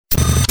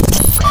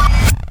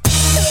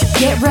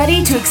Get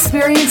ready to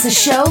experience a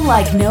show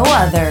like no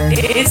other.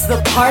 It's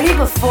the party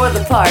before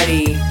the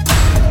party.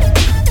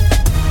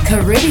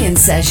 Caribbean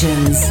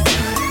Sessions.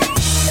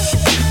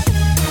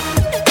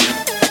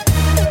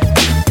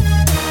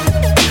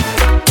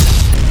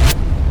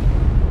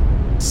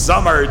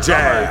 Summer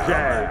Jam.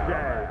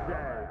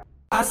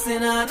 I say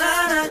na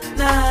na na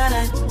na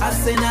na. I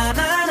say na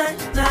na na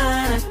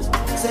na na.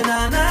 Say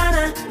na na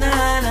na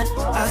na na.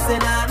 I say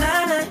na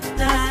na na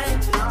na.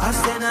 I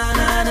say na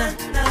na na.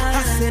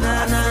 I say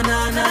na na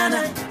na na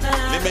na.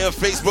 Let me a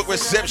Facebook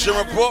reception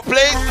report,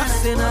 please. I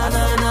say na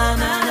na na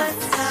na na.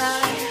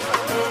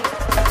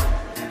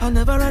 I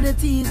never had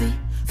it easy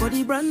for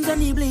the brands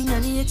and the bling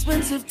and the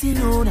expensive thing.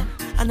 No,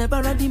 I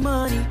never had the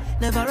money,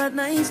 never had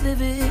nice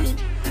living.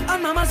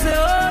 And mama say,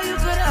 oh, you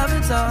could have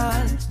it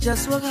all.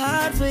 Just work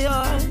hard for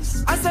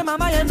yours. I say,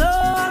 mama, you know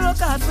I work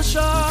hard for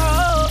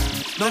sure.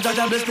 No judge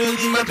a bless me with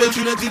the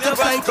opportunity to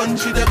fight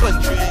country to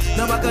country.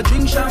 Now I could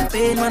drink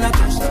champagne when I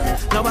touch.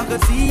 Now I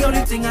could see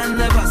everything I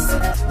never see.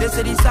 They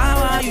say this how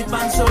I youth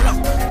man so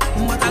long.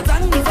 But I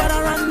thank me for the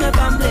run the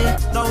family.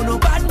 No, no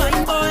bad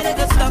mind boy, they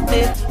can stop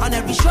me. On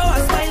every show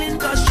I'm smiling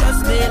cause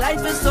trust me,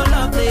 life is so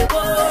lovely.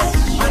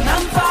 Oh, and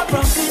I'm far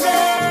from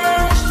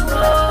finished.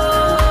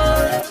 Oh.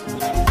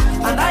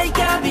 And I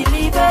can't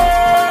believe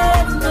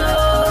it, no.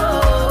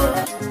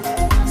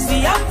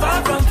 See, I'm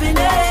far from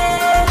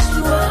finished,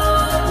 whoa.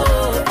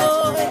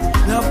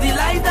 Love the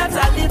life that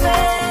I live in,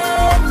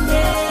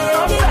 yeah.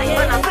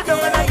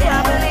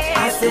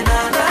 I say na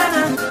na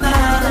na na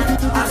na.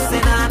 I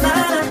say na na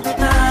na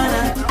na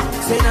na.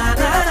 Say na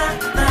na na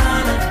na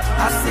na.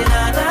 I say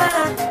na na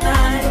na na.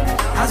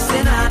 I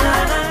say na na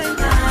na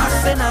na. I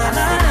say na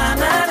na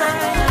na na.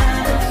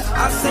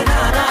 I say na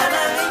na na.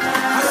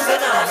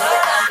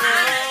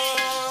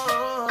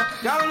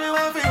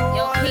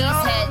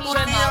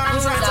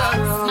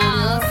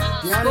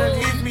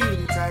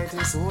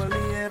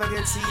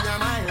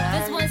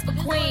 This one's for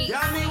Queens.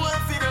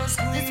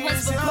 This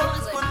one's for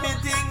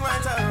Brooklyn.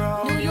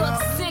 New York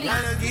City.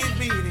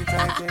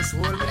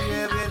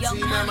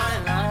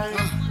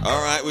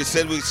 Alright, we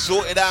said we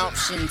sorted out.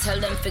 Tell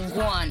them for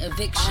Guan,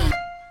 eviction.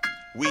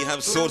 We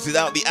have sorted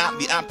out the app.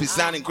 The app is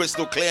sounding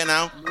crystal clear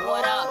now.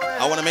 What up?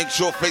 I want to make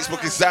sure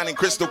Facebook is sounding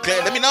crystal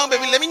clear. Let me know,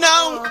 baby. Let me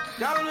know.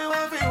 Yo,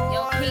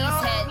 peace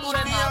head,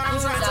 trim out,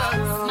 bruise out,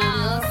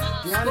 smiles.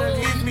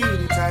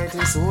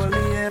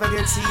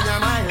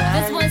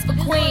 This one's for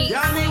Queens.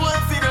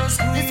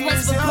 This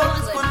one's for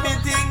Brooklyn.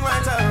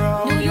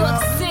 New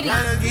York City.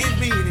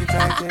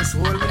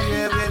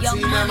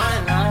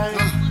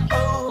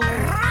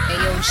 Hey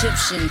yo,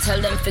 Egyptian,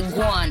 tell them for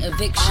Guan,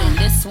 eviction.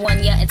 This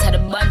one, yeah, it's had a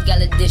bad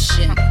gal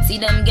edition. See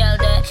them gal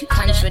there,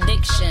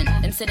 contradiction.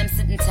 Them say them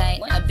sitting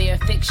tight, I bear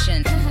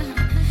fiction.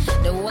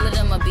 The whole of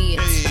them are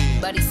beats,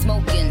 body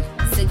smoking,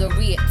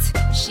 cigarette,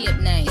 shape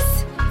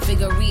nice.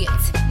 Figure it,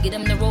 get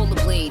them the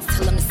rollerblades,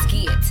 tell them to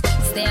ski it.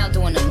 Stay out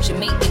doing them,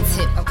 Jamaican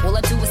tip. All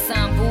I do is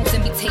sign boobs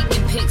and be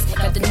taking pics.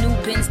 Got the new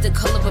bins, the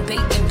color of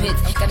bacon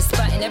bits. Got a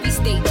spot in every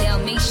state,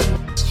 Dalmatian.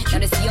 Now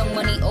this young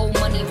money, old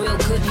money, real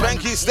good money.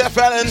 Thank you, Steph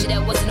Allen.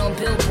 That wasn't on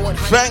Billboard.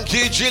 Thank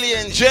you,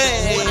 Jillian J.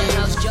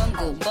 House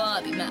Jungle,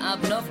 Bobby, man,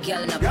 I've enough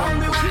gal and I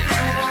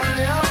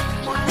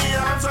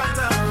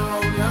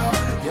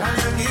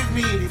give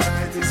me the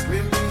tightest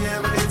grip me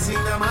ever get seen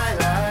in my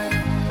life.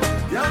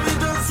 Yeah, me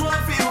just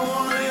want to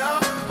hold you,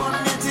 put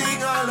me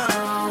thing all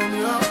around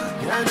you.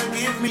 Yeah, you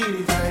give me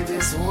the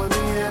tightest hold me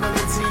ever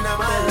get seen in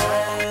my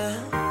life.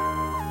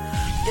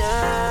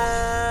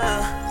 Yeah,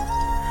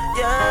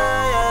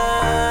 yeah, yeah.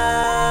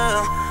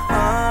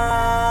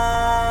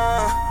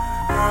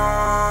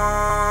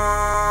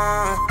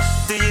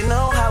 Do you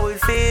know how it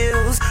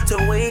feels to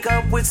wake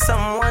up with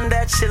someone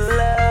that you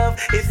love?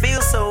 It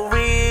feels so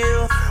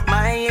real.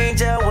 My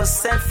angel was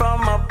sent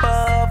from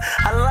above.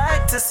 I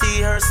like to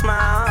see her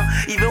smile.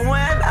 Even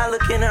when I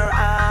look in her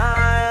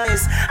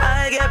eyes,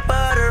 I get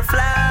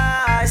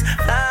butterflies.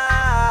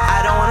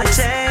 I don't wanna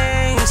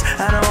change.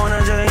 I don't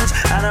wanna change.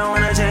 I don't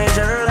wanna change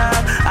her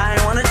love. I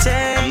don't wanna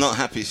change. I'm not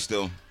happy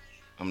still.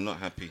 I'm not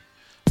happy.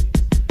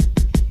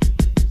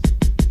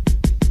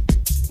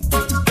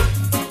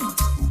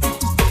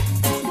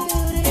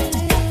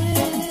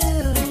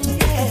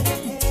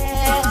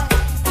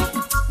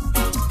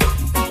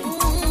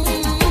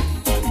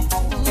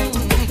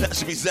 That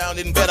should be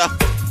sounding better.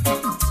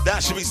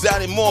 That should be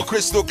sounding more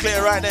crystal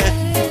clear right there.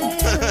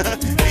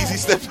 Easy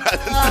step out.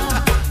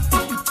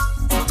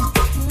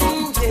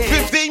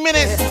 15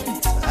 minutes.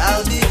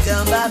 I'll be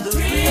down by the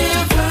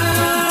river,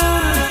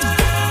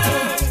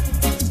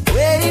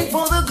 waiting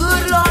for the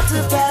good Lord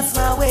to pass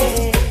my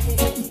way.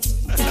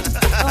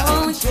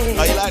 Oh, yeah.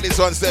 Oh, you like this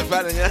one, Steph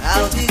Allen, yeah?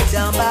 I'll be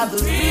down by the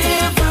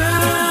river.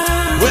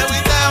 Where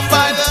we down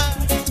by the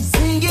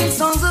singing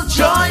songs of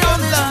joy on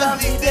this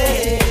lovely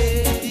day.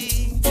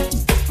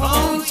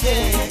 Oh,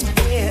 yeah,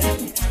 yeah.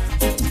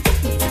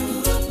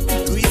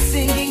 Three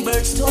singing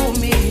birds told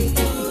me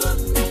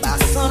by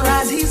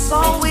sunrise he's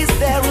always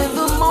there in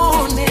the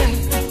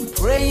morning,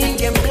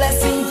 praying and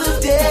blessing the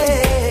day.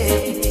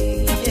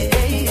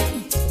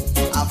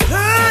 I've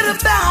heard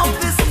about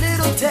this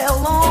little tale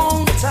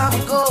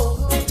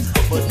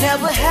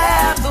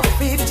have the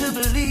faith to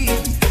believe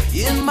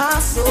in my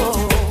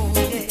soul.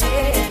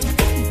 Yeah.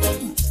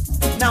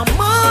 Now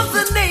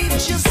Mother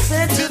Nature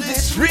said to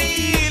this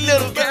free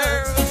little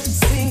girl,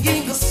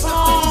 singing a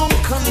song,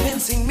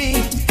 convincing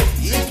me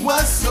it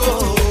was so.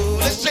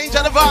 Let's change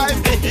out the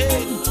vibe.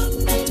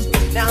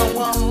 Now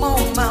I'm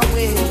on my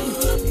way.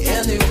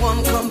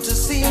 Anyone come to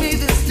see me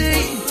this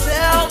day,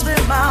 tell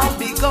them I'll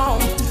be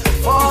gone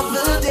for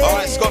the day.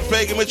 Alright, Scott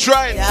Fagan, we're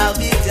trying. I'll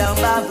be down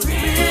by the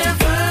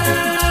river.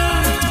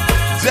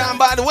 Down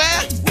by the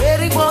where?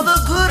 Waiting for the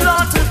good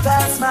Lord to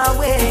pass my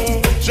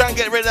way. Trying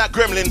to get rid of that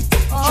gremlin.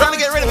 Trying to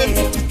get rid of him.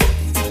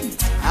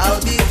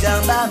 I'll be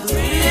down by the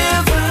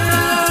river,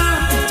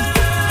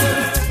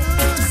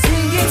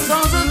 singing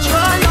songs of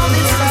joy on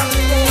this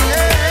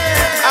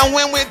Saturday. And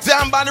when we're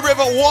down by the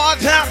river, what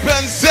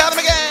happens? Tell them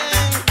again.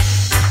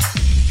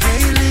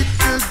 Hey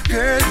little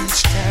girl,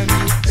 each time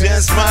you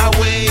That's my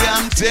way,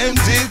 I'm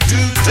tempted to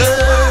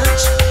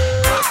touch.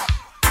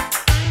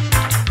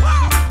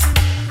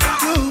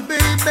 Oh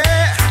baby,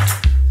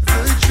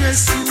 the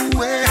dress you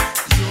wear,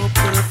 your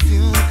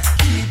perfume,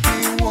 keep me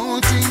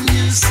wanting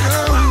you so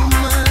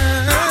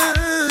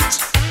much.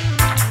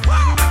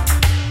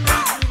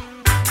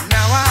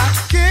 Now I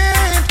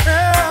can't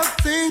help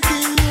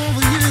thinking of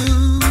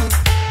you,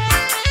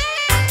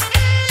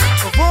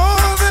 of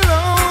all the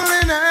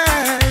lonely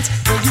nights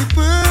that you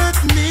put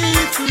me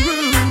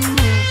through.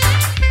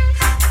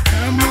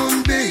 Come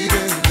on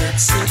baby,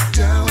 let's sit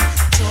down,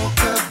 talk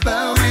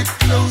about it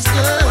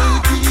closer.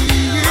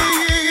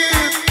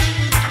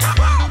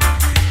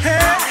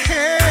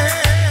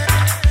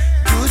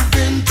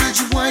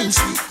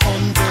 Sweet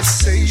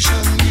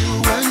conversation,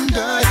 you and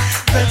I,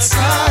 that's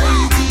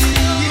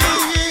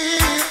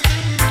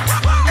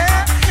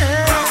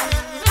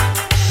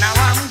now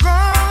I'm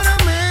gonna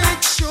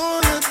make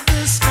sure that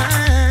this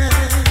time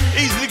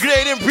He's the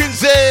great and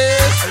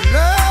princess. a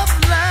love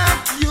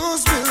like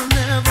yours will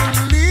never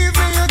leave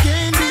me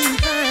again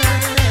behind.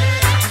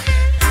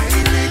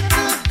 Hey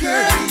little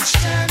girl, each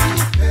time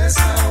you pass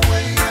my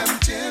way, I'm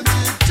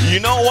tempted to. You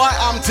know what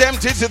I'm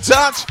tempted to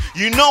touch?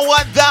 You know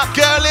what that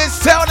girl is?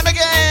 Tell them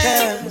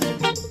again.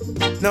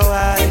 No,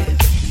 I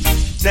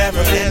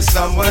never been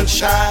someone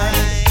shy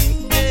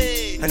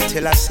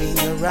until I seen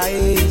your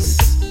eyes.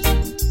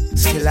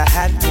 Still I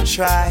had to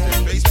try.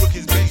 Facebook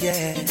is big.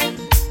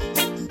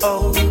 Yeah.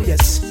 Oh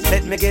yes,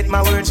 let me get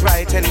my words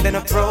right and then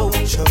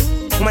approach you.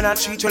 When I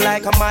treat you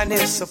like a man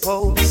is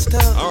supposed to.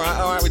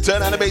 Alright, we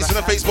turn on the bass on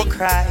the Facebook.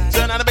 Cry.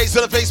 Turn on the bass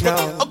on the Facebook.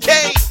 No.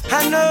 Okay.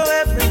 I know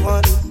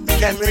everyone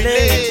can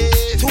relate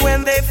to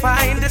when they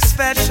find a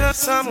special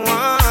someone.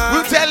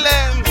 We'll tell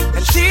them.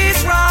 And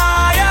she's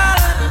royal,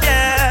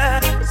 yeah,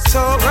 so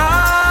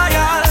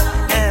royal.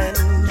 And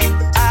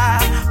I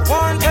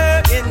want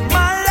her in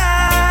my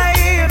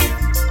life.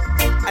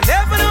 I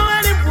never know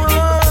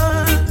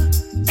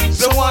anyone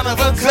So one of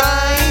a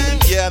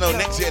kind. Yeah, no,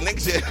 next year.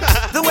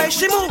 the way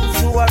she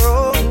moves to her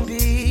own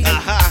beat.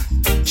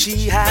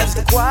 She has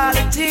the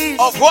qualities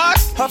Of what?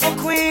 of a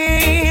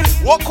queen.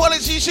 What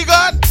quality she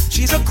got?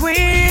 She's a queen.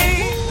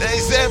 They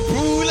said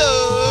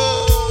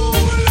Pulo.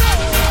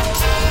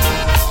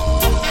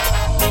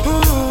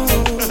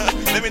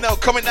 Let me know.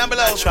 Comment down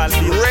below.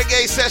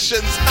 Reggae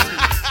sessions.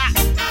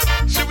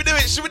 Should we do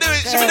it? Should we do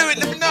it? Should we do it?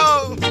 Let me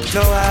know.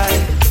 No,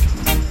 I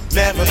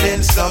never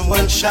been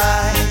someone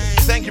shy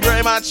Thank you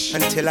very much.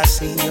 until I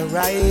seen your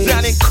eyes.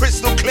 Danny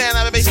Crystal Clear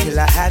now, baby. Still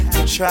I had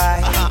to try.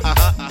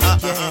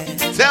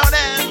 Yeah. Tell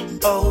them.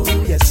 Oh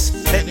yes,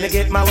 let me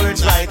get my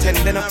words right and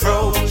then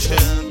approach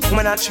you.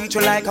 When I treat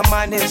you like a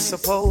man is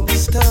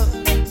supposed to,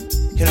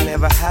 you'll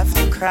never have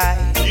to cry.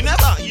 You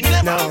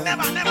never, No.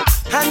 never.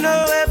 I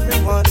know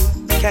everyone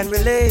can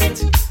relate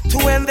to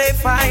when they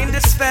find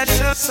a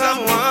special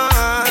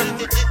someone.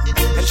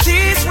 And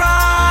she's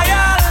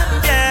royal,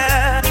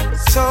 yeah,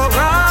 so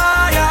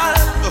royal.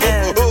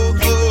 Yeah.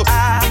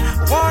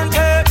 I want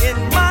her in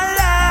my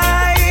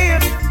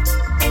life.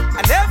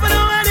 I never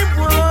know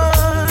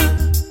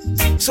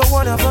anyone so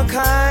one of a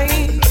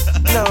kind.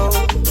 No,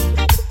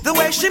 the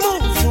way she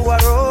moves to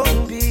her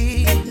own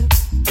beat.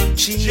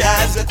 She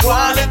has the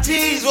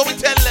qualities What we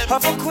tell them.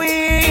 of a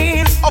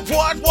queen. Of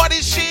what? What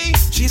is she?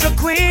 She's a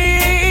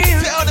queen.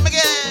 Tell them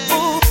again.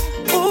 Ooh,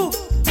 ooh,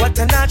 what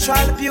a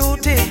natural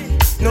beauty.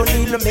 No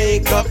need to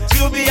makeup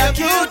to be a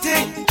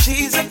cutie.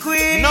 She's a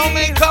queen. No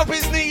makeup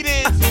is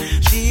needed.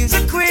 She's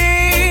a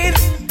queen.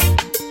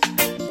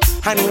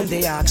 And when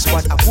they ask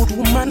what a good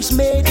woman's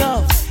made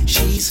of,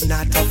 she's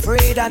not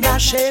afraid and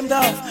ashamed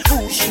of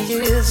who she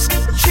is.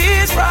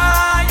 She's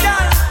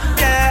royal,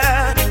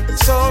 yeah,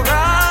 so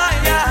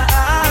royal.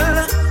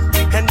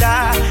 And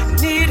I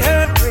need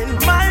her in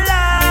my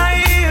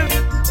life.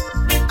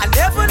 I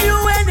never knew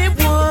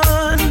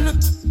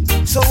anyone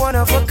so one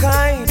of a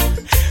kind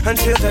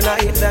until the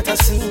night that I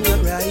seen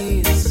your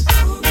eyes.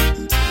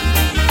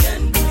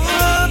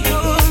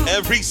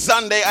 Every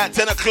Sunday at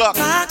 10 o'clock,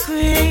 My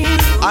queen.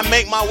 I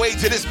make my way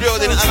to this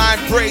building and I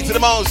pray to the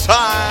Most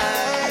High.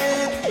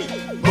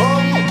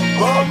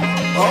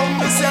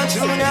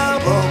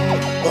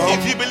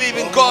 If you believe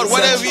in God,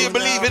 whatever you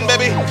believe in,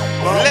 baby,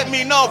 let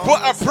me know.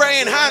 Put a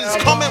praying hands.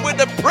 Comment with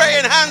the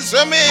praying hands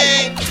for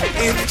me.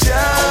 If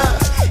Jah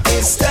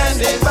is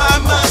standing by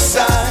my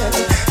side,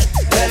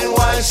 then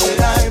why should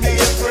I be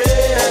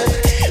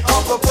afraid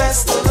of a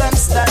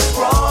pestilence that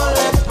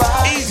crawleth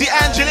by? Easy,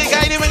 Angelique,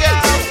 I didn't get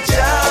If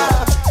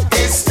Jah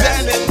is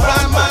standing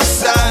by my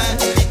side,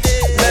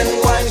 then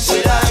why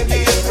should I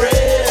be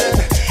afraid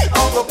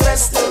of a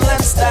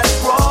pestilence that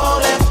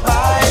crawleth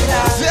by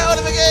night? Tell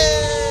them again.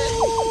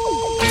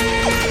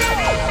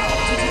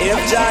 If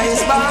Jah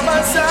is by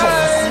my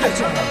side,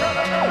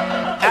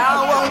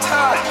 I won't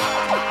hide.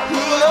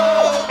 No,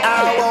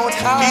 I won't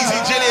hide. Easy,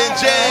 Jillian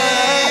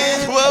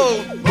James.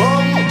 Whoa.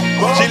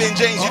 Jillian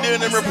James, you're doing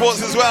them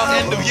reports as well.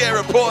 End of year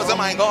reports. Oh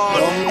my God.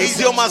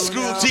 Easy on my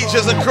school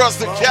teachers across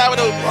the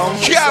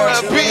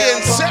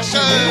Caribbean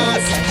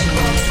sessions.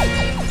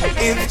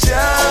 If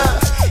Jah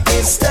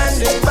is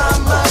standing by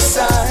my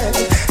side,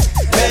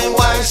 then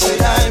why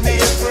should I be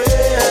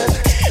afraid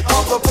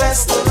of a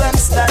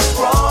pestilence that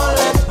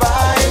crawleth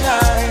by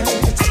night?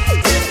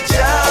 If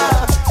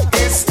Jah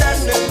is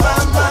standing by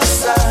my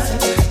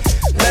side,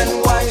 then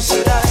why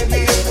should I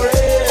be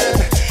afraid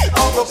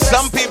of a pestilence?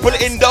 Some people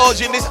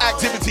indulge in this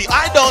activity.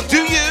 I don't,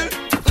 do you?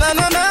 No,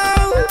 no,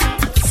 no.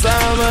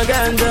 Some a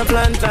ganja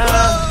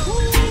planter.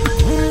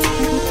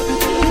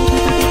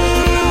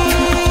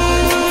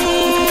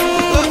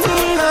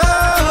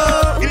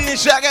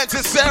 Shout out to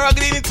Sarah,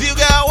 good evening to you,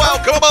 girl.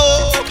 Welcome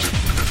aboard.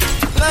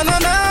 No, no,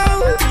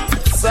 no.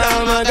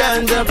 Some a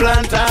ganja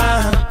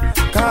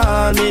planter.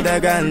 Call me the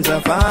ganja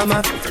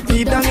farmer.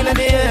 Deep down in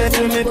the air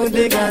to me put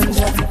the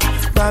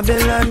ganja.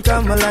 Babylon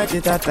come like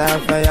it at a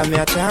fire, me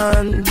a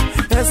chant.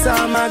 Yes,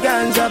 I'm a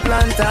ganja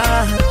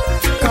planter.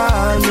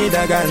 Call me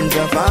the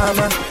ganja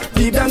farmer.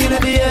 Deep down in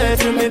the air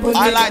to me put the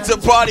I like to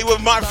party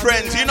with my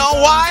friends. You know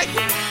why?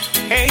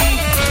 Hey,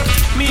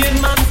 me and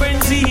my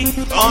friends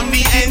on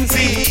the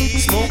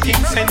NZ, smoking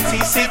Sensi,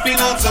 sipping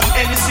on some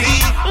NC.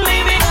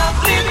 living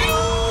up, living.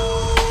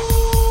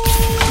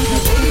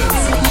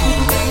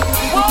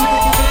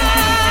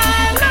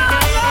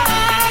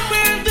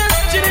 We're just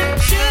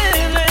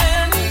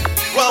chilling.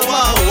 Whoa,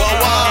 whoa, whoa,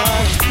 whoa.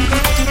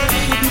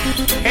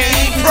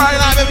 Hey, Friday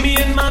night, Me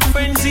and my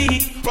friends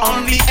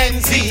on the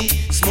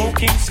NZ,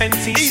 smoking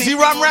Sensi. easy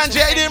rum round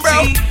Jaden,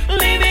 bro.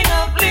 Living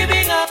up,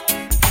 living up.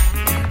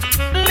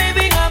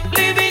 Living up,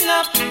 living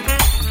up.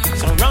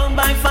 Surrounded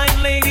by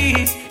fine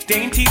ladies,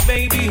 dainty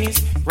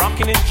babies,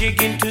 rocking and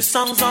jigging to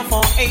songs of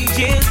all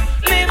ages.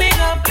 Living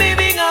up,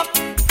 living up.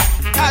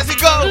 How's it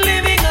go?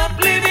 Living up,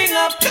 living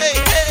up. Hey,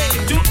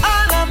 hey. To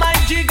all of my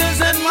jiggers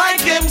and my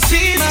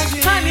MCs,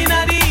 honey,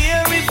 not the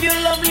air if you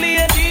love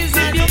ladies.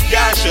 If you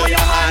can't show your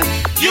hand,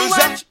 use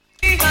that.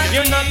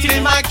 You're not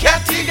in my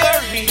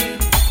category.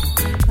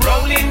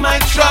 Rolling my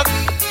truck,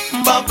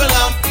 bubble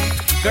up.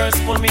 Girls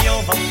pull me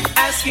over,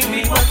 asking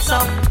me what's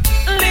up.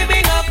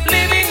 Living up,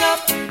 living up.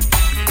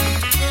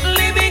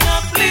 Living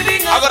up,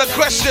 living up. I got a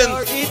question.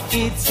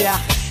 It's yeah.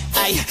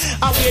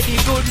 I wear the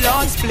good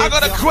Lord's plate. I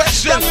got a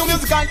question. New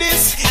music on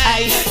this.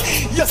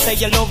 You say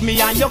you love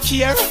me and you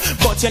care,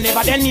 but you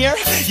never then near.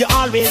 You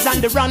always on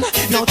the run.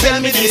 Now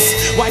tell me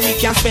this, why we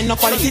can't spend no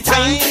quality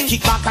time?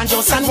 Kick back and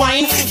just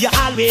unwind. You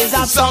always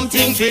have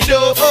something to do.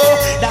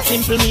 That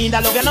simple mean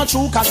that love you not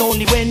true, cause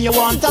only when you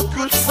want to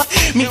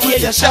me hear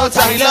you shout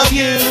I love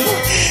you.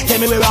 Tell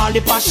me where all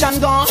the passion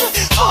gone,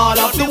 all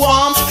of the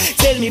warmth.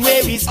 Tell me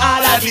where is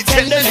all of the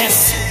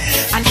tenderness.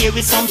 And here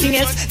is something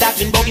else that's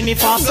been bugging me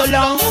for so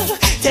long.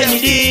 Tell me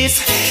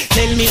this,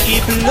 tell me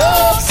if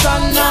love's so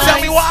nice.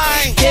 Tell me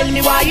why. Tell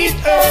me why it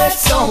hurts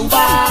so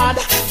bad.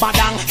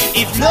 Badang,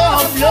 if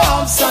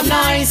love's so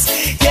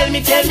nice. Tell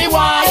me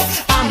why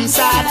I'm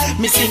sad.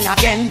 Me sing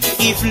again.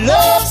 If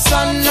love's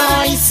so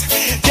nice.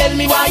 Tell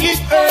me why it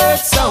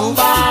hurts so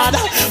bad.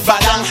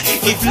 Badang,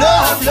 if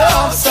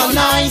love's so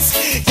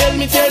nice. Tell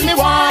me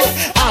why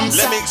I'm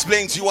sad. Let me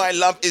explain to you why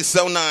love is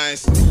so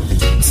nice.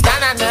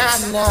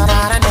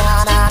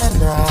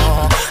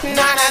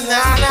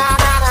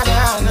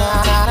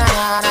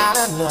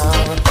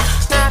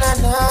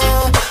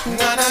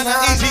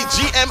 Easy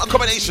GM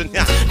accommodation.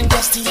 Yeah.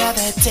 Just the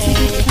other day,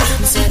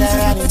 you said I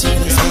ran into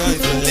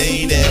this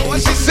lady.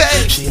 What she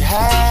said? She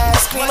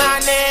asked me my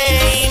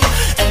name,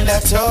 and I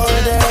told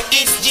her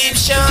it's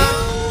Egyptian.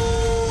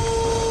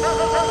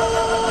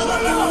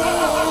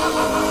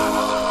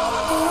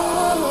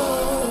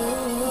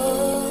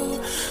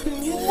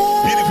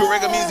 Beautiful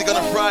reggae music on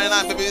a Friday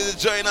night, baby,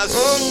 join us.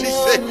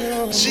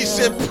 She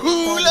said,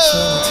 pull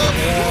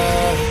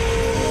up.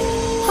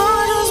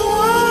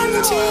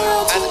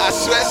 And I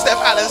swear Steph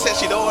Allen said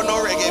she don't want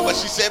no reggae, but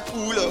she said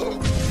pull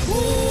up.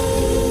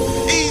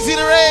 Easy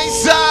to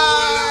race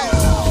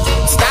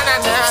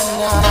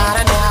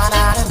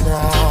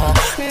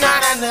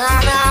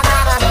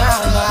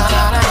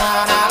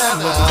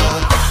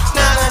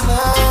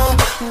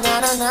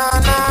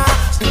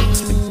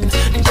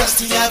Just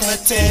the other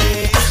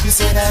day, you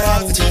said I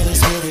ran into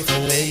this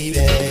beautiful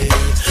lady.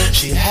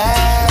 She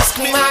asked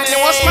me my name.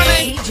 What's my name?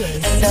 baby.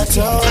 And I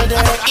told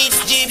her it's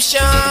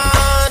Egyptian.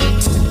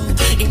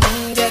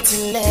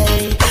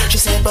 Immediately, she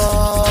said, boy,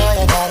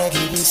 I gotta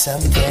give you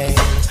something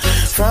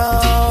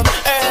from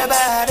her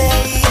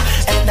body.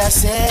 And I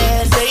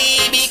said,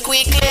 baby,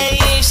 quickly.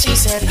 She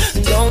said,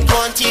 don't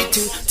want you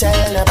to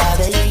tell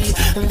nobody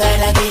that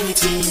I give it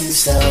to you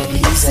so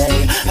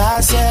easy. I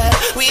said,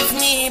 with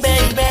me,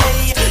 baby,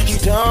 you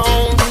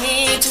don't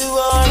need to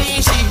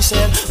worry. She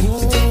said,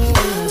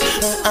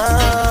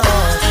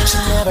 she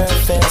never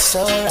felt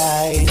so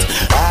right.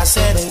 I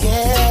said,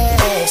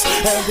 yes,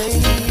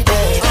 baby.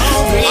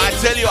 I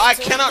tell you, I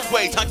cannot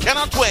wait. I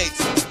cannot wait.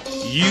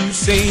 You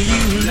say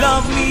you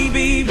love me,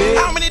 baby.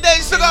 How many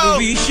days to go?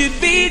 We should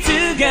be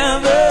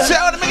together.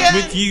 Tell them again.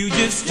 With you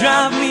just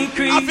drive me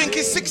crazy. I think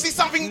it's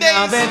 60-something days.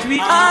 Now that we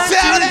are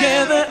Tell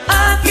together,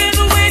 I can't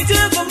wait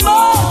till the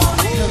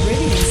morning.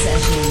 Caribbean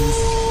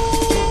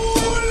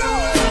Sessions.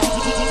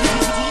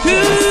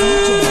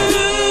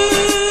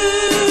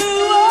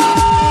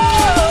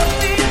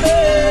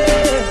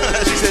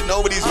 She said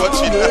nobody's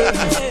watching.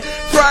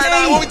 Friday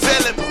night, what we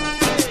tell him?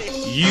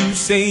 You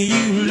say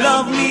you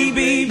love me,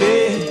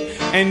 baby,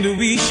 and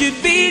we should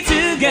be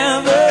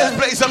together. Let's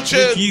play some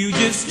tune. You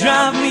just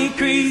drive me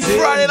crazy.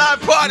 Friday night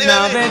party,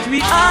 now baby. that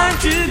we are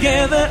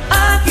together,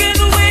 I can't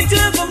wait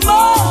till the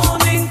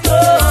morning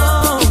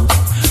comes.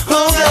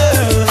 Oh,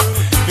 girl,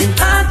 and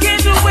I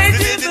can't wait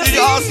till the Did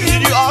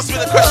you ask me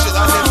the question?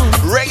 I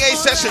said, reggae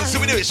session.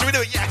 Should we do it? Should we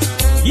do it? Yes.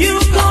 You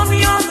call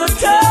me on the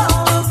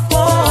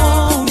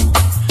telephone.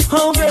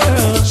 Oh,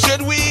 girl.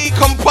 Should we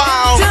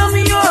compound? Tell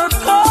me you're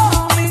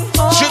calling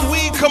home. Should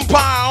we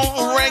compound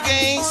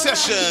reggae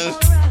sessions?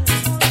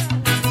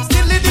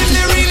 Still it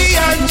really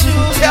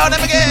untrue. Tell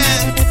them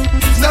again.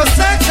 No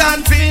sex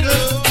and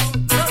fiddle.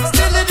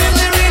 Still it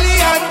really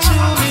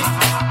untrue.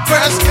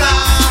 First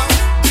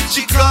class.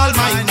 She called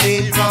my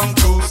name from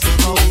coast to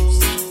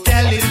coast,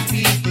 telling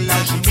people how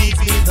she meets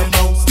me the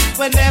most.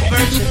 Whenever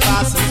she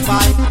passes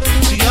by,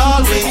 she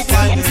always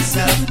finds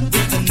herself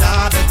with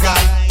another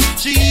guy.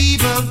 She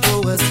even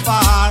goes as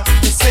far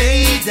to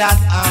say that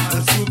I'm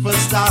a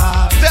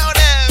superstar. Tell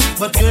them.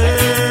 But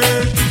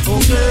girl,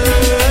 oh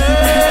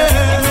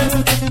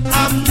girl,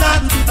 I'm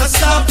not a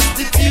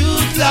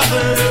substitute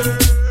lover.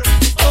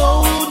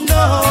 Oh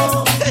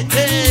no, Hey,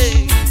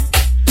 hey.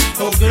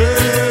 oh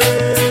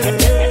girl,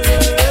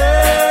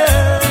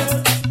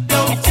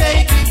 don't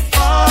take me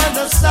for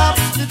no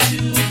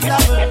substitute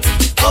lover.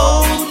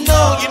 Oh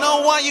no, You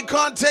know why you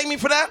can't take me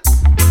for that?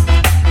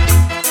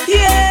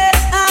 Yeah,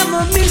 I'm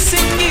a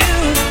missing you.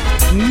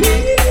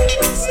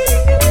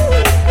 Missing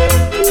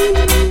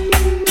you.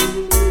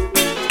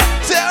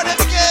 Tell them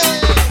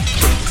again.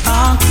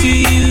 Talk to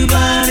you,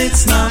 but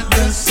it's not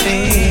the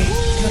same.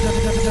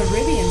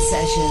 Caribbean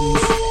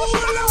Sessions.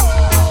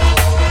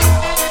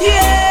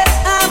 Yeah,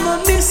 I'm a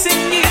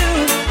missing you.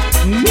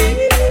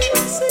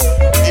 Missing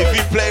you. If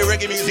you play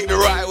reggae music the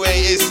right way,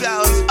 it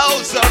sounds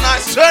oh so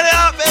nice. Turn it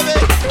up, baby.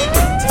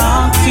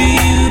 Talk to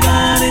you,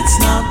 but it's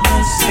not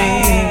the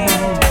same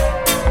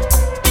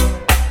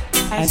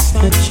as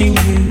touching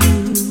you.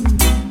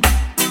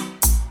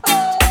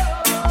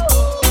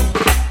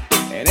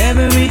 And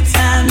every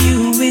time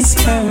you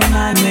whisper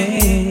my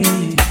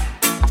name,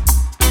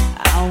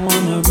 I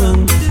wanna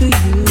run to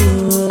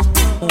you.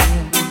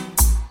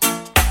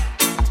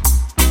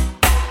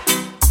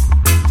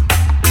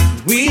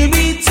 We'll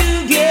be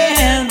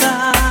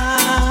together,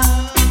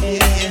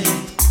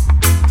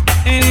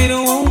 and it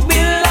won't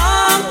be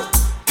long.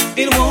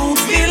 It won't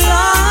be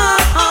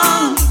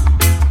long,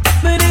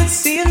 but it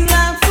seems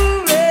like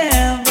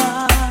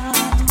forever.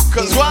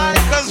 Cause why?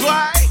 Cause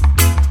why?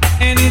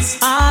 And it's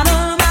hard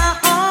on my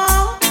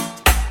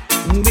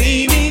own,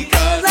 baby,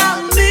 cause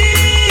I'm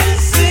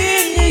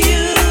missing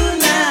you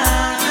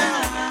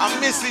now. I'm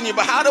missing you,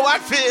 but how do I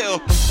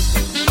feel?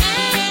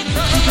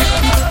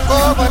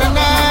 oh what a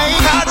night,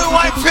 How do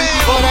I feel?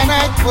 what a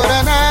night, what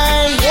a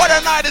night. What a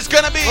night it's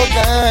gonna be. Oh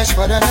gosh,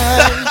 what a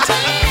night.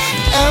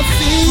 I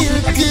feel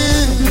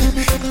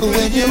good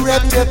when you're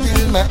wrapped up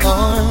in my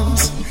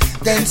arms,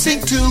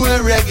 dancing to a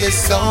reggae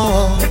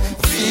song.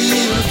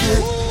 Feel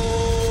good.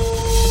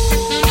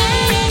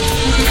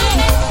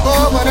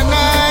 Oh, what a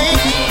night.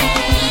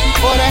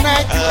 What a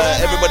night.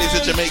 Everybody's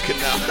a Jamaican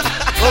now.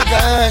 Oh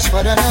gosh,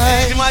 what a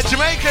night. See my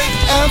Jamaican.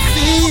 I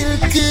feel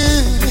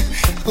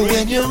good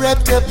when you're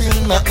wrapped up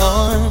in my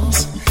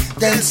arms,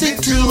 dancing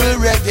to a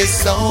reggae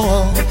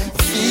song.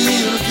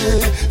 Feel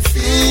good,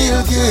 feel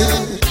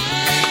good.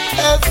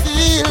 I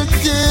feel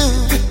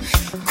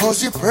good,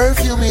 cause your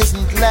perfume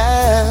isn't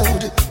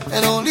loud,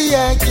 and only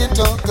I can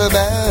talk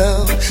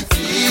about.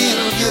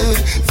 Feel good,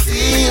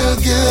 feel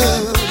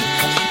good.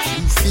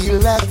 You feel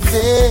like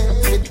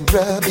velvet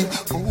rubbing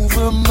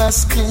over my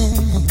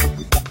skin,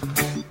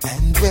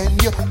 and when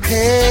your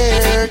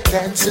hair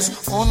dances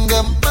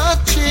under my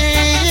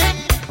chin,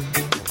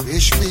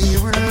 wish we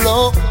were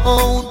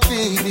alone,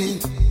 baby,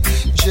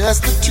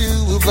 just the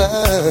two of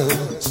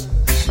us.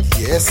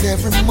 Yes,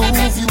 every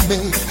move you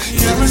make.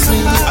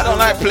 I don't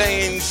like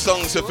playing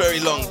songs for very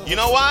long. You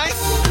know why?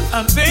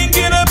 I'm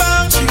thinking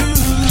about you.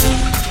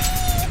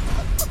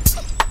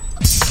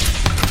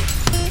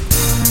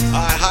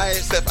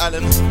 Steph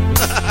Allen.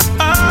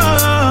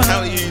 How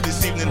are you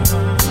this evening?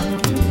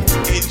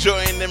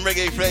 Enjoying them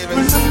reggae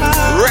flavors.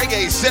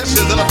 Reggae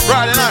sessions on a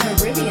Friday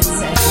night.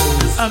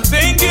 I'm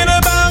thinking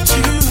about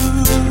you.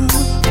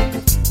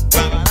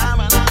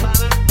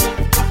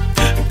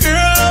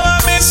 Girl,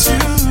 I miss you.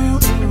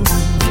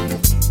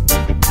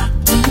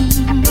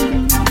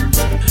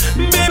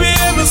 Baby,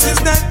 ever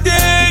since that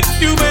day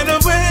you went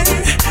away.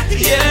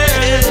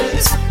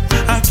 Yes,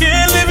 I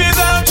can't live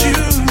without you.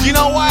 You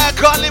know why I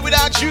can't live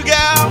without you,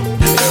 gal?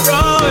 You're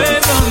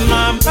always on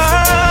my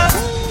mind.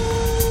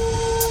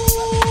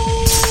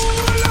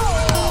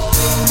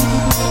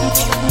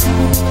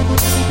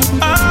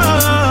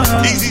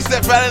 Easy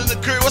Step Allen and the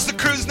crew. What's the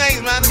crew's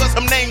names, man? They got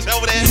some names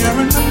over there.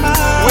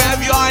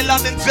 Wherever you are in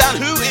London town,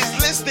 who is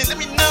listening? Let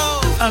me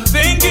know. I'm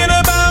thinking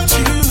about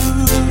you.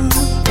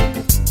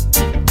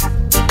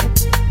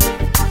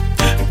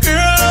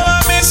 Girl,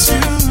 I miss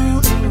you.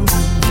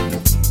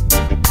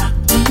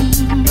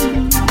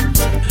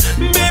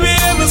 Baby,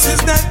 ever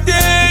since that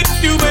day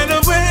you went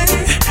away.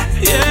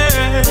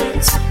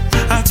 Yes,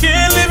 I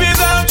can't live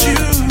without you.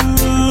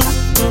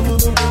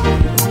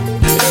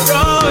 You're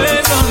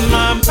always on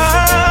my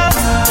mind.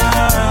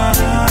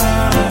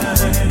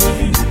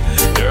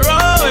 You're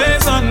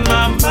always on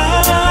my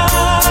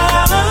mind.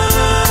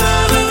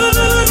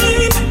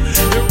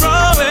 You're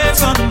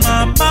always on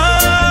my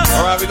mind.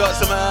 Alright, we got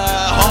some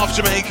half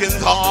Jamaicans,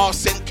 half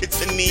St.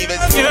 Kitts and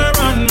Nevis. You're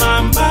on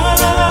my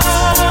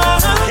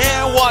mind.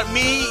 Hear what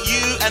me,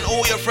 you, and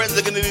all your friends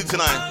are gonna do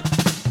tonight.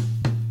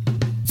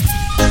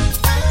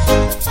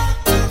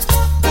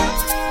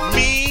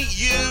 Me,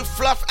 you,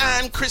 Fluff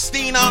and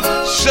Christina,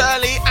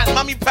 Shirley and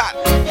Mummy Pat.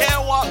 Hear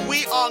what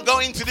we are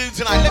going to do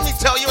tonight. Let me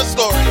tell you a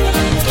story.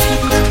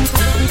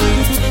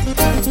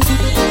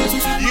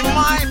 You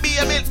might be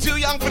a bit too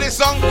young for this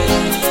song,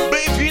 but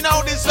if you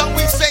know this song,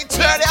 we say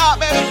turn it up,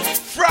 baby.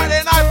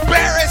 Friday night,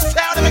 Paris,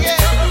 tell them again.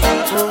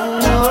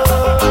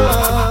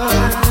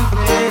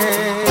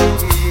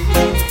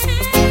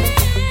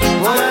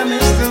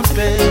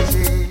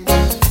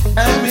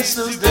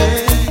 Those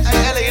days.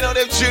 Hey, Ella, you know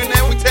them tune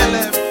there, we tell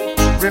them.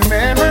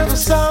 Remember the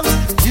songs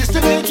used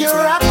to make you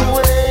rock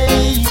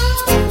away.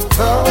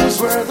 Those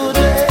were the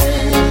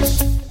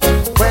days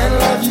when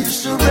love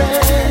used to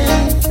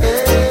reign.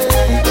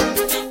 Hey.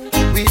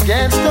 We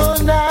danced all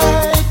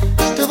night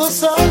to the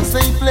songs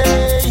they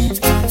played.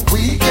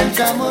 We can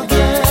come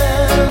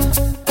again,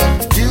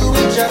 do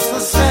it just the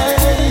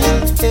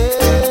same.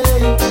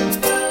 Hey.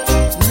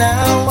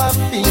 Now I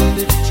feel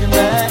it in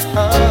my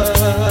heart.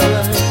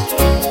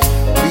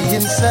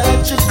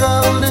 Such a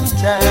golden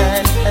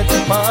time at the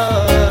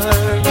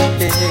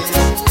parties.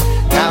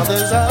 Now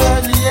there's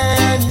hardly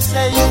any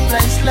safe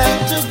place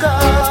left to go.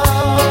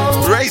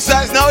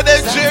 Race-size, know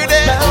them tune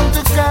there. Bound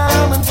to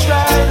come and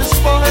try to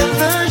spoil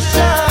the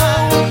show.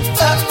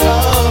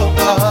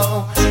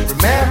 Oh.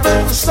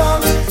 Remember the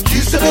songs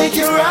used to make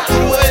you rock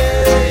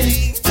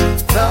away.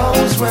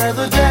 Those were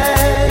the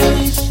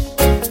days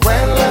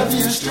when love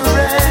used to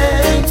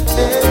reign.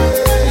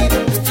 Hey.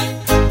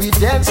 We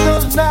danced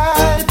all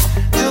night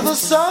to the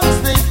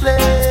songs they play.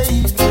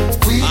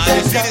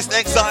 You see this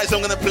next size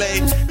I'm gonna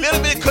play.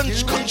 Little bit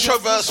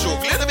controversial.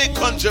 Little bit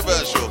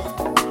controversial.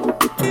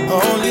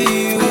 Only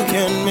you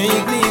can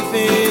make me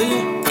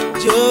feel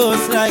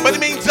just like. But in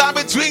the meantime,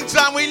 between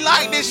time, we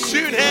like this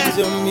tune here.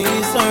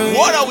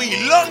 What are we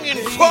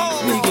longing for?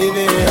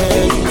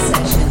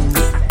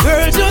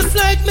 Girl, just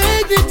like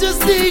magnet,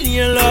 just in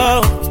your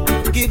love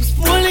keeps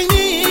pulling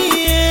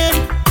me in.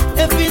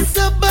 If it's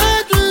a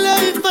battle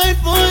I fight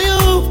for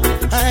you,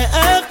 I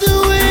have to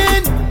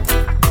win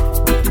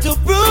to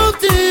prove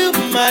to you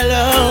my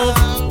love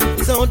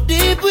so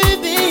deep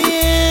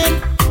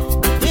within.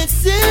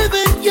 It's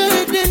even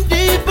getting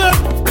deeper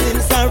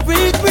since I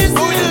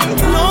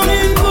represent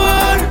longing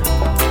for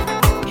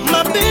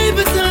my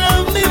baby to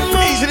love me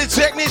more. Easy the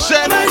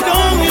technician.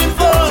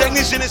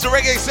 Technician is a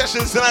reggae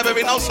session tonight,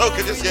 baby. No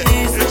soca just yet.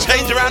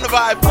 Change around the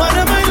vibe. What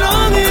am I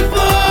longing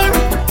for?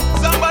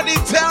 Somebody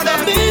tell them.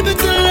 My baby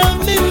to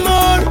love me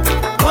more.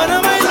 What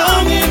am I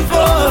longing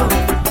for?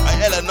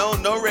 Ella,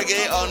 no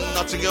reggae on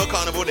Notting Hill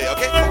Carnival Day,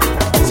 okay?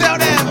 Tell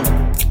them.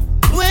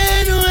 When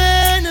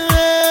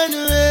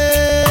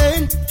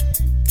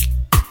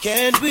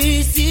can't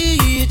we see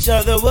each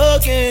other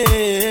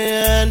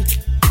again?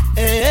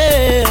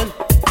 And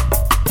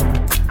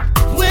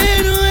when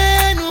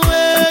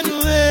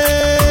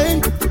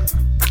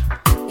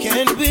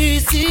can't we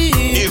see?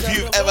 If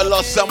you've ever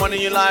lost someone in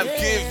your life,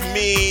 give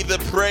me the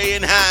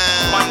praying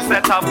hand. One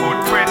set of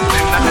footprints in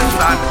the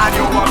sand, and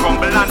you are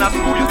rumble and a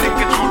screw. You think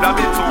it should have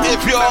been two.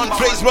 If you're on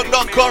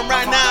Facebook.com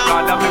right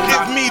now,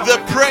 give me the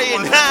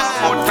praying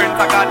hand.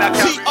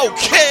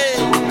 T-O-K.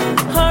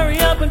 Hurry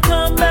up and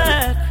come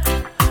back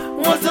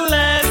was the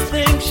last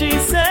thing she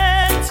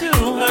said to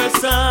her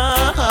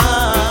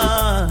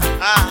son.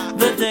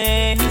 The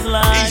day he's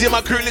lying. Easy,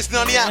 my crew, listen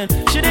on the app.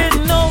 She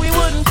didn't know he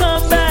wouldn't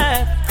come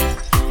back.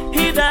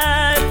 He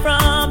died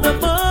from the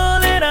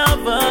bullet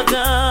of a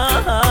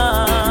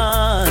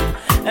gun,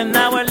 and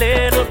now our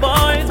little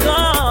boy's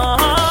gone.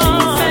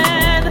 She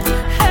said,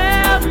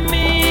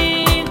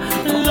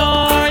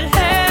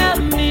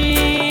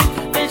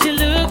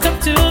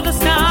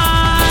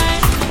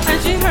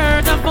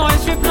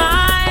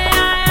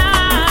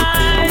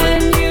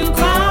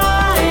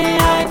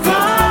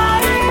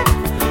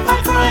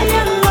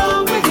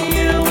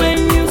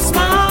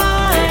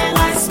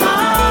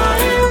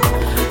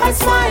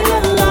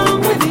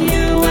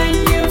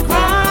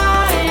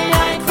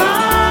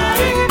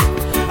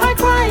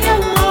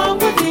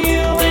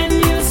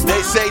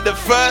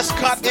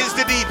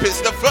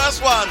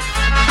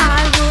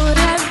 I would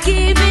have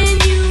given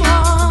you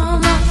all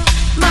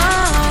my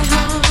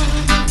heart,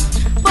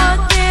 but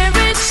there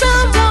is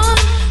someone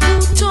who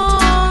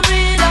tore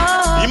it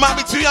up. You might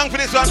be too young for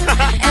this one.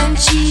 And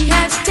she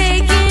has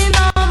taken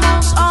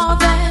almost all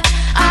that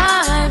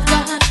I've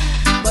got.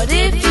 But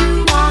if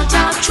you want,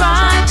 I'll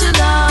try to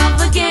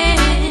love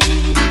again.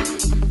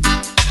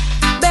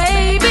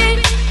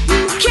 Baby,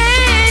 you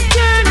can't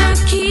turn a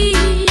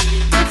key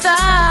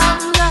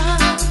without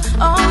love.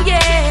 Oh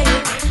yeah,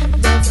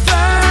 the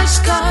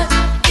first cut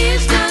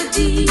is the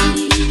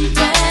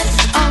deepest.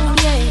 Oh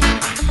yeah,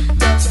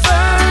 the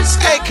first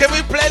cut. Hey, can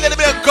we play a little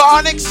bit of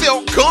Garnic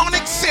Silk?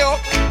 Garnic Silk.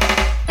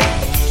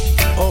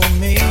 Oh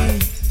me,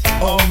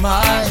 oh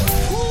my.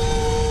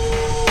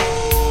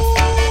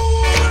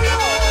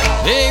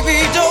 Baby,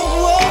 don't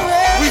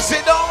worry. We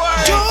said don't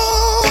worry.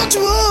 Don't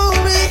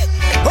worry.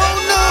 Oh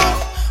no,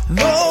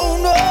 no,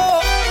 no.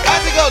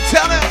 How's it go?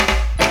 Tell me.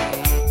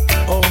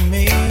 Oh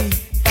me,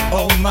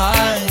 oh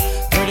my.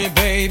 Pretty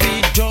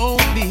baby,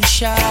 don't be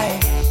shy.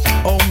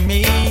 Oh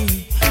me,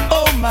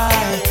 oh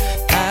my.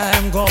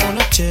 I'm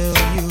gonna tell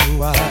you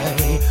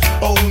why.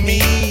 Oh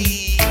me,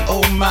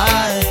 oh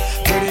my.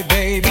 Pretty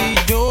baby,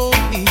 don't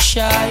be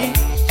shy.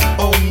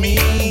 Oh me,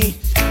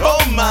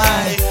 oh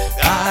my.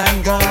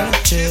 I'm gonna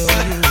tell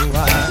you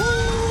why.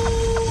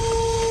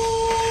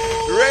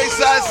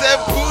 Race, I said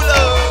pull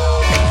up.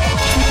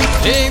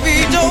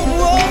 Baby, don't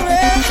worry.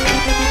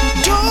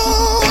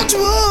 Don't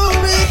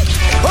worry.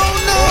 Oh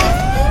no,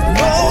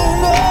 no,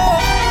 no.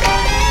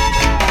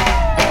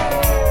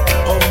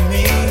 Oh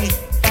me,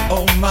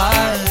 oh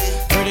my.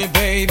 Pretty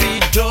baby,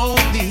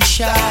 don't be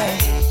shy.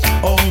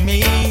 Oh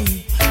me,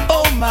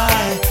 oh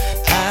my.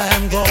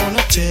 I'm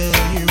gonna tell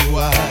you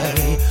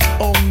why.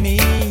 Oh me,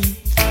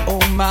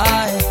 oh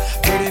my.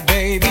 Pretty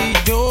baby,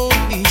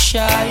 don't be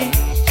shy.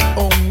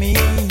 Oh me,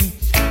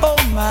 oh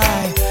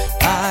my.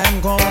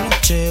 I'm gonna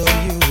tell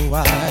you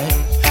why.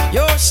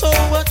 You're so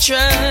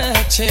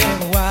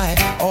attractive. Why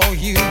are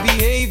you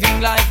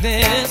behaving like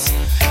this?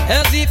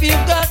 As if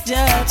you've got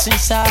doubts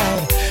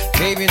inside.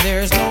 Baby,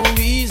 there's no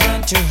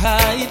reason to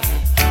hide.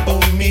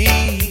 Oh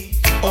me,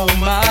 oh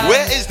my.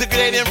 Where is the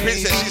Grenadian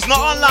princess? She's not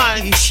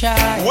online.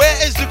 Where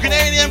is the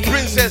Grenadian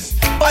princess?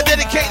 I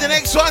dedicate the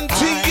next one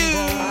to you.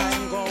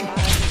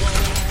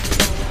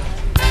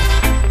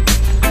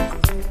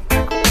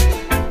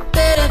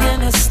 Better than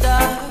the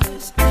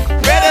stars.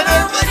 Better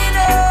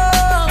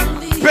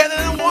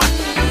than what?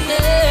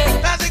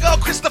 How's it go,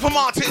 Christopher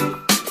Martin?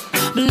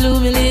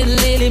 Blooming little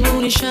lily,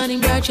 moon is shining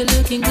bright. You're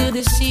looking good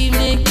this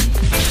evening.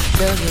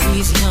 Girl, you're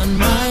easy on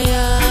my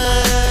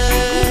eyes.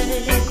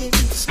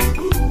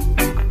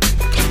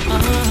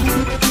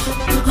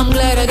 I'm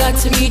glad I got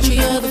to meet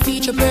you. You're the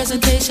feature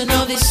presentation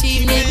of this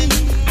evening,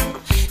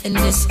 and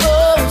it's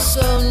oh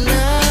so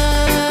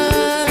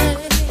nice.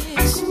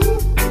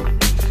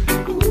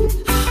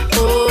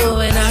 Oh,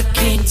 and I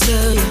can't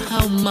tell you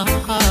how my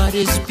heart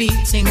is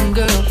beating,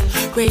 girl,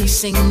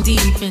 racing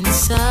deep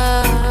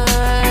inside.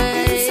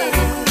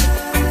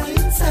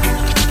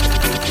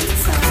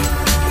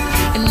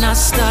 And I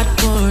start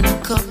pouring a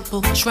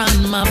couple,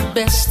 trying my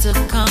best to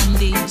calm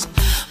these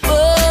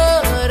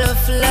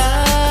butterflies.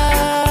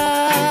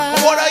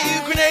 What are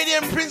you,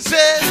 Grenadian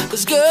princess?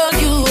 'Cause girl,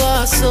 you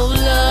are so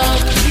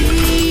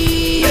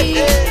lovely.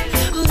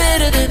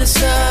 Better than the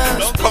stars.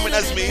 Don't come in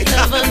as me.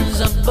 Heavens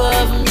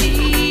above me.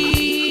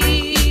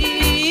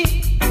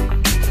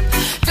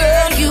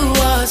 Girl, you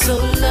are so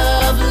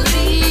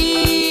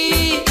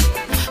lovely.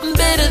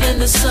 Better than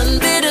the sun,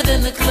 better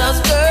than the clouds.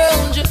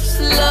 Girl, just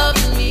love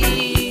me.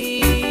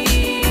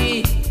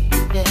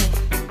 Yeah.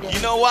 You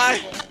know why?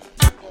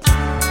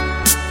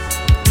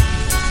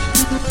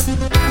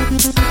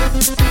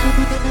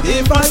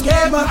 If I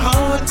gave my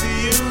heart to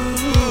you,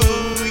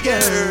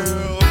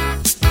 girl.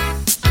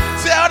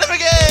 Tell them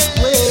again.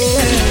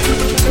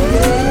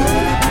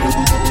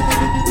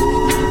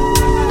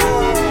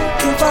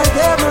 If I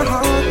gave my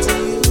heart to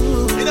you.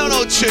 You don't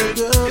know tune.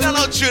 You don't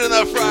know tune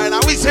enough Friday.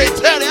 Now we say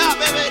turn it out,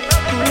 baby.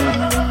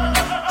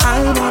 I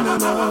wanna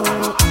know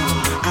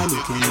I'm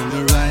looking in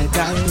the right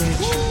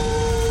direction.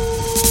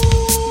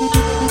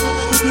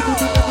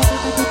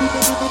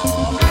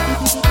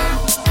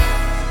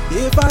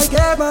 If I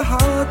gave my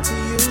heart to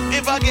you.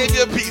 If I gave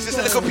you a piece, it's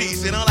a little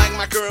piece, you know, like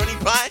macaroni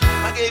pie.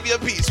 I gave you a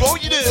piece. What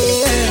would you do?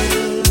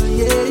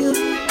 Yeah.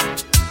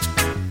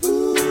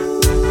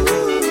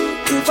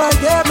 If I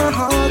gave my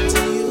heart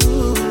to you,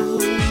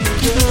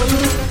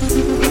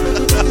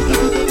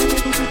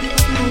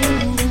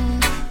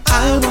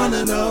 I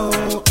wanna know,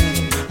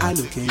 I'm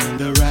looking in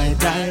the right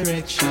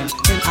direction,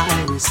 and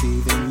I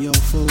receiving your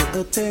full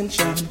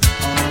attention,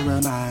 or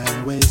am I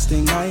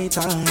wasting my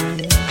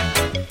time?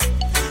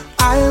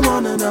 I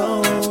wanna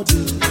know,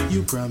 do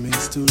you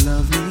promise to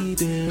love me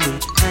dearly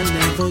and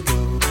never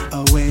go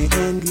away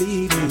and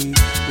leave me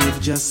with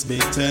just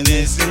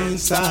bitterness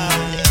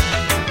inside?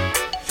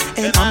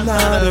 And I'm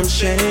not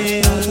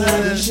ashamed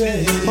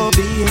for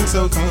being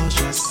so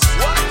cautious.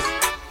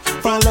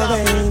 For love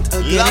ain't a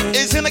game. Love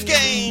isn't a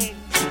game.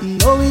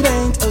 No, it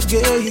ain't a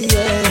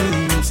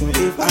game. So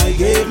if I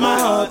gave my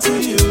heart to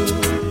you,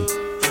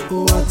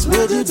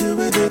 would you do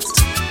with it?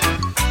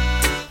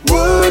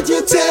 Would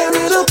you tear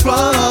it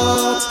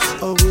apart,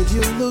 or would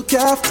you look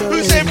after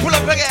it? Pull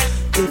up again.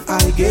 If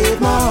I gave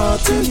my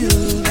heart to you,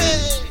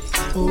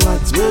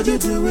 what would you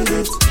do with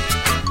it?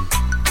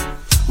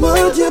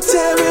 Would you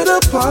tear it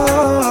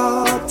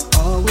apart,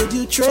 or would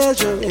you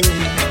treasure it?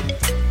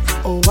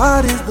 Oh,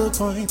 what is the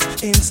point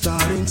in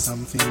starting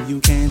something you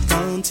can't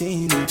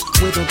continue?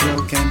 With a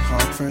broken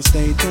heart, first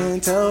they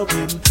can't help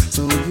you.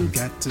 So you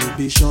got to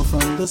be sure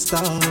from the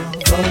start.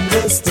 From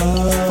the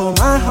start. For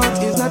my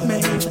heart is not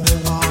made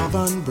of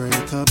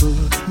unbreakable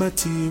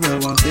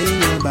material. One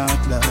thing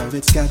about love,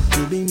 it's got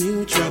to be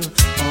mutual,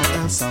 or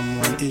else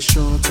someone is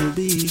sure to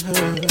be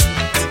hurt.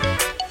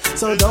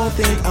 So don't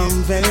think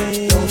I'm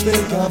vain. Don't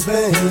think I'm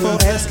vain for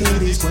asking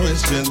these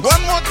questions.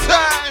 One more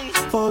time.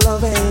 For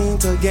love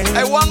ain't a game.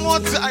 Hey, one more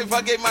time. If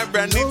I gave my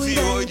brand new to you,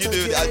 what would you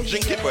do? I'd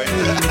drink it for you.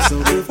 So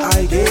if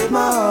I gave my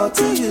heart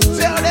to you,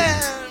 tell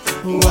them,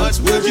 what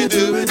would you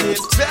do with it?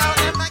 Tell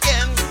them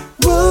again.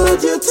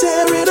 Would you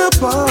tear it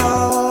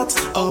apart,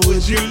 or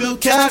would you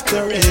look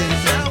after it?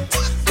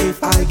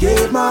 If I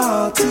gave my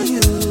heart to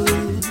you,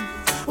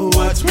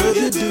 what would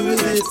you do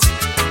with it?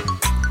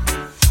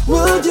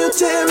 Would you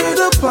tear it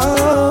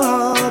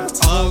apart,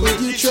 or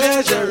would you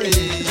treasure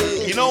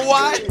it? You know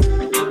why?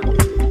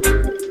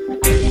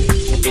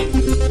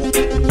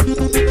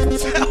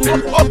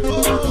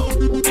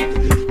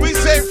 We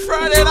say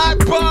Friday night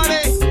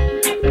party.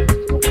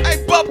 Hey,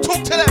 Bob,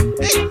 talk to them.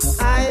 Hey.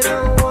 I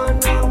don't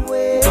wanna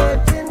wait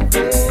in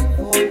vain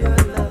for your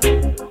love.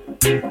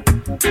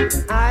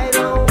 I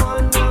don't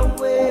wanna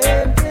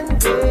wait in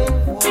vain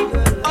for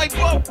your love. Hey,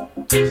 Bob.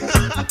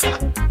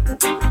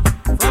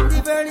 From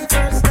the very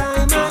first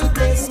time I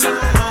placed my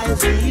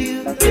eyes on you,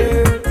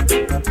 girl,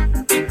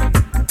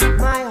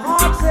 my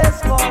heart says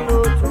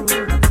follow through.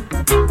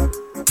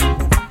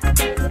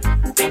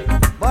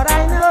 But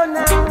I know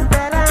now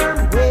that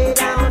I'm way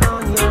down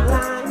on your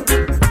line.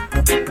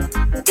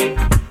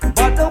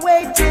 But the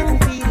waiting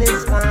feel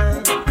is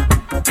fine.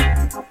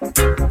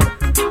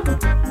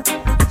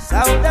 So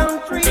don't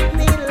treat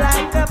me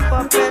like a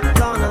puppet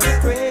on a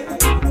string.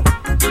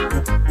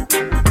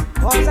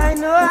 'Cause I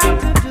know how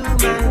to do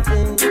my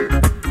thing.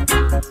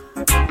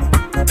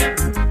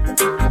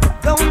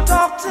 Don't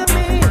talk to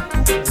me.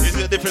 This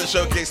is a different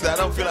showcase that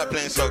I don't feel like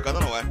playing soca. I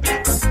don't know why.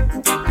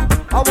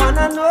 I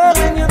wanna know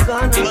when you're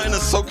gonna. Not in a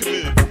soca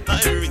mood.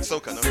 Not every week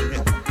soca, no.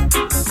 Yeah.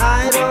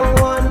 I don't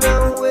wanna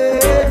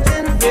wait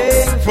in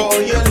vain For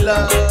your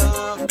love.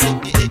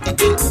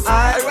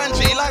 Hey,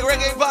 Ranji, you like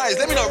reggae vibes?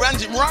 Let me know,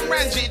 Ranji.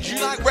 Ranji, do you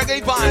like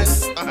reggae vibes?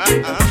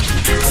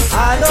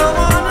 I don't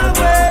wanna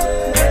wait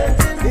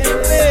in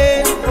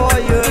vain for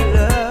your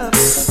love.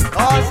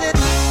 'Cause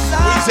it's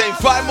We say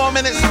 5 more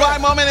minutes, 5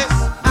 more minutes.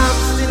 I'm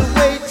still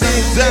waiting.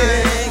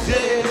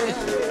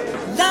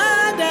 La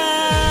da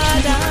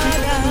da da.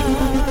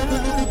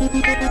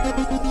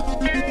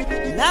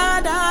 La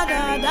da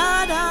da da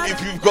da. If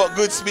you've got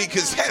good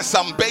speakers, here's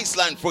some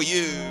bassline for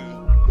you.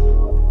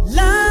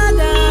 La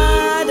da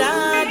da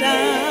da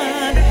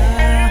da.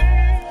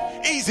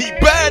 Easy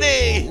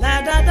Birdie.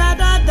 La da da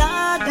da da.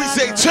 We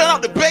say turn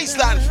up the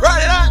bassline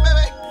Friday night,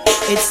 baby.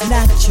 It's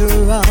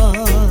natural,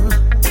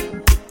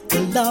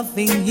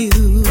 loving you.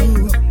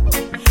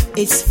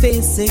 It's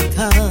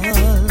physical,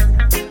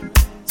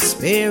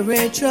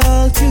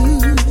 spiritual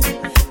too.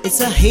 It's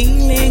a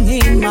healing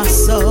in my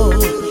soul.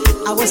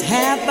 I was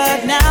half,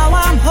 but now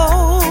I'm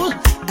whole.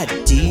 A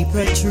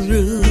deeper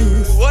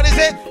truth. What is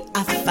it?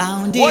 I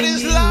found What in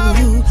is you. love?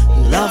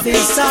 Love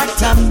is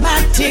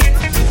automatic.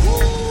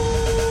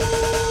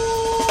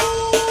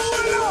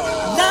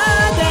 La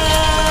da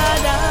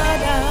da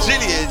da.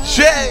 Jillian J.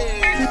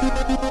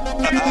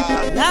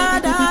 La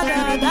da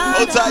da da.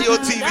 Hold tight your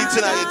TV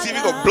tonight. Your TV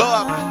gonna blow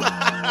up.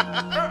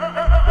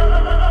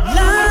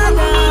 La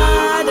da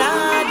da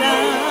da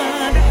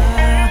da.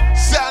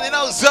 Sounding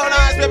out so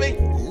nice, baby.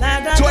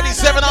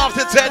 27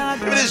 after 10.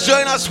 It is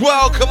join us.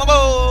 Welcome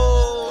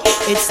aboard.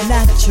 It's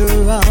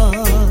natural,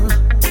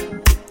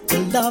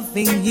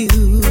 loving you.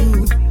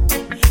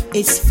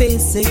 It's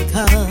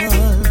physical,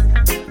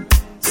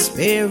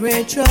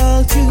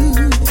 spiritual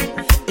too.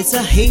 It's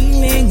a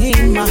healing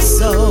in my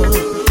soul.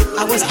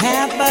 I was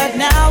half, but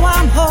now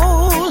I'm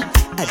whole.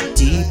 A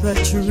deeper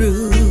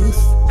truth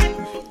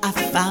I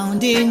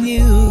found in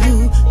you.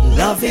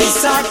 Love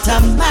is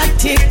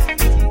automatic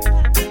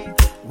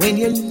when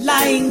you're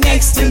lying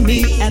next to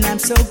me, and I'm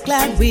so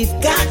glad we've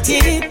got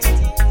it.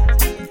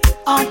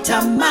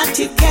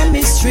 Automatic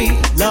chemistry,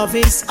 love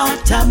is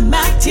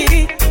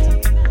automatic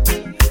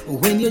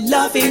when you're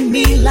loving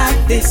me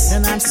like this,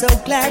 and I'm so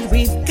glad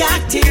we've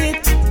got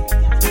it.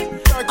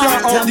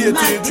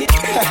 Automatic.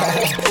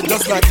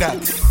 Just like that.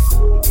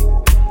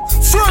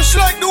 Fresh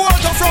like the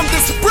water from the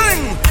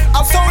spring,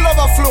 a soul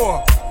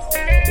overflow.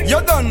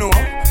 You don't know,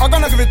 I'm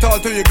gonna give it all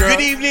to you, girl.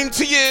 Good evening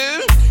to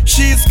you.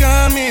 She's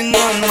coming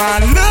on my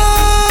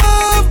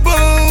love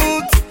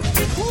boat.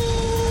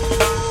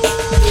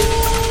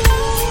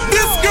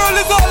 This girl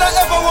is all I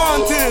ever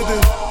wanted.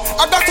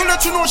 I got to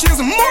let you know she's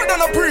more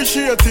than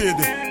appreciated.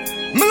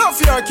 Me love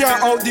you, I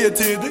can't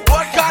outdated.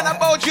 What kind of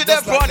boat you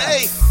there for?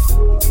 Hey,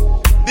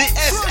 the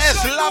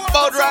SS Love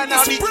Boat right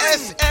now. The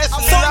SS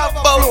Love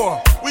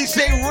Boat. We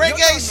say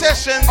reggae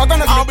sessions.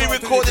 I'll be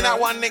recording that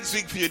one next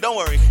week for you. Don't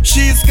worry.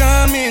 She's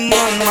coming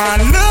on my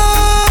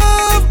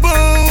love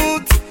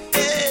boat.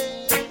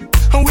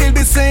 We'll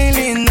be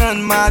sailing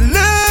on my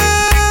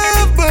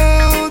love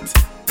boat.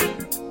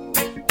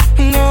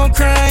 No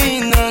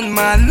crying on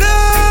my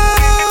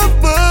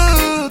love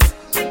boat.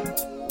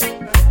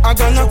 I'm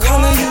gonna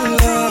call you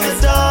love.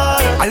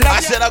 I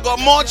said I got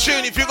more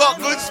tune. If you got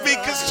good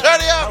speakers, turn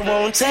it up. I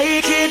won't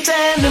take it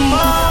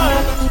anymore.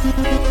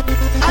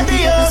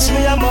 Adios,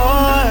 mi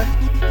amor.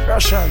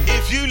 Russian.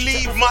 If you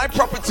leave my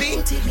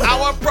property,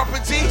 our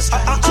property,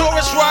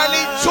 Taurus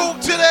Riley, talk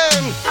to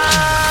them.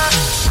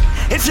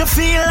 If you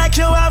feel like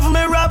you have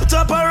me wrapped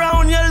up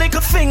around your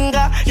little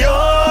finger, you're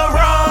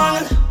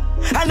wrong.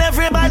 And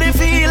everybody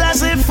feel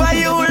as if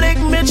you lick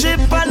me chip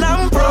and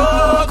I'm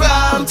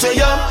programmed to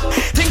you.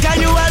 Think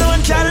you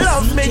alone can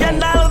love me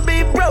and I'll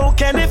be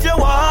broken if you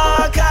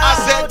walk out. I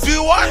said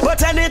do what?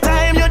 But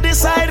anytime you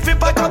decide to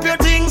pack up your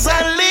things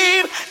and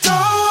leave,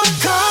 don't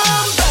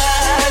come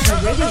back.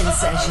 Caribbean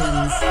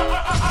Sessions.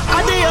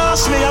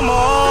 Adios, mi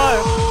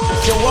amor.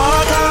 You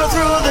walk out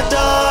through the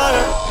door.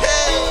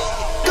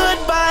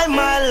 Goodbye,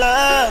 my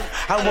love.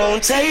 I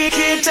won't take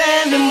it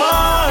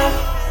anymore.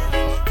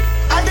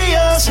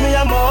 Adios, mi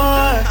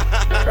amor.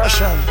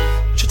 Russian,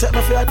 you take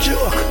me for a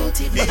joke.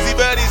 Easy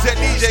Birdies at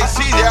DJ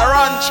CJ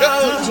Arancho.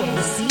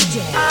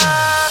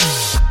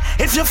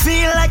 If you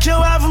feel like you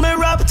have me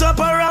wrapped up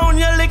around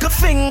your little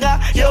finger,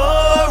 you're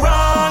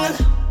wrong.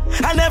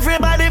 And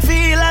everybody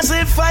feel as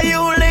if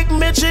you lick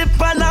me chip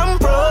and I'm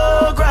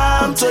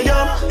programmed to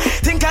you.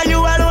 Think you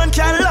alone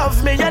can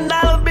love me and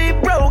I'll be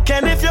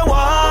broken if you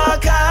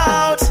walk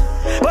out.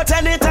 But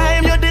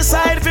anytime you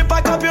decide to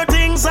pack up your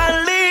things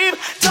and leave,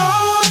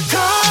 don't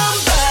come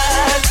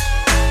back.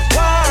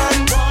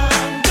 One, go,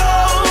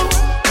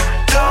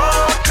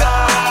 don't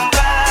come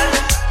back.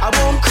 I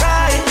won't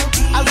cry,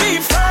 I'll be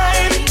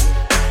fine.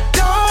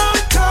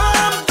 Don't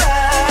come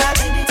back.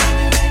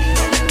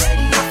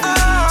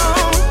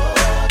 Oh,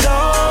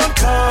 don't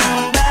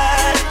come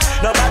back.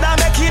 Nobody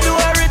make you do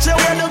a richer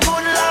when the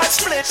good Lord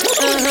split.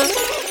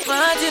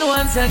 Martin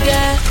once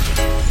again.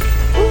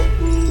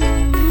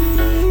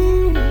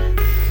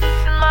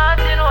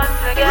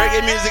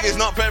 Reggae music is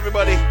not for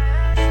everybody.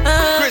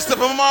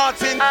 Christopher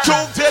Martin,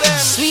 talk to them.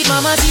 Sweet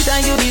mama, tita,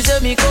 you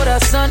deserve me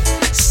corazón.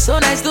 So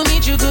nice to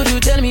meet you, could you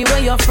tell me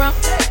where you're from?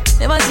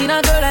 Never seen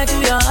a girl like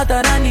you, you're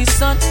hotter than the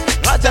sun.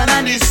 Hotter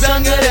than the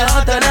sun, girl, you're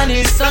hotter than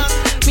the sun.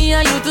 Me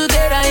and you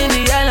together in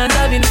the island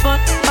having fun.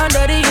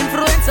 Under the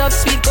influence of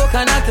sweet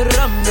coconut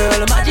rum,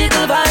 girl.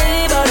 Magical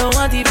vibe, I don't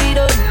want to be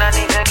done.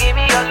 Nothing to give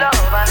me your love,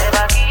 I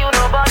never give you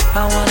no bun.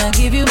 I wanna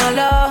give you my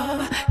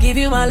love, give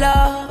you my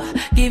love,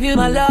 give you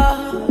my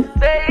love.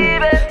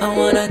 Baby, I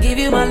wanna give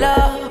you my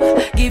love,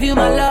 give you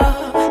my love,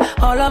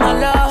 all of my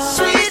love.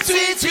 Sweet,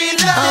 sweet,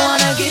 sweet love. I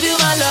wanna give you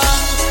my love,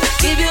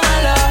 give you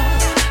my love,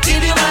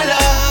 give you my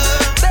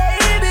love.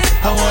 Baby,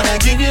 I wanna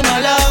give you my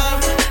love,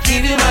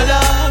 give you my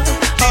love,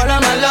 all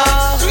of my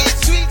love. Sweet,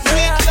 sweet,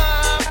 sweet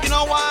love. You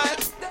know why?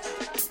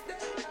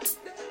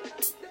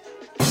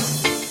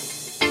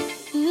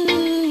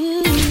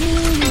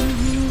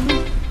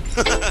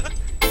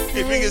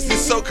 You think it's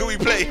this soca we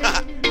play?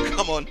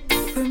 Come on.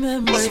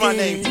 Remember what's my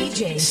name?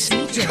 DJ.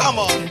 Come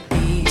on.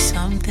 Be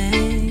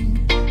something.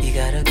 You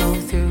gotta go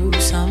through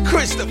something.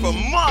 Christopher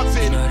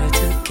Martin.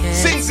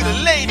 Sing to the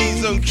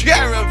ladies on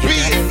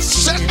Caribbean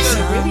Sessions.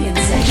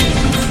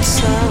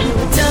 So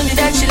tell me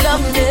that you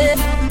love me.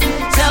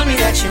 Tell me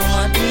that you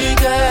want me,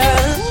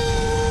 girl.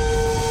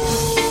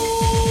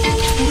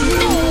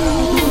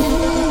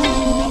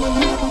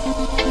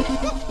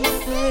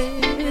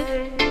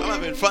 I'm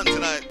having fun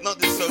tonight. Not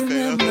this soca,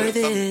 you know.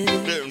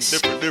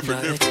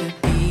 Different.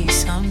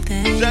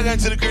 Shout out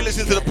to the crew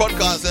listening to the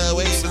podcast.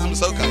 Waiting for some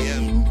soca, yeah.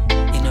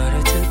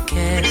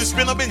 We do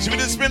spin or bin. Should we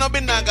do spin or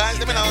bin now, guys?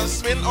 Let me know.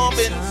 Spin or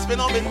bin. Spin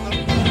or bin.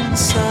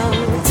 So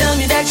tell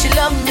me that you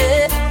love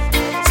me.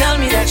 Tell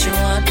me that you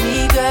want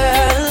me,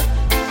 girl.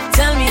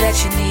 Tell me that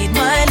you need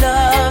my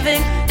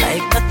loving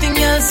like nothing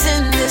else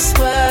in this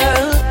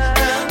world.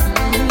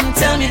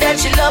 Tell me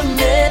that you love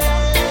me.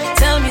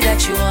 Tell me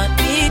that you want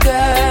me,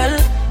 girl.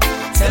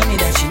 Tell me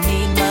that you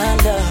need my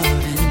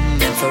loving.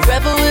 And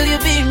forever will you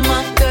be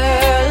my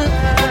girl.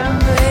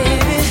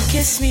 Baby,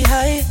 kiss me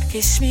high,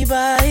 kiss me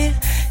by.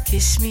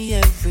 Kiss me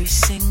every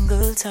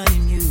single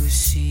time you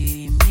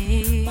see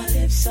me. My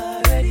lips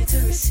are ready to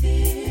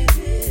receive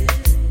it.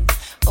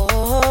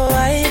 Oh,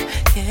 I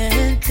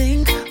can't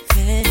think of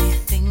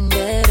anything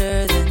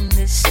better than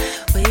this.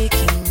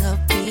 Waking up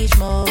each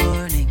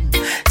morning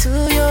to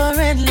your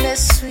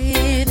endless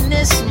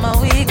sweetness, my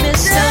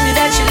weakness. Tell me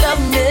that you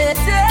love me.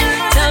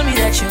 Tell me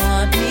that you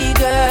want me,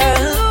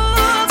 girl.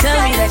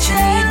 Tell me that you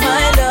need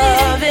my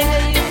loving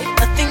like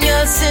nothing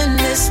else in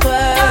this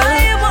world.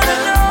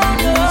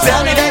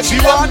 Tell me that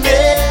you want me.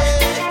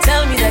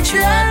 Tell me that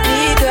you want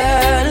me,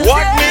 girl.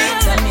 Want me?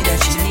 Tell me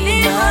that you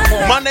need my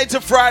love. Monday Monday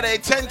to Friday,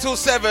 10 till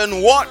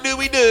 7. What do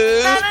we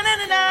do?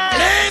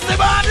 Lazy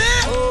body.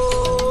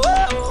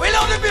 We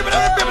love the people who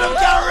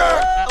can't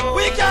work.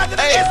 We can't do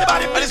the lazy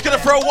body. I'm just gonna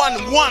throw one.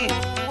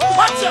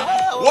 Watch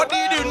out. What do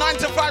you do? 9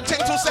 to 5,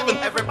 10 till 7.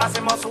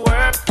 Everybody must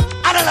work.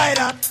 I don't like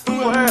that.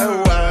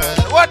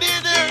 What do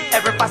you do?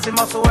 Everybody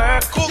must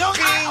work.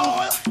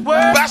 Cooking.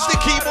 Work. Bash the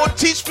keyboard.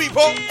 Teach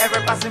people.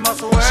 Everybody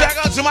must work. Shout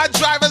out to my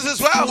drivers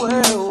as well.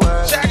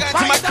 Shout out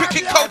to my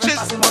cricket coaches.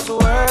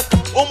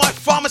 All my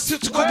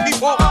pharmaceutical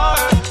people.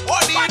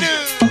 What do you do?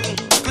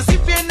 Cause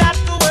if you're not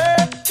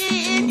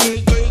working,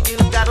 you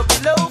gotta be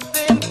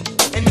loafing.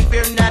 And if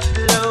you're not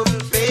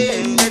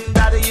loafing,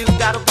 then you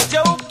gotta be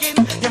joking.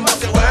 You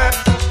must work.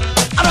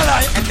 I don't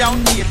like. And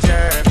don't be a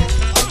jerk.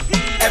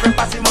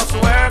 Everybody must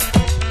work.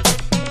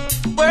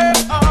 Work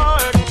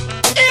hard.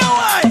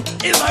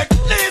 It's like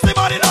lazy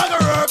body not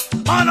gonna work.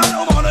 Man and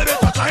woman, they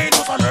better try and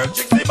do some work.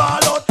 Chicks the ball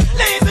out.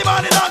 Lazy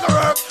body not gonna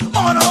work.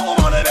 Man and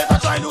woman, they better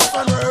try and do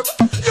some work.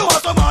 You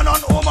want a man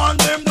and woman,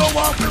 them don't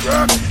want to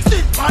work.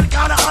 Sit man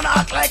corner and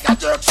act like a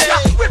jerk.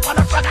 Whip on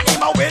the front and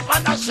him a wait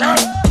on the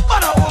shirt.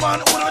 Man and woman,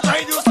 who don't try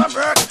and do some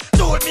work.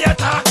 Do it me a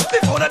talk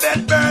before the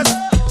bed burst.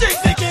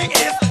 Dixie King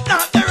is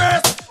not the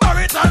rest.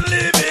 Marital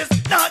live is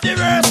not the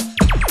rest.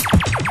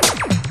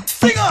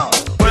 Sing on.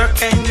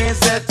 Working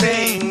is a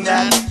thing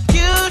that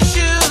you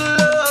should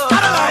love.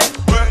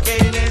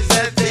 Working is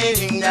a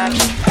thing that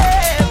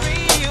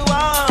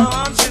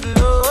everyone should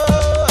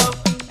love.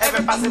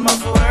 Everybody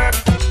must work.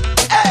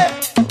 Hey,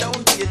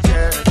 don't be a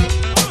jerk.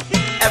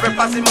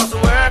 Everybody must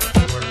work.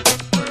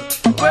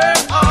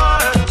 Work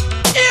hard.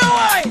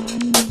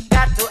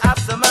 Got to have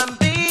some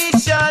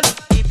ambition.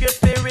 Keep your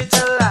spirit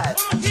alive.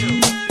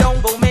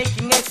 Don't go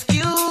making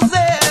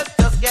excuses.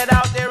 Just get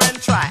out there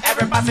and try.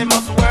 Everybody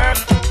must work.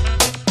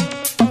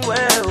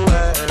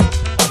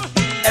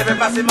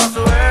 Everybody must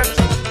work.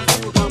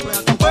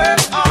 Work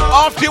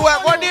hard. After you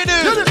work, what do you do?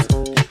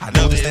 I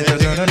know this little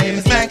girl, her name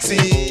is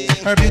Maxie.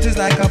 Her beauty's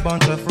like a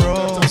bunch of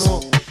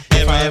roses.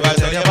 If I ever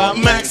tell you about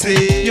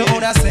Maxie, you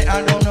would say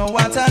I don't know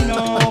what I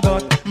know,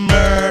 but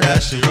murder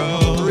she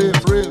wrote.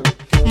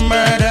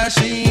 Murder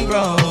she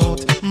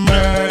wrote.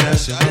 Murder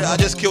she wrote. I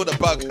just killed a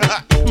bug.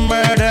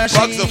 Murder she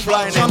Bugs are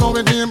flying in.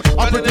 with him.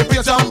 I put the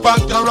face on back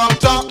the rock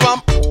top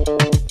bump.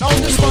 Now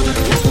this one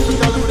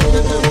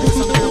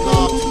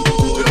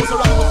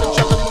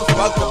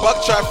Bug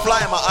try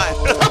fly in my eye.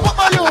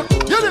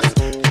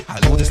 I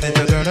know this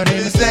little girl, her name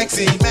is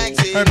Maxie.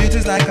 Her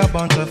beauty's like a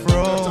bunch of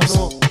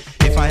roses.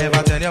 If I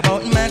ever tell you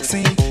about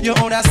Maxine, you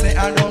would say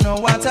I don't know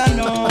what I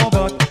know,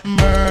 but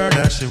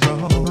murder she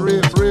wrote.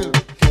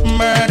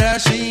 Murder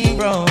she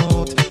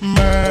wrote.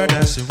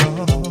 Murder she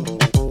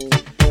wrote.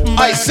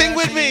 I sing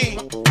with me.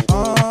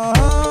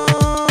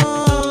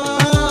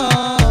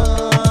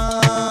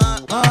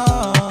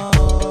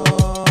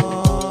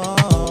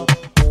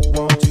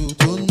 Want you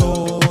to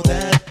know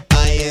that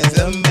I is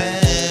a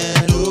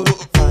man who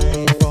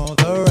fight for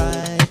the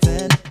right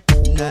and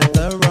not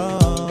the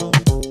wrong.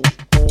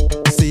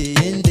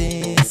 Seeing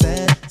this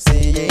and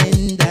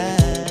seeing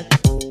that,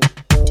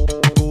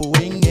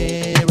 going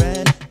here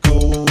and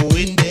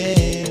going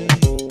there.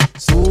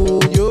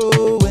 Soon you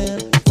will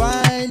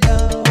find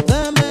out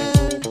the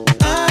man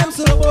I'm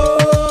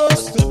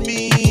supposed to be.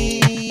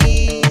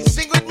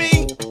 Sing with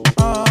me.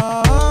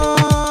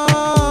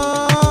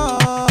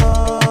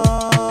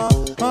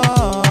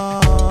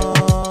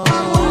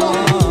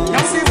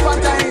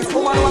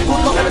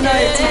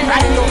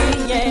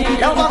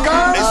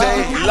 They say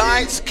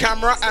lights,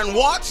 camera, and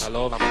what?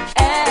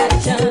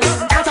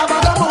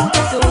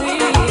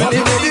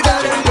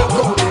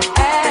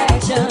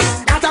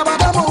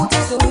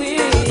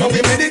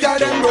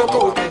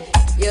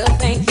 You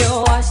think you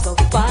are so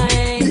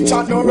fine.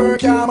 Chat no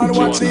work, yeah, man,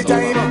 watch the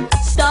time.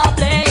 Stop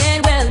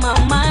playing with my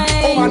mind.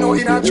 Oh, I know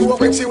in a joke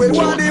when she will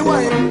want the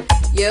wine.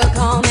 You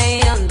call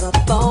me on the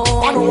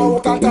phone. I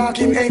know how to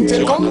talking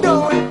angel come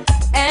down.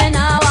 And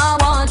now I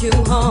want you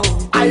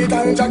home. I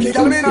tell Jackie,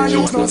 girl, me not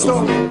use no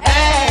stone.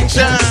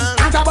 Action.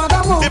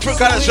 Different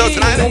kind of show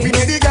tonight. Don't be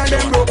the girl,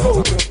 them broke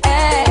out.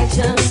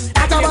 Action.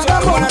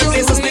 One of the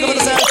places speak of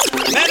yourself.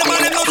 Man, the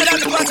man, them know that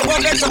the party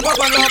won't get some pop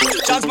and love.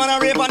 Chance man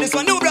and rape on this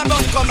one. New brand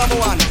bound to come number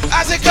one.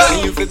 As it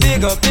goes. You feel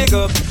big up, big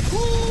up.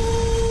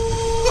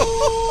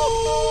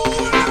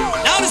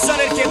 Now the sun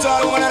came to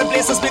all one of the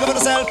places speak of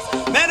yourself.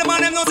 Man, the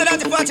man, them know that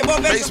the party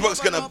won't get some.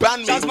 Facebook's gonna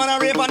ban me. Chance man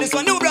and rape on this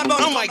one. New brand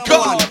bound to Oh my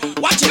come number God.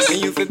 one. Watch it.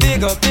 You feel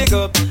big up, big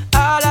up.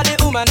 All of the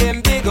woman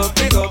them big up,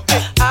 big up.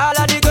 All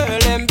of the girl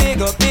them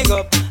big up, big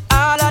up.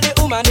 All of the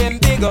woman them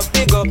big up,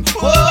 big up.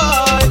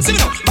 Whoa, see me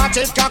now. Match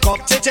it, cock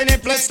up, tit in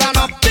it, place stand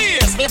up.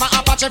 This paper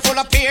Apache full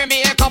of peer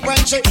makeup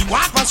when she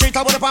walk on street.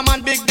 I would up a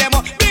man big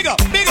demo, big up,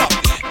 big up.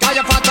 Got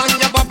your fat on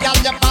your bob, got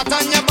your fat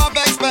on your bob,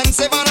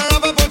 expensive and a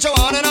rubber. Put you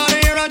on and on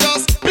here and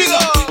just big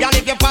up. Got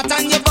if your fat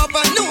on your bob,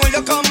 I know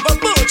you come, but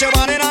put you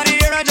on and on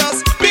here and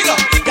just big up.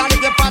 Got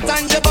if your fat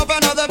on your bob,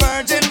 another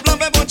virgin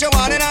plump, put you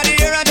on and on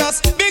here and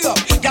just big up.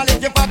 Got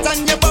if your fat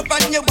on your bob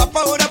and you wap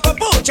out up,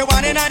 put you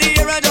on and on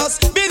here and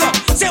just big up.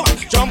 Say what?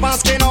 Jump and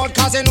skin out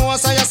 'cause you know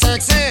so you're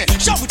sexy.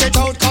 Shout it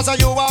out 'cause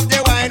you have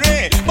the wine.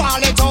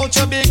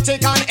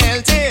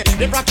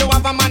 The brought you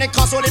have a man, it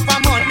cost only for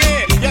money.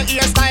 Your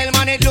hairstyle,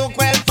 man, it look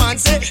well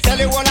fancy. Tell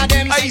you all of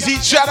them. Easy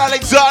Chad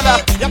Alexander.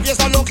 Your face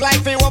don't look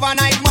like the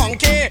overnight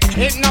monkey.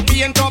 It not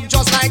paint up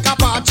just like a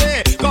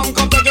party. Come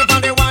take it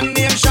from the one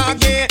named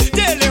Shaggy.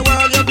 Tell the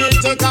world you big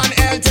thick and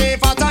healthy.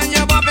 Fat and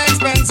you pop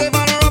expensive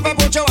and rough and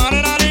put your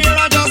hand in the ear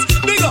and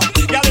just big up.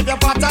 Girl, if you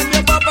fat and you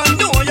pop and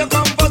know you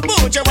come first,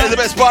 put your Where's the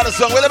best part of the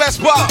song? Where's the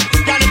best part?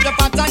 Girl, if you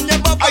fat and you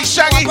pop Hey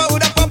Shaggy. I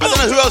don't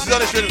know who else is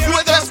on this film. Who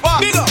is the best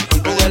part? Big up.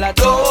 Well, I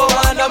don't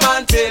want no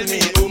man tell me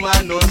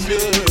woman no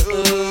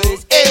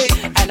sweet. Hey,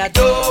 and I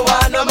don't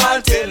want no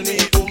man tell me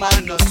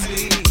woman no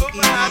sweet.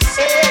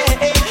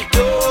 Hey,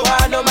 don't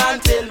want no man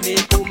tell me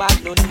woman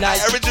no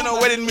nice. Original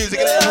wedding music.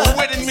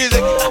 Wedding music.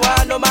 Don't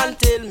want no man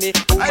tell me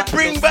woman I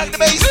bring back the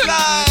bass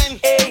line.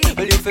 Hey,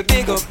 well if you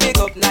big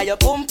up, now your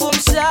boom boom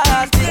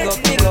shot. Big up,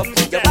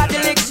 your body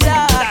lick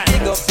shot.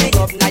 Big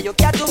up, now you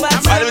can't do my.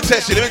 Alright, let me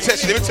test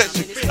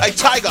you. Like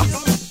Tiger.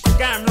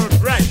 Can't not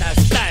right that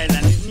style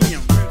and his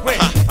name. Wait,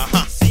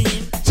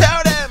 see?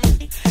 Tell them.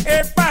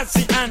 Hey,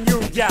 Patsy and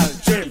you, gal,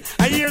 Jim.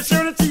 I hear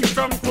some teeth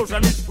from close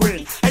and Miss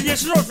Queen. I hear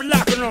she rough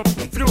locking up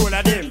through all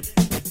of them.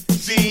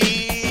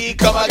 See,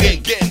 come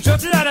again. So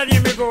to the other day,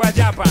 me go to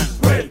Japan.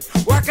 Well,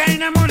 what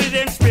kind of money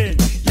they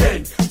spend?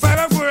 Yen,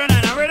 5 or 4 and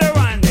I where they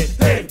want it.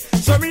 Hey,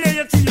 so me hear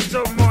your teeth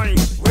some money.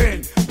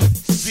 When?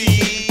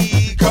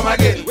 See, come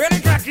again. Where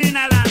the crack in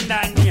a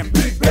London name?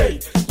 Big Bay.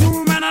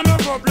 2 men and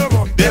love up.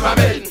 Them a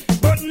men.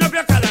 Button up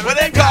your collar. What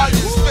they call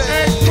you?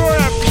 Hey, go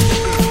up.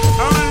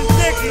 I'm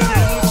taking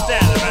a new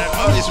style, man.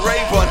 Oh, it's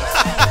Rayvon.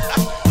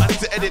 I need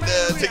to edit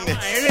the thing there.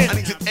 I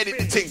need to edit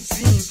the thing.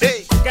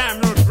 Hey.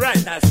 Can't not right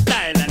that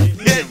style and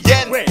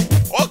Yen.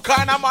 What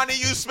kind of money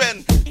you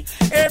spend?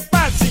 Hey,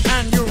 Patsy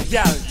and you,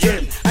 gal,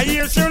 Jim. I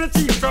hear some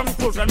teeth from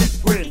close and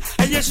Miss Queen.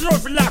 I hear she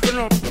rough locking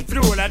up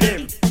through all of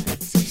them.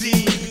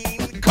 See,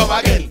 come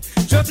again.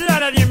 So to the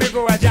other day, me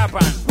go to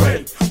Japan.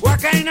 Well,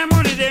 what kind of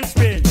money they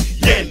spend?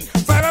 Yen.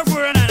 5 or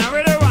 4 and I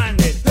where they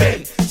want it.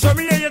 Hey, so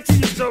me hear your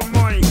teeth some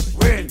money.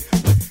 When?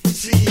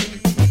 See,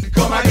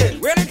 come again.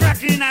 Where the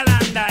crack in a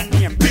London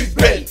name? Big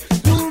Ben.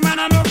 2 men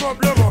and love up.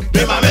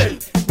 Them a men.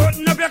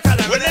 Button up your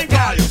collar. What they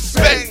call you?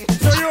 Speng.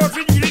 So you have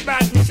to deal it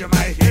bad, Miss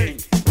my king.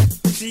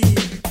 See,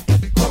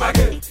 come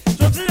again.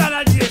 so to the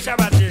other day,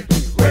 Shabbat take me.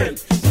 Well,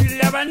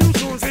 still have a new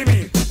soul for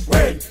me.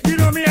 Well, you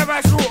know me have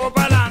a show up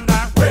a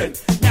London. Well,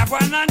 me have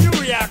one in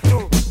New York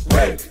too.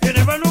 Well, you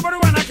never know but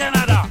one in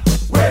Canada.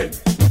 Well,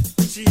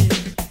 see,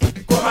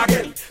 come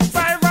again.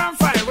 5 and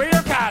 5, where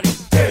you call it?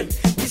 10.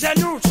 It's a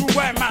new true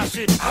boy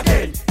machine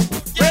again.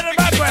 Where the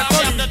bad boy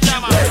come in?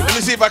 Let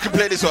me see if I can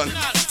play this one.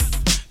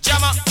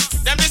 Jammer,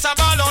 them this a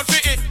ball out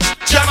for it.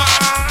 Jammer,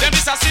 them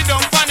this a sit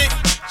down funny.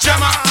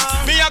 Jammer,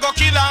 me a go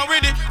kill on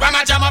with it. When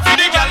I jammer for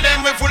the girl,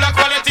 them we full of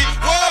quality.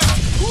 Whoa.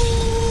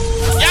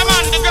 Yeah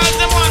man, the girls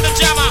them want the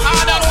jammer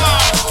hard and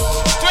hard.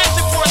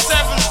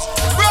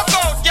 24/7. Broke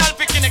out, girl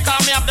picking it, call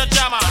me up the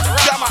jammer.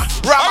 Jammer,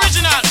 Rama.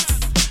 Original.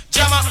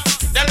 Jammer,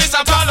 them this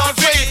a ball out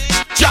for it.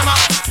 Jammer,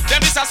 them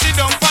this a sit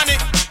down funny.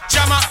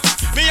 Jammer,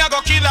 me a go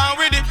kill on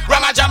with it.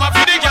 When I jammer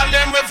for the girl,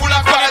 them we full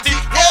of quality.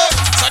 Whoa.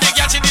 So the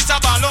girl she this a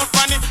ball out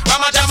funny. When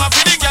I jammer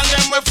for the girl,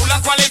 them we full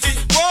of quality.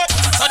 Whoa.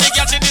 So the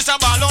girl she this a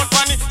ball out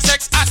funny.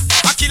 Sex act,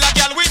 I kill a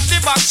girl with the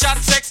back shot.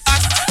 Sex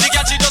act, the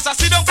girl she just a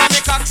sit down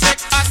funny cock.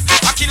 Sex act,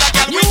 I kill a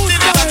girl with the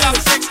rubber tap.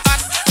 Sex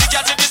act, the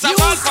girl she this a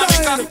ball funny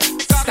cock.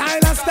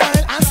 Style and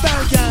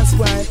style can't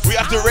spoil. We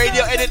have to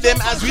radio edit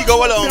them as we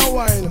go along.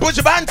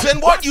 Butcher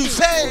Banton, what you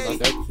say?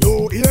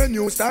 New ear,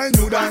 new style,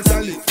 new dance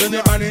and lick. When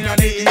you're on in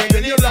the ear,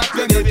 then you lock,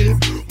 then you dip.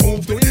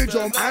 Move to the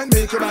drum and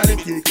make your body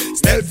kick.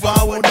 Step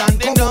forward and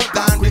come up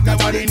down with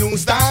nobody new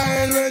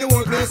style. Where the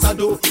whole place I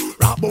do.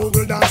 Rap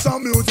bogle dance,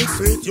 some music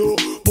sweet you.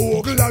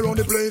 Bogle around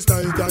the place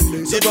night and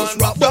day. So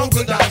just rap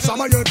bogle dance, some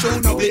of your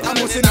tune now. I'm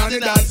missing on the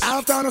dance.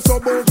 After the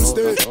sub bogle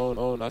stay.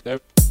 Oh, not there.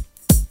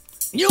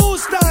 New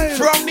style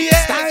from the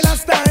air. Style and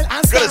style.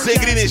 Gotta say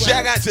good evening,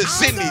 shout out to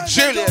Cindy,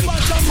 Julian,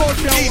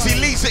 Easy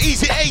Lisa,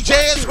 Easy AJ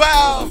as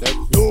well.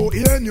 New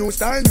ear, new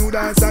style, new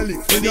dance and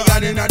lick. When you're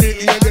on in the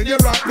ear, then you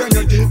rock, then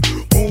you dip.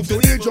 Move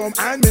to the drum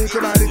and make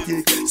your body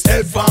kick.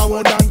 Step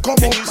forward and come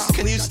up.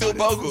 Can you still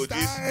bogle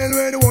this?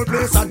 Where the whole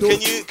place I do.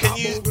 Can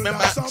you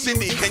remember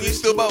Cindy? Can you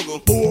still bogle?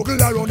 Bogle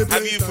around the place.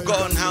 Have you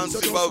forgotten how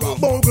to bogle?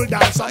 Bogle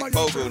dance, like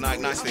bogle, like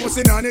nice thing. What's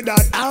in on it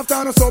that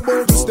after the sub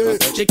bogle stay?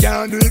 She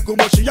can't do it good,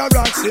 but she a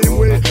rock same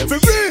way. For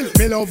real,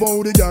 me love how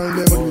the girl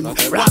them do.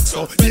 Rock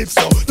so, dip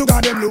so, to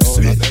God them look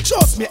sweet.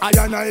 Trust me, I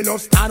and I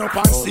love stand up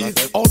and see.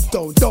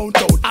 Uptown,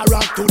 downtown, I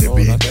rock to the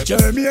beat.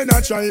 Jeremy and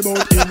I try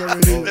about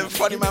him. Them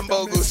funny man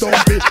bogles. Don't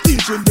be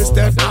teaching the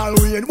step all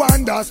we in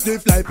one that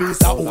stiff like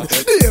piece of wood.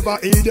 Never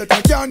idiot,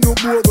 I can't do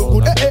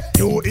bogle good.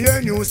 New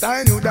ear, new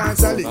style, new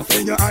dance and lick.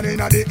 When you're on in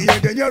the ear,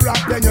 then you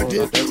rock, then you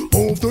dip.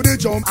 Move to the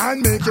drum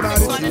and make it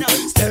body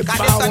kick. Step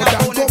forward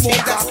and come up.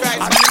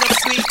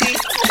 Sweetie,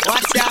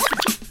 watch out,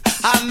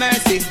 have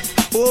mercy.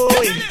 Oh,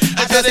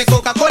 I just a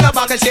Coca-Cola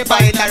bottle shape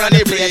of it around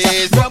the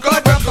place. Broke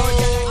out.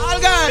 All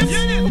girls,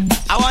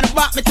 I want to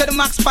back me to the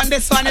max on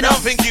this one. I don't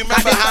think you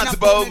remember how to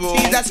bogle.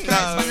 Jesus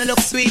Christ, man, look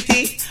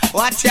sweetie,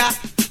 watch out,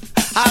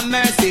 have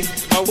mercy.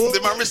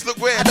 Did my wrist look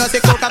weird? I don't say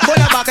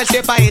Coca-Cola bottle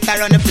shape, I hit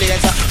around the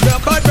place.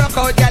 Broke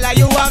out, gala,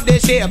 you have the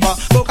shape.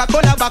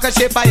 Coca-Cola bottle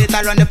shape, I hit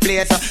around the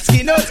place.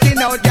 Skin out,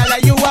 gala,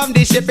 you have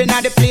the shape in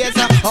the place.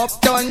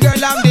 Uptown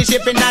girl, I'm the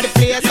shape in the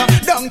place.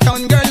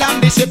 Downtown girl,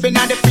 I'm the shape in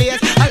the place.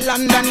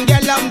 London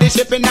girl, I'm the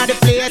shape in the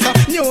place.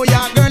 New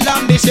York girl,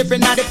 I'm the shape in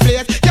the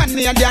place.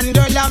 Canadian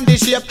girl, I'm the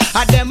shape.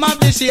 I them have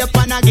the shape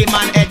and I give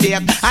man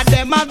headache. I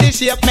them have the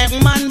shape, make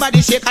man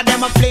body shake. I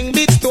them a fling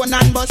big stone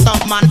and bust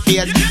up man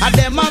face. I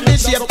them have the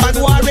shape, cause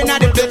war in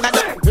the place.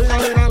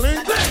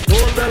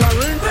 Gold bell a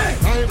ring,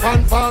 knife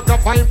and fork a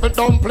fine for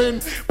dumpling.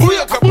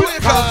 Booyaka,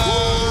 booyaka.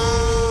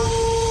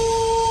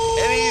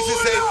 And he used to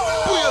say,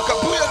 booyaka,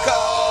 booyaka.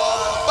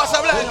 Bassa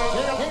Black.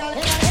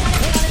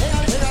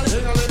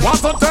 Want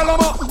to tell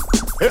them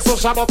it's a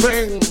shadow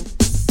thing.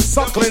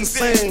 Suckling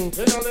sing.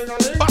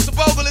 Bust the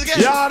bogle again.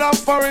 Yard of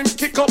foreign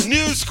kick up.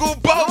 New school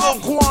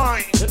bogle.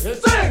 Wine.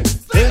 Sing.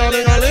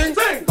 Ding-a-ling-a-ling.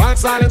 Back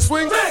silent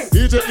swing.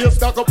 DJ you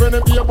stuck up in the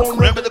beer bone.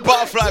 Remember the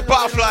butterfly.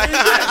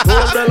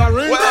 Gold bell a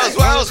ring. What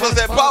else was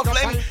there?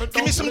 Butterfly.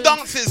 Give me some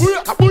dances.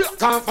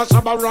 Can't for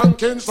Shabba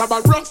ranking.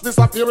 Shabba ranks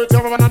disappear with you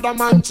another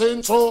man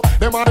change. So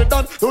them are the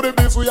done to the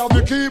biz. We have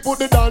the key. Put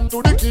the down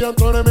to the key and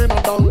turn them in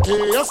a donkey.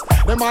 Yes.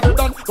 Them are the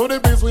done to the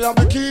biz. We have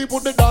the key.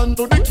 Put the down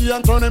to the key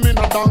and turn them in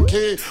a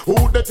donkey.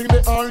 Who the thing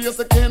they are? Yes,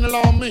 they can't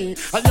allow me.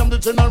 I am the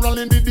general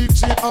in the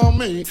DJ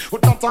army.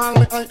 With not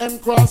only I am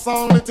cross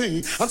only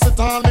T. And sit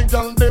all the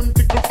girl them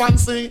tickle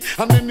fancy.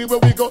 And anywhere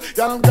we go,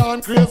 y'all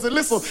gone crazy.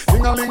 Listen,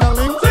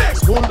 ding-a-ling-a-ling,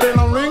 spoon bell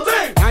a ring,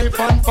 knife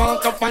and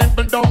fork a fine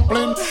for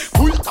dumpling.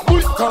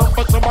 Come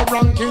for Shabba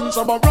ranking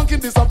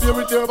disappear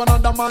with you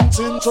another man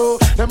chin. So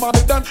them are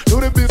the done to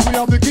the biz. We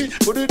have the key.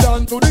 Put it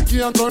down to the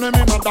key and turn them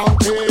in a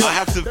donkey. I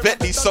have to vet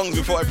these songs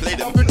before I play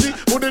them.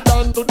 Put it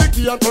down to the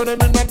key and turn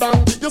them in a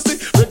donkey. You see,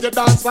 reggae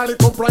dance while it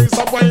comprise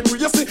of wine.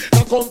 You see,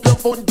 now come your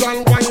foot,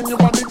 girl, wine your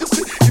body. You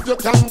see, if you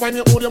can wine,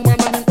 you hold your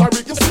man and in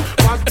Paris. You see,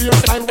 back your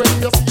style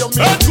when you see your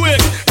man.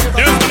 Earthquake!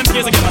 There's one in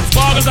case again, man.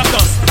 Sparkles of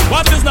dust.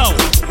 What is now?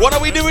 What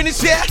are we doing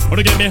this year?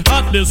 Wanna get me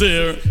hot this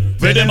year?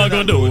 Where them a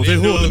gonna do? They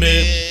hold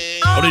me.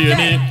 What do you hear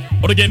me?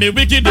 Wanna get me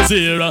wicked this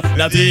year?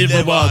 That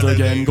evil water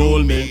can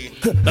hold me.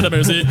 Not a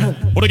mercy.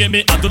 Wanna get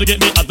me hot to get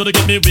me hot to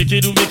get me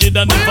wicked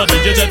and if I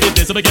DJ jet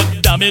it, so I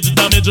get damage,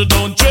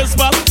 don't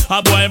trespass.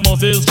 A boy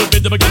must is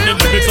stupid, if I get me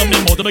lyrics on me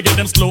mouth, if I get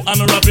them slow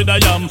and rapid I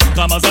am.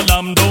 Come as a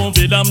lamb, don't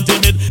feel I'm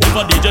timid. If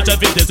I DJ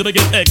jet it, so I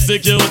get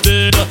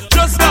executed.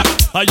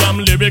 Trespass, I am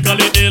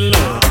lyrically ill.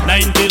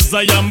 90s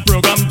I am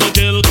programmed to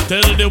kill.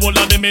 Tell the whole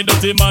of them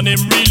dirty man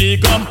him really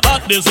come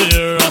hot this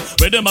year.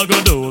 Where them a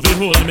go do, they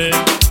hold me.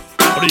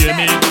 What do you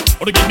mean?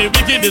 What do you give me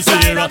wicked this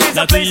year? Not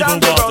even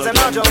water.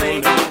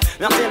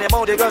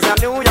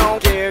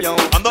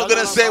 I'm not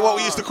gonna say what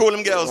we used to call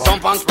them girls.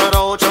 Jump and spread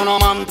out, you know,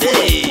 man,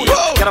 please.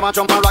 Get them a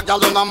jump and rock, y'all,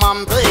 you know,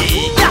 man,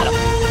 please.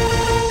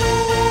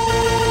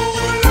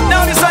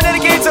 Now this one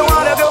dedicated to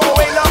all of you who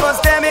lovers,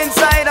 them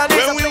inside.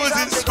 When we was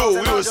in school,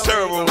 we was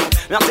terrible.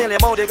 You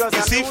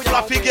see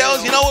fluffy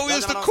girls, you know what we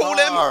used to call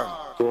them?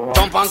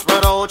 Jump and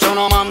spread out, you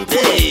know, man,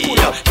 please.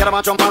 Get them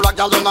a jump and rock,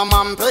 y'all, you know,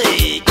 man,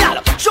 please.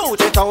 Shoot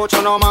it out,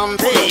 you know, man,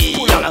 please.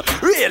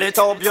 Reel it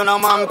up, you know,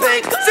 man,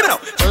 please. See me now.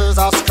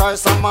 Jesus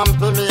Christ, a man,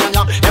 play me and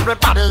ya.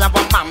 Everybody have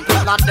a man,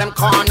 play at them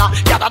corner.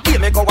 Gather day,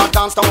 me go a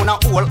dance down a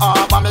whole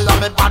harbor. Me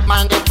and me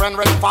bad-minded friend,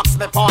 Red Fox,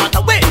 me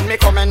partner. When me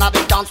come in at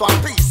the dance, one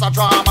piece of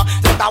drama.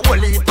 Let a whole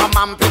heap of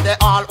man, play they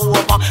all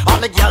over. All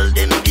the girl,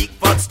 them big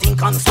butt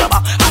stink and slobber.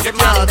 As the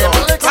man, them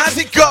lick. How's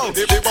it go?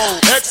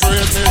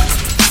 X-rated.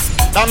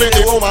 That make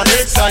the woman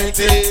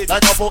excited.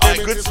 Like a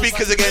good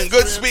speakers again.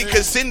 Good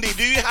speakers. Cindy,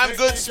 do you have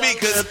good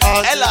speakers?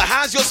 Ella,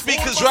 how's your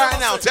speakers right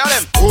now? Tell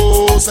them.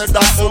 Oh, said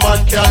that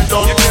woman can't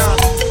do.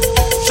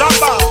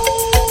 Shabba.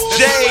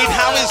 Jade,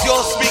 how is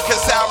your speaker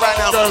sound right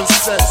now?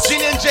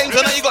 Gillian James,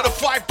 I know you got a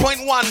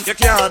 5.1.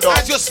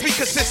 How's your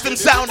speaker system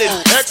sounding?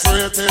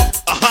 X-rated.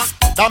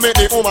 That make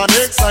the woman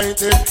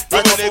excited.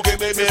 Like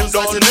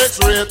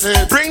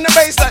X-rated. Bring the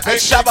bassline. Hey,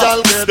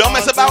 Shabba, don't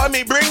mess about with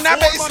me. Bring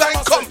that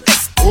bassline. Come.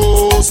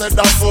 Oh, said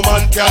that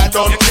woman can't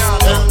done.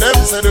 And them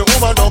say the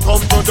woman don't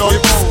come to done.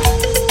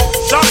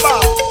 Shabba,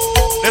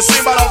 the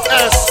symbol of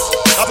S.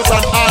 That is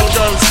an all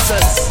girls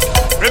chest.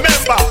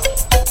 Remember,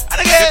 and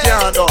again, you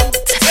can't done.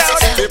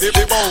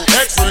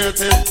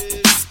 X-rated.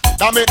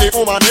 That make the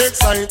woman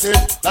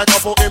excited. Like a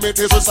poem it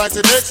is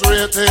recited.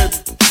 X-rated.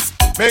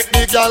 Make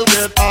the girl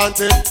get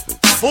haunted.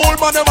 Fool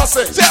man never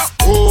say.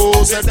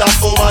 Oh, said that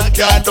woman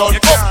can't done.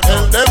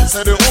 Tell them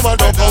say the woman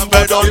don't come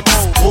to done.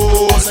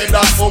 Oh, said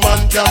that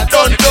woman can't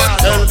done.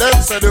 Tell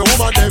them say the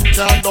woman them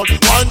can't done.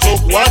 One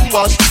choke, one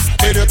wash.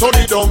 Then you turn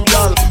it down,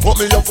 girl. Put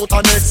me your foot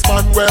on next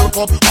man,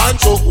 welcome. One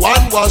choke,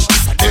 one wash.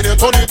 Then you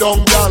turn it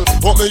down, girl.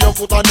 Put me your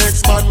foot on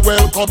next man,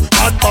 welcome.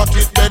 And back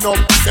it then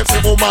up. Them say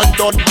woman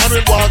done. Man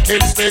with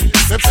walking stick.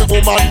 Them say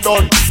woman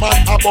done.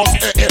 Man a bus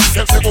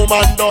Them say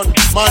woman done.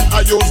 Man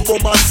a use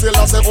woman still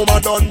a say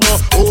woman done. No.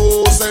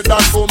 Oh, say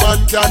that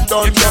woman can't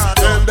done.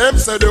 Tell them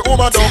say the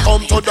woman don't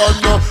come to done.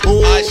 No.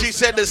 Oh. She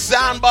said the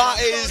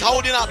soundbar is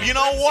holding up. You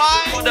know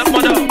why?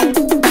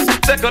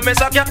 Tickle me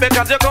so cat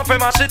because you come for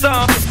my shit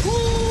up.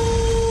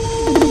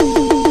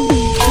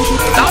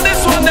 Now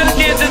this one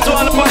dedicated to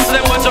all the parts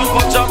them want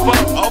jump up.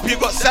 I hope you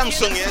got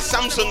Samsung, yeah?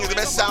 Samsung is the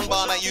best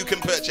soundbar that you can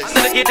purchase.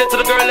 Dedicated to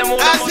the girl them who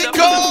as it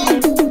go.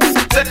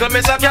 Tickle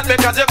me so cat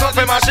because you come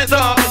for my shit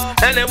up.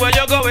 Anywhere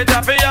you go, it's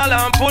happy y'all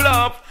and pull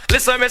up.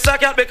 Listen, me say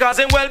cat because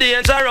him well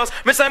dangerous.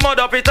 Me say mud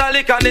up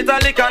italic and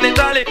italic and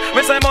italic.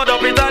 Me say mud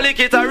up italic,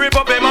 it a rip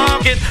up a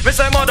market. Me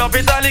say mud up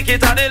italic, it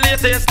a the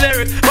latest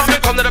lyric. But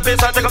me come to the place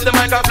and take up the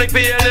mic and flick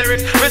for your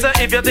lyrics. Me say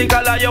if you think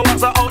I lie, you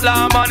want to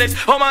outlaw manics.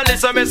 Oh man,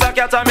 listen, me say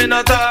cat and me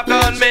no talk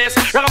on miss.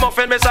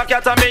 Ragamuffin, me say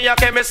cat and me a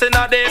chemist in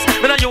a this.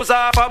 Me no use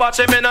half a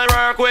battery, me no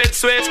work with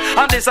switch.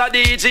 And this a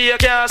DJ, you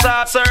can't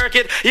short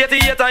circuit.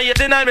 88 and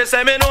 89, me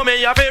say me know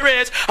me a fi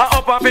rich. And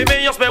up and fi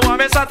me, just me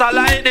want me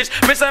satellite dish.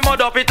 Me say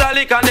mud up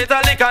italic and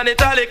italic and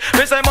italic.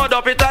 Me say mud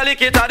up italic,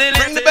 it a the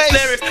latest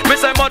lyrics. Me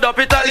say mud up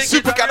italic,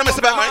 super cat,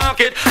 Mr. Batman.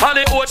 And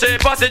the Oche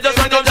posse just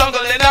want come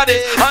jungle in a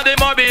this. And the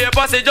Mobby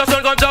posse just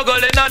want come juggle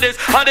in a this.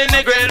 And the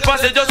Negril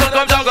posse just want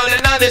come juggle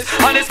in a this.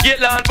 And the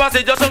Skitland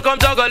posse just want come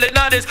juggle in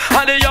a this.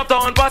 And the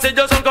Uptown posse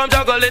just want come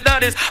juggle in a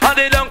this. And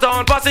the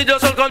Downtown posse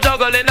just want come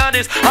juggle in a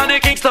this. And the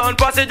Kingston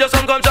posse just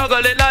want come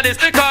juggle in a this.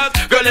 Because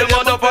girl you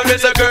mud up and me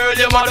say girl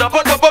you mud up,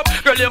 up.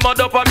 Girl you mud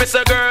up and me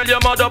say girl you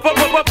mud up,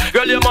 up.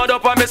 Girl you mud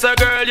up and me say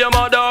girl you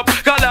mud up.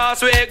 Cause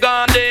last week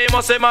gone they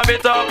must say my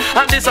bit up.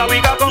 And this a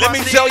week I come. Let me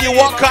tell you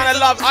what kind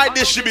of love I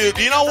distribute.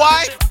 Do you know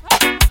why?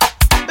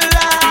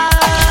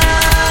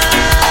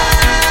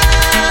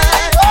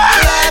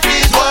 Life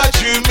is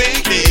what you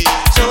make it.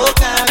 So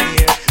come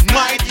here,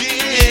 my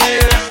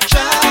dear.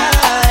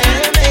 Try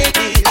and make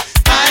it.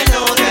 I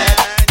know that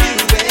you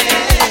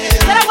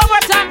will. Say that one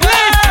more time,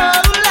 please.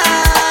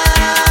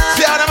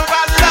 Tell them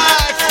about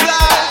life.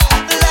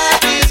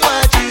 Life is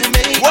what you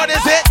make it. What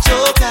is it?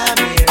 So come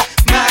here,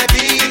 my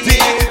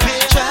dear.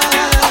 Try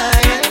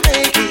and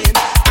make it.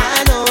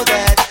 I know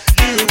that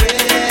you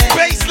will.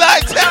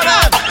 Baseline, tell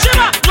them.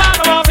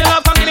 Ragamuffin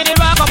love, come give me the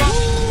ragamuffin.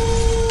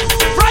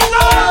 Right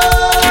now.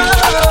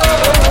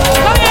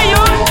 Come here,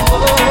 you.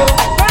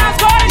 Where I'm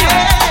going, you.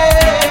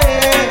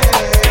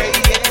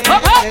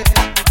 Up, up.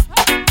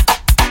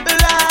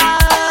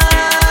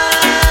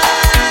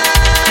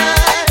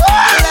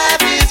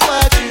 Life is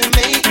what you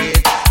make it.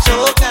 So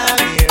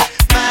come here,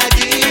 my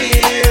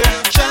dear.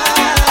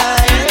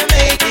 Try and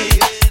make it.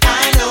 I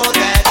know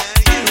that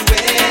you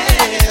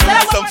will.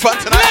 Have some fun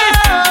tonight.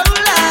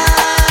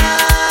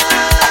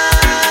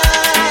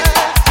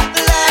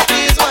 Life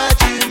is what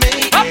you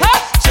make it.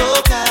 So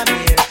come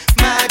here,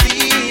 my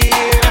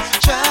dear.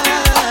 Try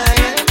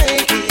and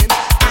make it.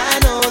 I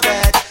know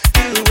that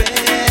you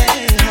will.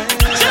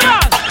 Shiver.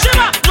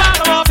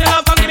 Ragamuffin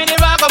love, come give me the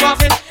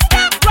ragamuffin.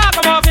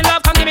 Ragamuffin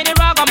love, come give me the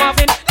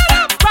ragamuffin.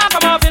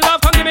 Ragamuffin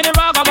love, come give me the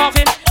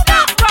ragamuffin.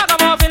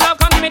 Ragamuffin love,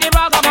 come give me the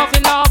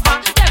ragamuffin lover.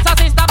 Yes, a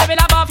sister, baby,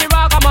 love off the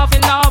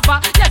ragamuffin lover.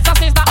 Yes, a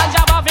sister, and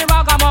job off the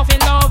ragamuffin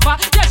lover.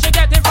 Yes, she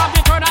get it from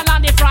the Colonel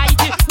and the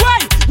Frighty. Why?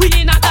 We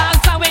in a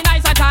dance and we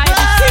nice and tight.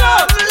 See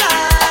you.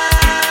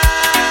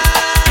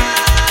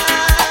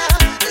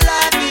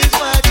 Life is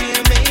what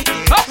you make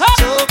it.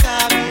 So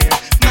come here,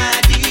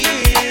 my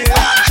dear.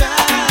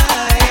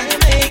 Try and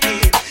make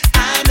it.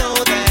 I know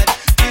that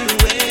you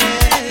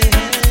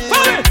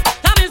will.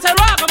 That means a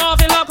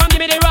ragamuffin love, come give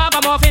me the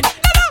ragamuffin.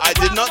 I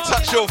did not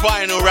touch your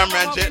vinyl,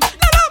 Ramranjit.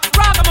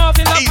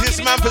 Ragamuffin love.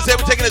 Easiest man per se.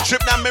 We're taking a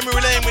trip down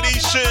memory lane with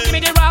these Give me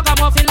tunes. the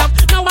ragamuffin love.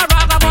 Now a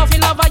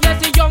ragamuffin lover, yes,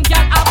 the young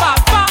girl about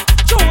far.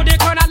 Through the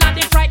Colonel and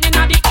the frightening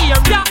and the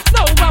area.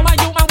 Now our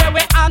you and where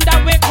we under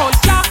we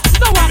culture.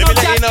 No one Let me knows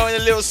let you that. know a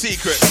little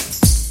secret.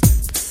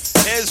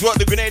 Here's what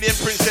the Grenadian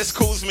princess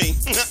calls me.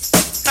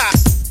 Ha.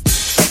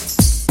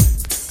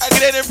 A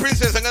Grenadian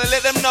princess, I'm gonna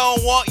let them know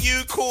what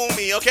you call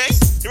me, okay?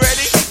 You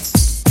ready?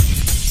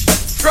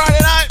 Friday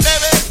night,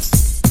 baby.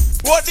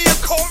 What do you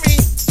call me?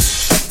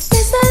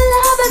 Mr.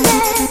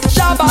 Loverman.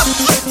 Shabba.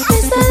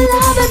 Mr.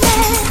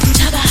 Loverman.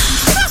 Shabba.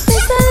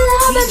 Mr.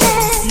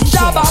 Loverman.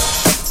 Shabba.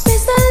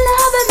 Mr.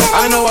 Loverman.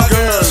 I know a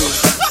girl.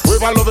 We've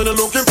been loving and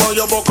looking for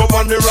your buck up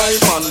on the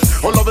right man.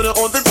 Oh, loving and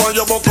hunting for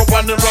your buck up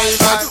on the right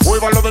man.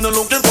 We've been loving and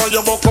looking for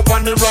your buck up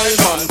on the right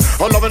man.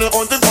 Oh, loving and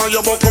hunting for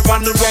your buck up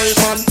on the right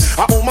man.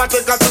 A woman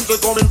take a since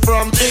she's coming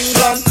from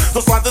England. To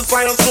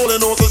satisfy her soul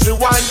and also she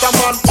winds a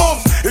man. Boom!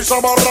 It's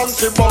about run,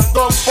 she bucked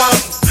up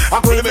fast.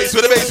 With the bass,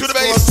 with the bass, with the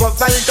bass.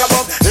 Just like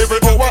about every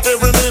hour,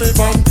 every minute,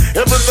 man.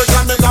 Every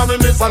second they call me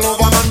Miss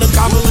Alova, man, they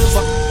call me Miss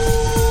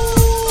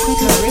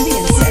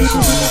Caribbean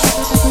session.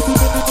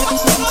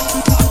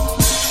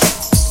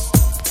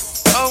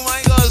 Oh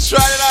my God, try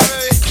it out,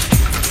 baby.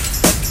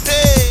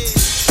 Hey.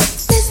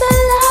 Mr.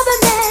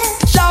 Loverman.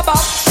 Shabba.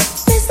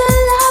 Mr.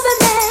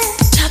 Loverman.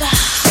 Shabba.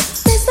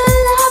 Mr.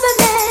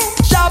 Loverman.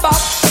 Shabba.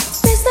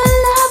 Mr.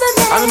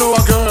 Loverman. I know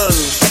a girl.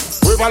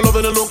 We've been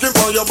loving and looking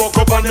for your buck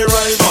up on the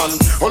right man.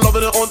 Oh,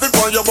 loving and hunting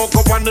for your buck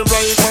up on the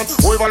right man.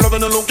 We've been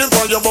loving and looking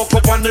for your buck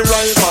up on the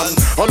right man.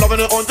 Oh,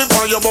 loving and hunting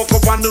for your buck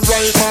up on the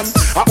right man.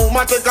 A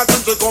woman take a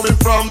since she's coming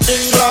from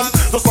England.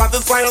 To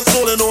satisfy her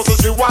soul and also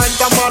she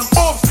winds a man.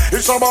 Oops,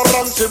 it's about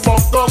run, she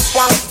bucked up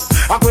fast.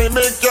 I will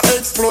make you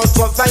explode.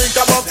 So think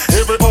about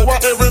every hour,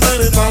 every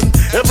minute, and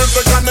every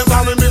second. They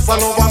call me Miss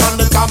Lover, man.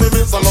 They call me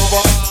Miss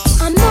Lover.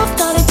 Enough,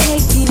 gotta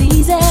take it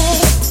easy.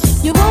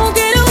 You won't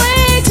get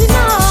away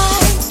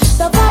tonight.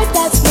 The vibe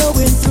that's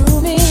flowing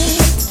through me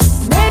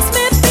makes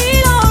me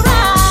feel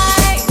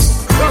alright.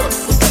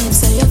 You can't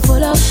say you're full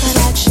of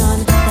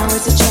attraction. Now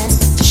it's a chance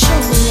to show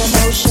me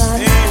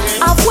emotion.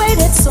 I've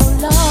waited so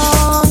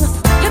long.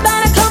 You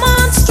better come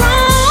on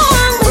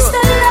strong, Mr.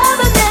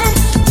 Loverman.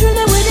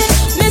 Dreaming with it,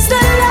 Mr.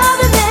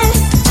 Loverman.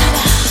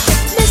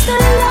 Mr.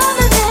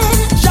 Loverman.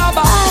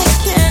 I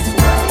can't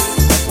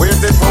wait.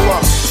 Wait it for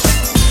what?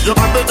 You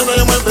got the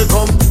name when they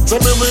come. Tell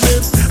me with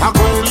it. I'm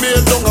going to lay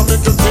down and make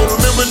you tell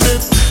me with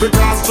it.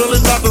 Because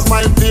drilling that is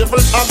my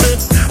favorite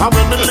habit. And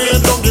when me lay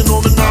down, you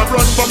know me not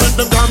run from it.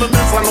 They call me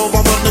Miss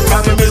Lover, man. They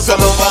call me Miss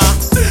Lover.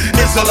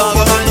 Miss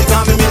Lover, man. They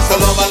call me Miss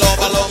Lover,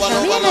 lover, lover,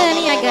 lover.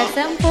 honey, I got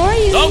some for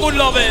you. No good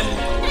loving.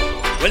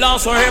 We'll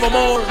also have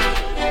more.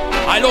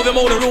 I love you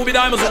more than Ruby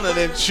Diamonds. None of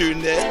them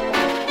tune there.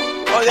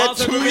 Oh, they're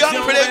too young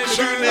for them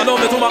tune there. I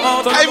love you to my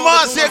heart. Hey,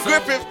 Marcia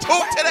Griffith,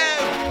 talk to them.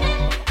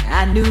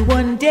 I knew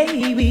one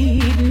day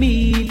we'd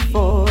meet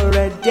for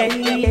a date.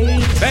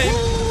 Hey.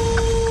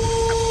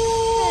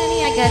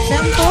 Honey, I got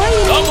some for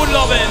you. No good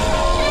loving.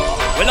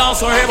 We'll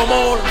also have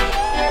more.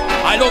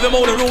 I love you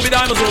more than Ruby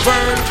Diamonds will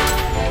burn.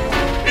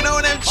 You know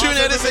when them tune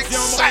there, this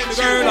excites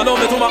you. I love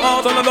you to my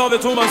heart and I love you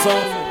to my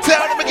soul.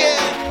 Tell them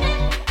again.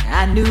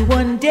 I knew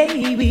one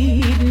day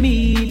we'd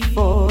meet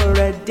for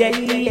a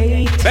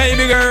date.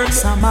 Baby girl.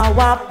 Somehow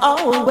I've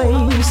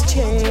always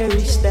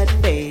cherished that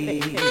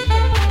fate.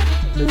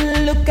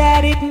 Look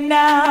at it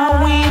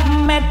now,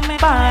 we've met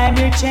by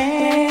mere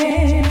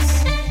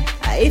chance.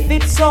 If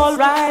it's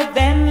alright,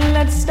 then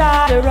let's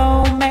start a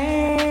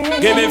romance.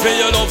 Give me for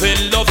your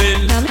loving,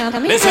 loving.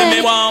 Listen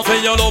me want for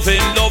your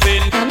loving,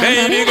 loving.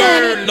 Baby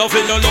girl,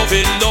 loving, your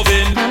loving,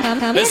 loving.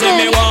 Listen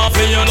me want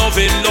for your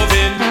loving,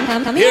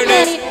 loving. Hear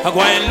this, I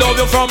go and love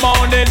you from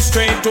morning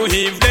straight to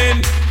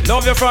evening.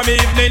 Love you from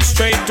evening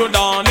straight to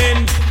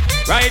dawning.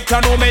 Right, I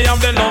know me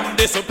have the love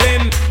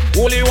discipline.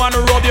 Only wanna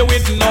rub you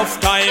with enough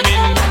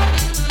timing.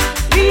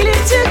 Really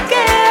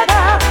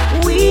together,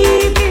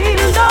 we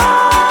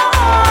belong.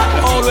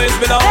 Always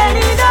belong. And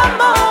in a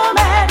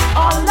moment,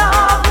 our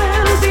love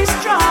will be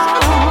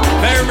strong.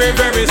 Very,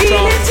 very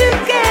strong. Really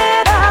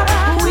together,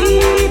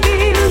 we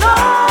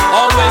belong.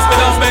 Always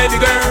belong, baby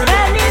girl.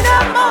 And in a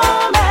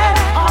moment,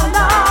 our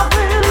love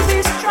will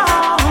be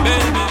strong.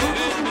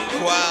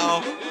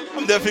 Wow.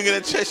 I'm definitely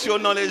gonna test your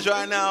knowledge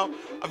right now.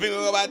 I think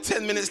we've got about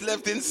 10 minutes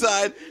left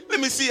inside.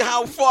 Let me see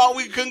how far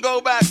we can go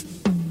back.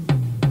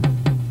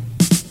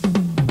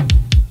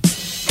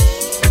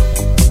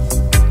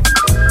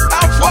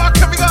 How far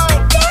can we go?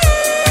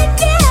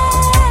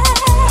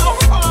 How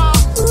far?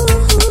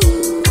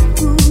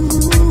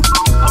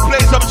 I'll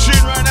play some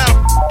tune right now.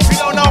 If you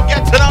don't know,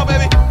 get to know,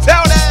 baby.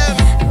 Tell them.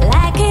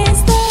 Black is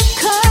the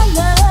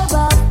color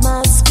of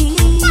my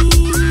skin.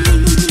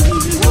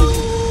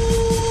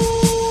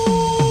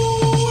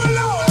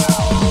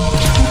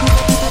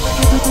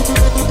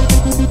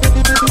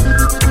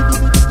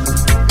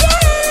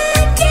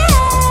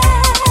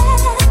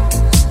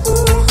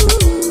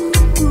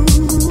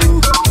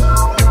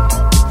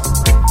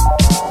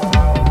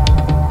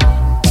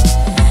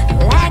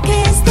 Black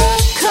is the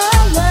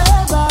color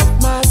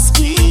of my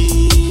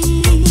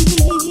skin.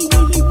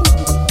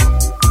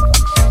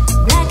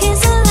 Black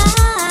is the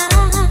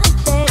life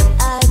that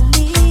I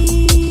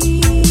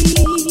lead.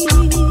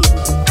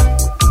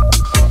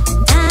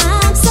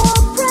 I'm so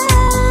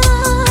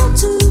proud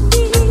to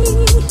be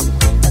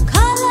the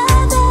color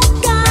that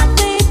God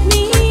made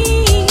me.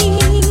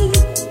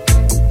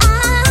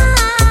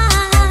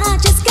 I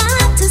just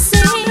got to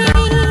sing.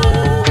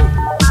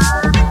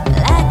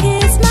 Black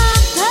is my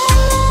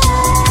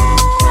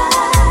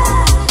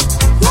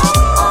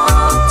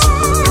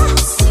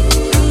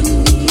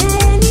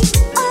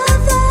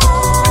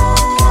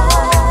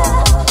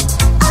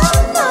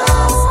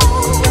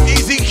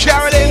Easy,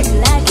 Carolyn.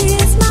 Black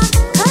is my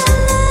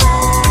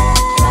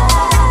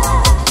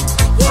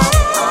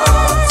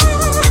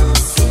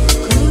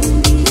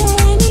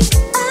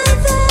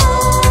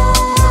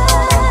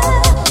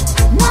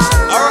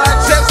All right,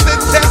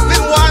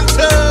 testing, 1,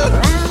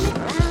 2.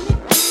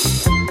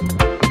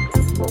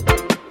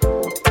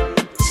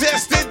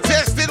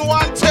 Testing,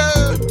 1, 2.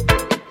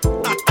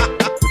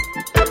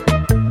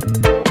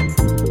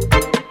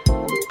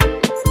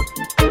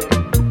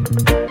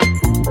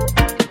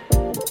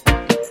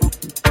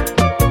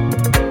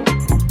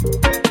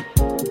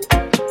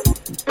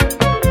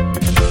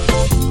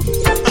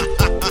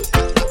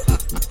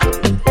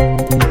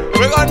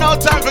 We got no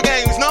time for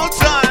games, no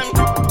time.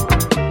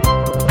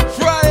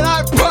 Friday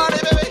night party,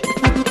 baby.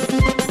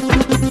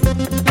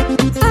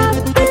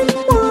 I've been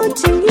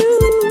wanting you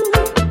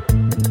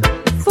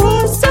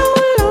for so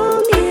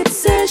long,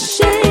 it's a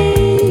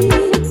shame.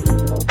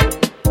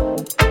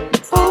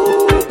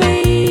 Oh,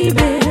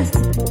 baby,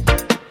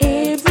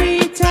 every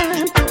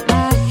time I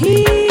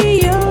hear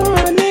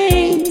your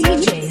name,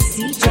 DJ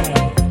CJ.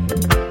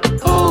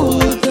 Oh,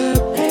 the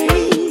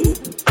pain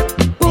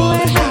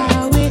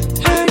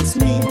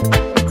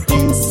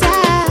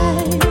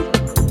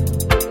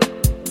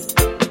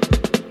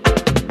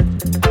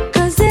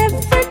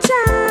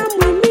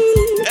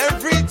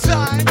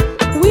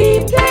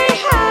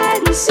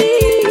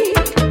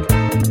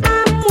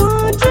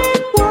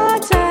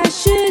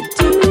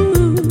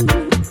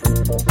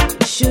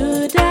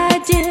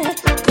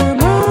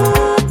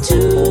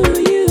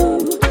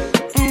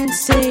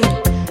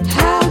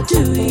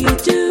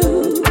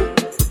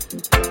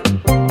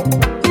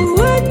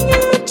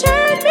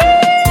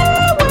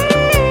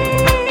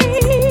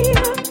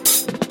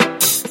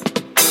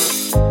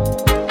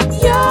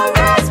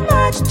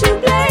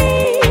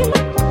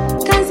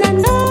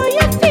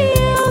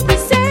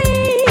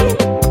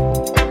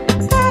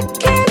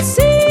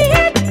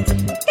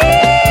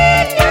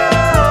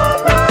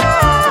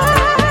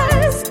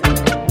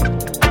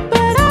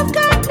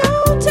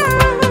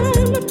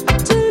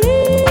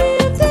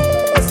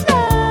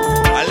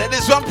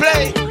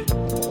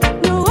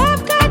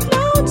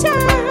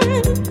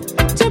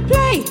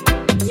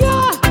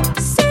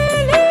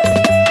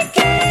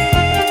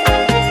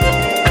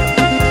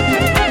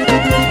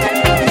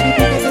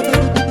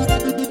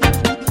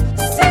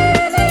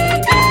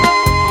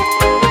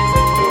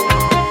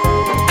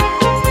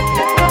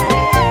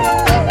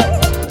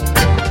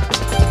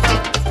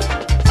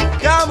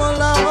Come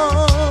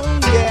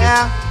along,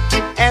 yeah,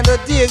 and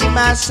dig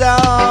my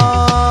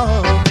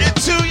song. You're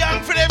too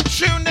young for them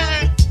tune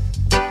there.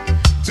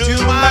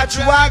 Too much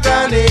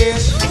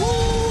wagonist.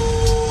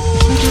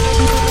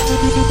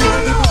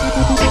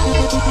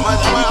 I'm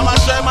gonna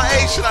show my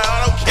age tonight,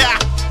 I don't care.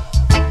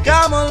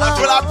 Come along. I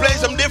feel I play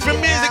some different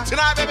music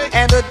tonight, baby.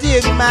 And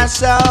dig my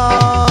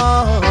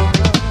song.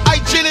 I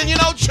chillin', you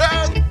know,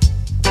 church.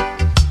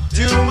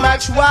 Too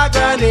much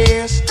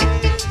wagonist.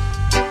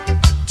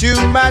 Too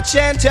much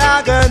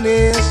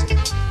antagonist.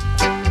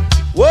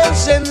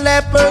 Wolves and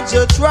leopards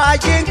are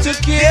trying to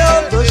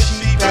kill the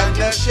sheep and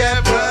the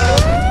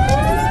shepherd.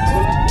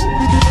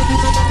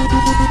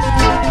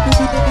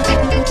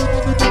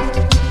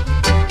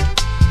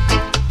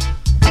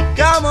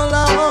 Come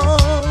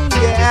along,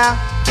 yeah,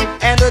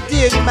 and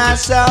dig my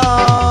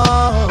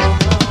song.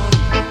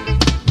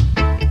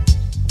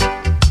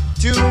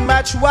 Too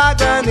much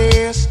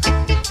wagonist.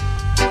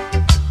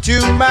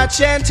 Too much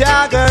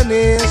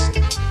antagonist.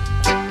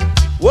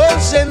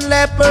 Wolves and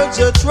leopards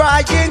are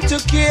trying to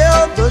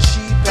kill the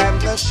sheep and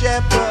the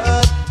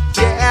shepherd.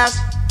 Yes.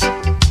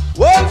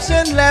 Wolves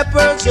and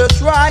leopards are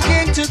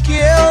trying to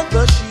kill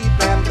the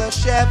sheep and the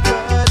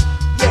shepherd.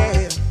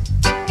 Yeah.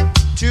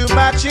 Too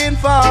much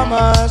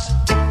informers.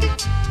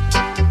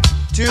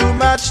 Too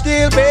much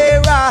steel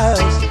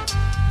bearers.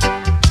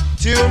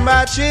 Too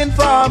much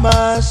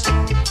informers.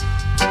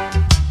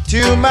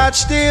 Too much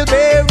steel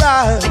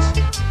bearers.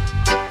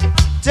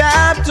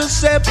 Time to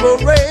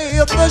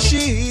separate the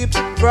sheep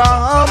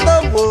from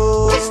the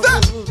wolves.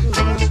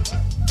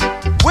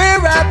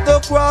 We're at the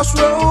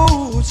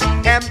crossroads,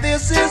 and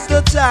this is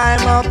the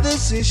time of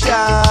decision.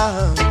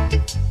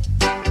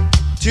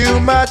 Too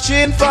much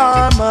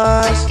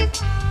informers,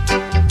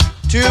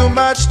 too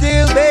much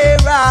steel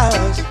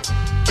bearers,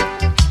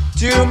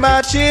 too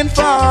much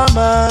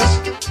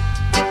informers,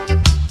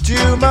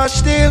 too much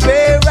steel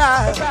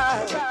bearers.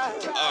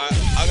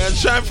 I'm gonna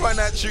try and find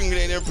that tune,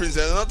 Grenadian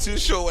Princess. I'm not too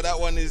sure what that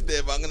one is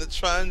there, but I'm gonna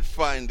try and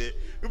find it.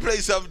 We play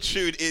some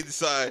tune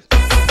inside.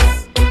 Tune!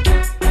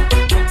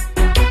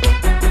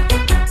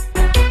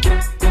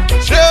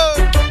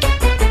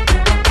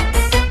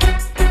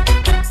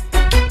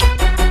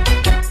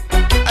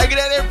 I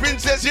Grenadian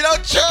Princess, you know,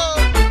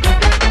 tune!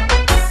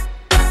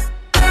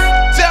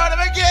 Tell them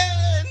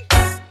again!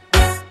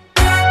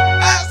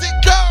 How's it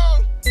go?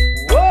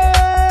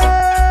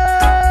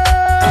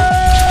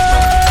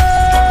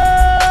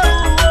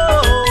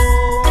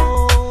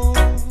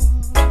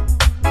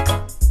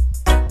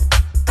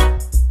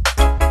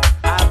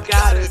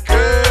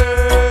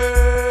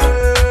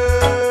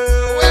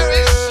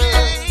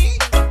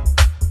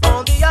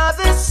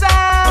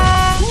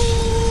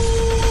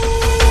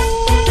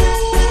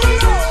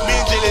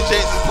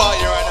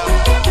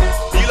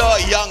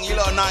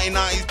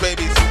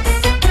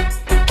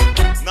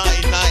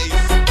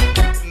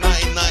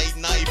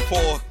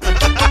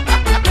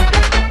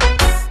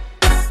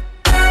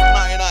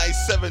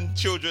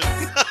 Children.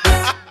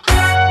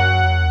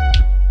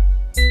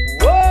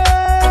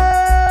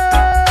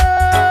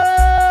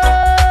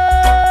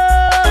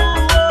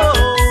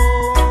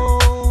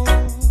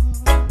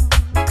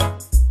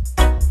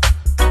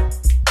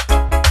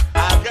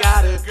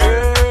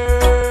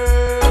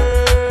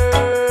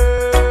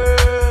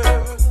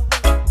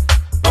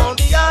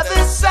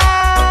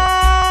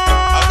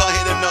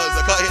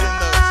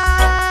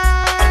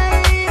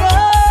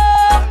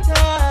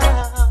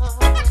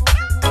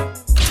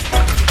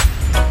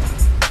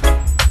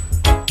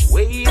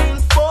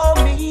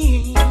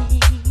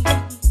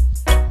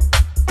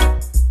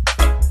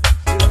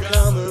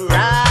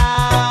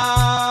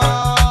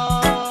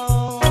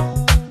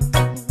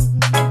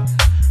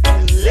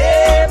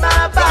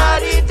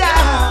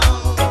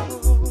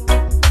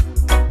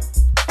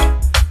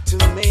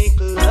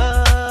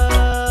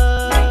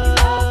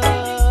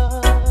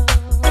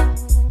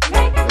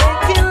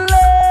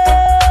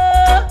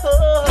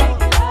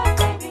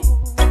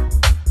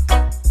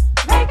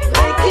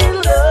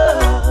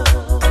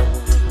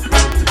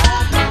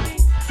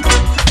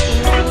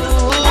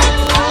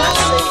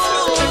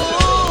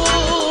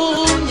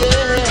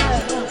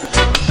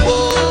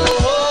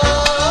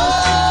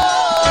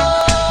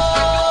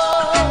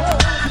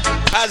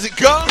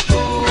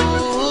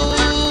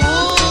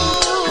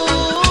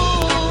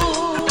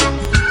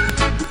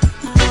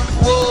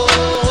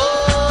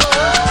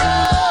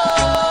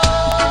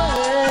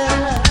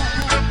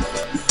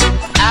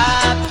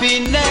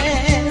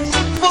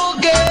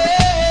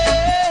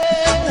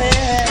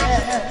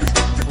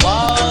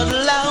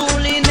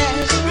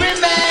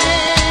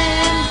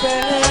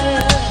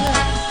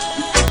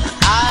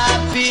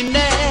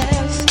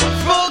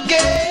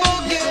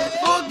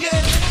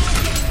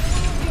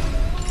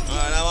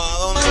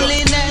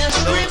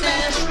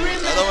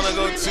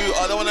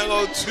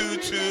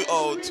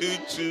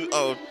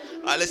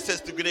 Let's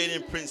test the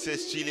Grenadian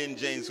Princess, Gillian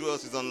James. Who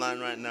else is online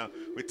right now?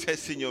 We're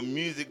testing your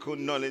musical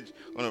knowledge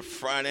on a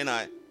Friday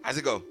night. How's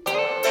it go?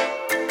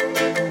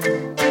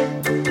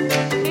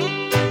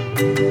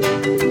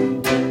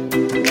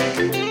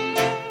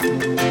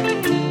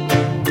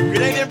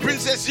 Grenadian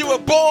Princess, you were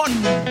born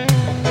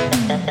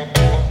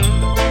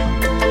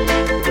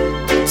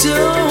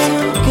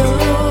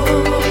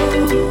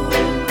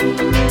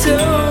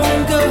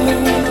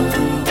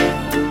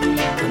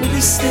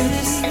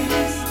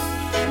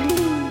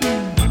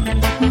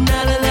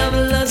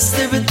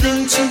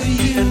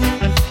remember you.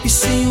 You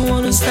say you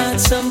wanna start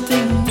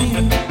something new,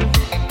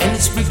 and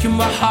it's breaking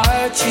my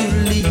heart you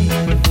leave.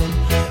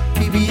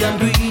 Baby, I'm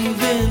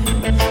grieving,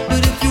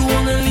 but if you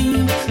wanna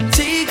leave,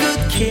 take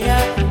good care.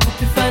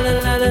 Hope you find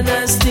a lot of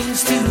nice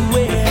things to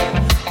wear,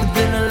 but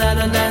then a lot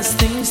of nice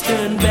things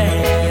turn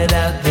bad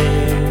out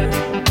there.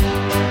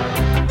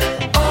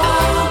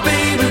 Oh,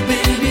 baby,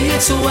 baby,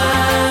 it's a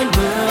wide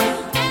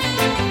world.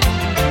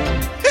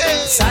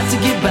 It's hard to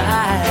get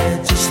by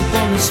just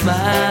upon a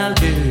smile,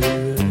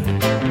 girl.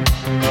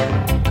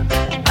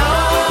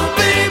 Oh,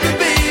 baby,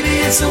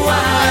 baby, it's a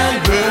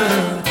wide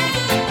world.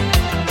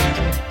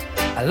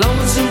 I'll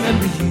always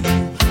remember you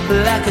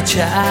like a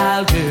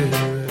child, girl.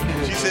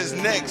 She says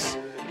next.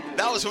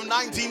 That was from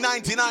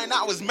 1999.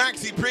 That was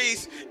Maxi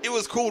Priest. It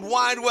was called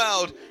Wide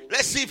World.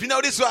 Let's see if you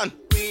know this one.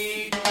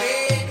 Hey.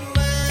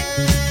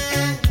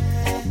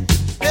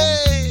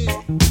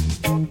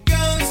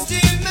 Goes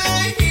to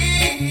my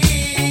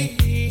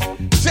head.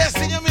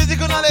 Testing your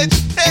musical knowledge.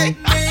 Hey.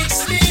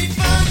 Makes me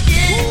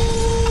forget.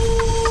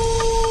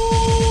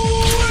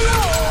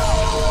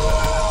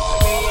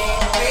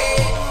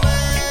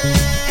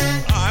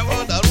 Alright,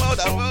 well done, well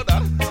done, well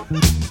done.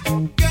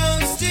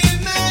 Goes to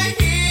my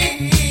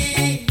head.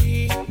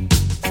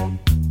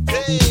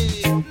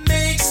 Hey.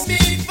 Makes me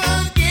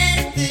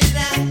forget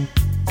that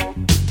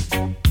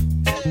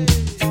I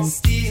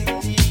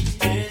still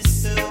need her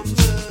so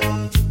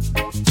much.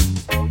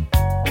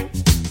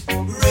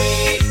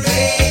 Red,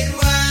 red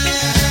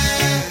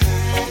wine.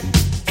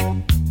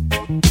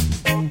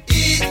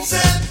 It's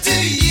up to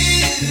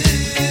you.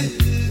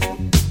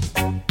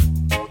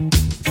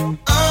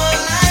 All I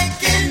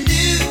can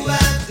do,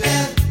 I've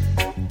got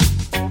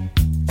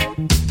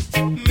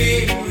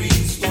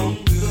memories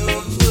won't go.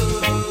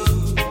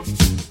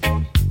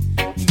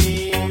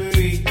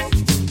 Memories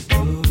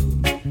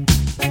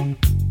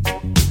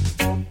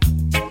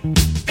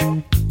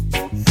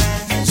I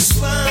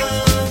just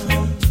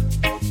want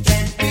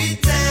that good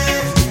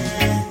time.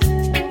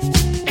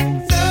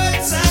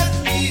 Thoughts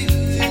of you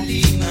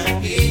leave my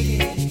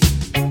head.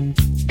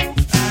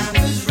 I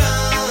was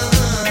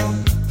wrong,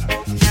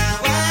 now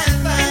I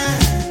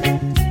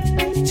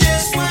find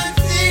just one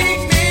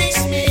thing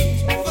makes me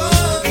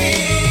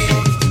forget.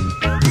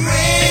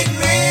 Red,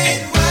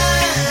 red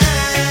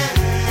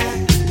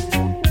wine,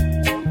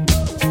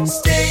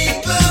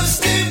 stay close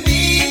to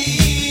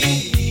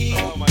me.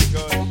 Oh my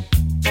God.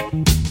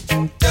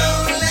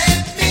 Don't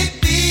let me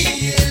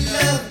be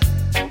alone.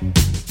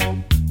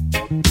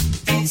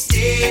 It's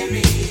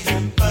tearing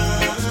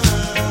apart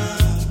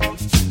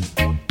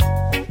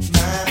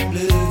my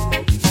blue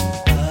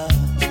heart.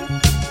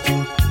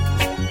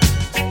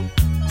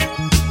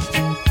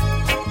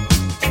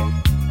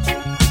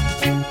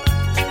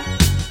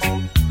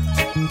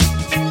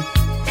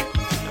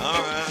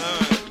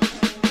 Alright.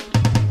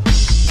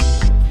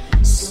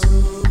 So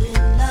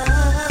in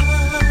love,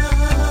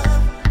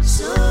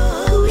 so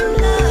in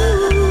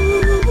love,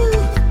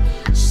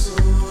 so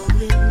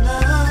in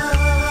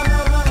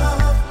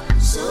love,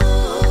 so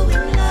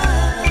in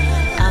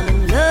love. I'm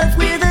in love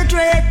with a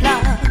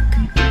dreadlock.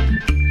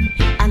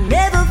 I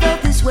never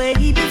felt this way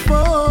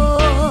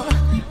before.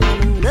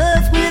 I'm in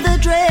love with a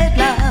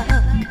dreadlock,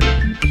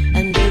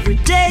 and every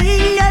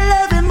day I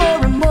love him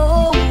more and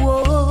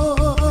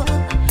more.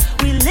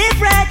 We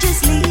live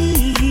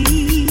righteously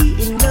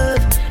in love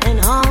and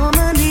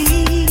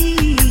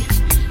harmony,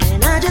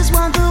 and I just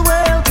want the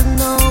world to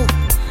know,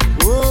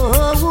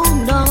 oh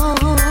no,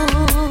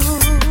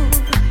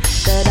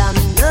 that I'm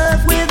in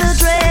love with a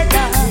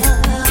dreadlock.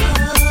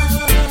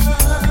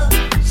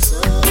 So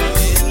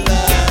in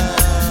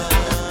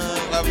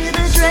love with a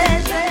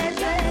dreadlock.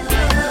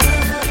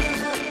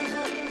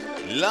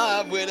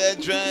 Love with a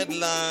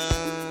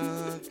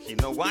dreadlock. You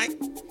know why?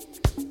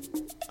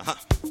 Uh-huh.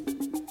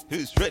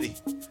 Who's ready?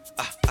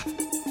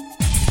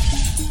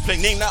 Play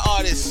Name That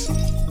Artist.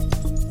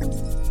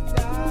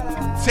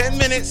 10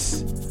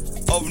 minutes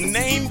of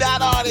Name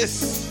That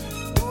Artist.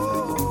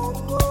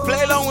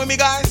 Play along with me,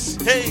 guys.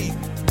 Hey.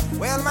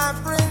 Well, my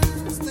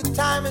friends, the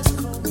time has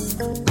come.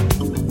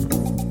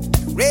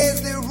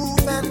 Raise the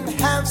roof and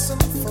have some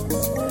fun.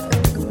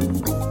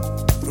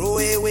 Throw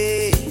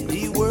away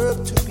the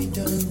work to be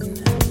done.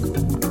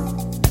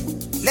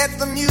 Let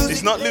the music.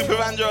 It's not Luther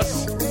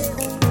Vandross.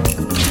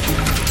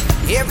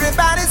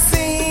 Everybody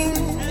sing,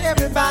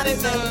 everybody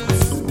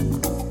dance.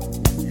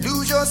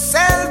 Lose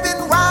yourself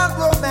in wild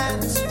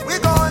romance. We're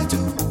going to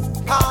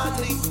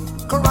party,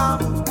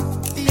 caramba,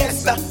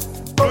 fiesta,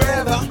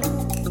 forever.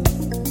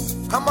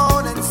 Come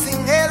on and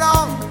sing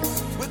along.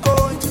 We're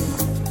going to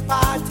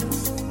party,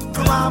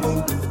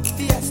 caramba,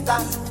 fiesta,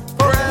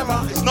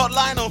 forever. It's not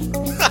Lionel.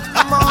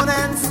 Come on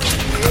and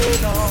sing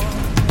along.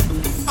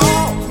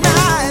 All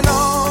night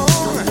long,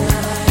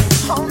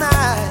 all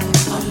night,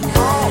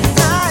 all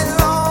night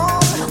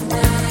long,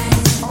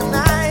 all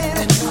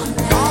night,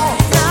 all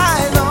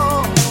night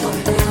long,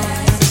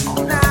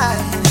 all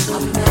night,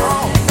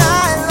 all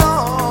night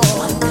long.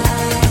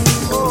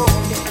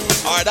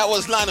 All right, that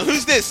was Lionel.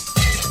 Who's this?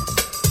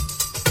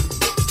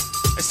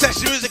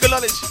 Test your musical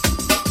knowledge.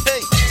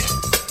 Hey,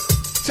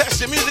 test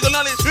your musical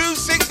knowledge. Who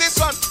sings this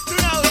one? Who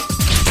knows?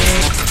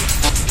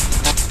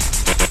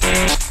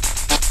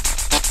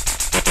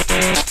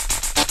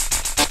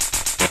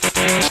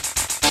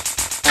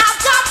 I've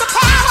got the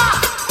power.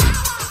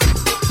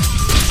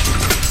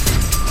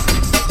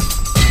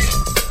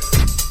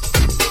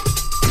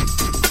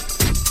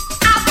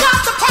 I've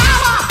got the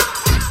power.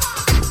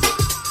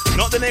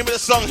 Not the name of the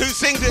song. Who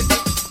sings it?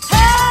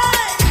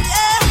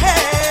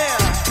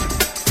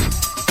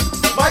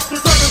 Mike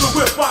the gun in the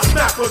whip, I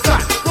snap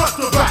attack, front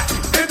to back.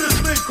 In this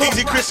thing called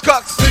Easy Chris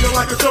Cox. Singing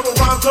like a double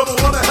rhyme double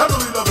on a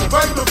heavenly level.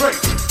 Bang the bass,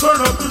 turn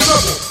up the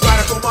double.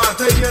 Radical mind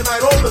day and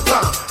night all the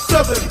time.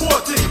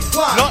 714,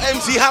 fly. Not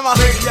MC Hammer.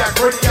 Radiac,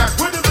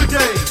 winning the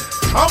game.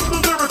 I'm the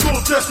lyrical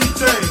Jesse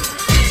James.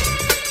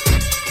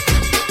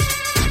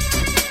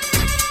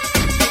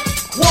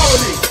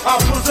 Quality, I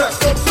possess.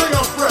 Don't say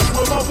I'm fresh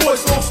with my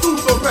voice on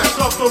through the rest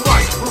of the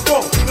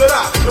microphone that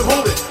I am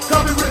holding.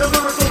 Copywritten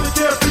lyrics only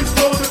can't be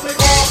stolen if they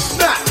all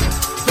snap.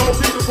 Don't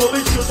be the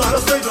police, you're trying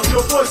to save them.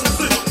 Your voice is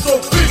sick,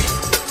 so please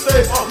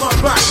stay off my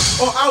back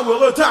or I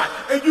will attack,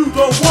 and you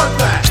don't want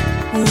that.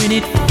 When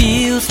it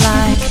feels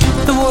like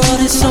the world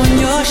is on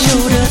your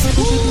shoulders.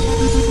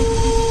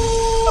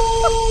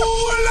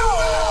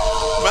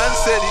 Man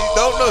said he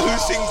don't know who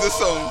sings the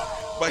song,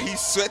 but he's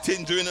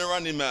sweating doing the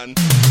running man.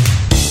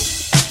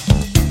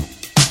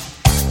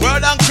 Well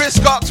done, Chris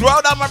Cox.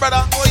 Well done, my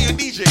brother. Oh, you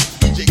DJ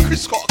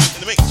Chris Cox in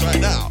the mix right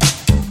now.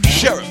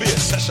 Caribbean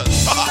session.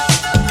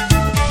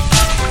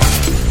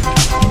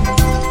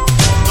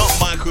 Not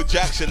Michael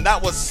Jackson.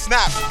 That was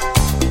Snap.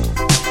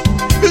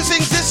 Who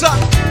sings this song?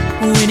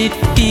 When it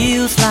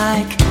feels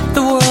like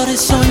the world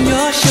is on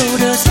your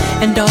shoulders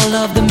and all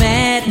of the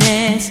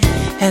madness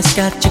has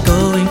got you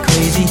going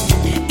crazy.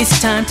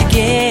 It's time to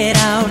get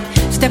out,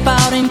 step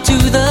out into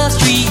the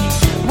street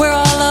where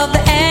all of the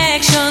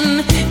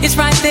action is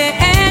right there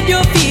at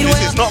your feet.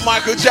 This is not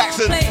Michael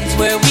Jackson. Place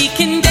where we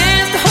can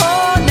dance the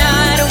whole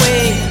night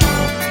away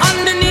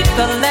underneath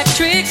the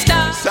electric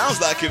stars.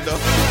 Sounds like him though.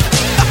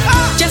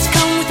 Just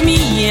come with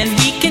me and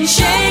we can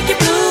shake your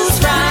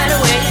blues right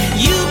away.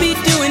 You'll be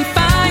doing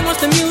fine once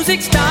the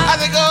music starts.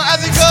 As it go,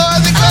 as it go,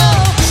 as it go.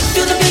 Oh,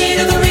 to the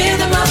beat of the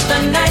rhythm of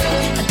the night.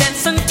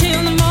 Dance until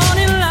the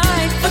morning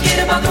light.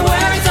 Forget about the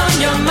worries on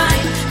your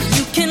mind.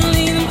 You can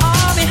leave them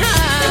all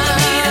behind. To the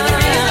beat of the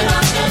rhythm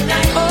of the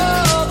night.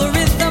 Oh, the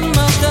rhythm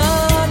of the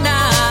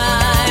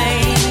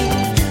night.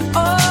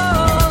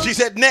 Oh. She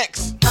said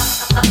next.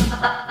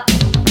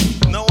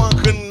 No one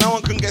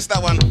can guess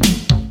that one.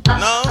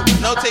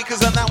 No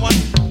takers on that one.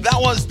 That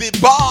was the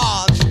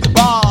barge. The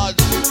barge.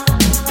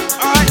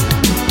 Alright.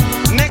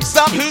 Next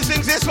up, who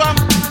sings this one?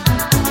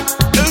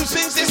 Who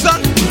sings this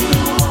one?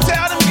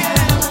 Tell them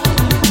again.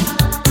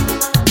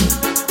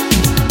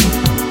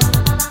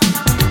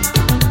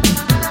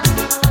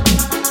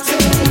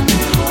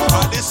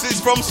 Alright, this is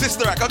from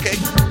Sister Act, okay.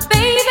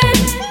 Baby,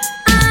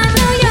 I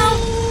know you're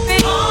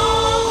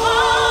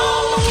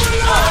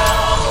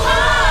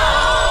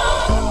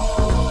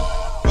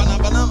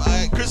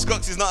Chris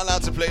Cox is not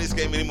allowed to play this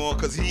game anymore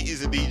because he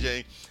is a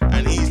DJ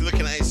and he's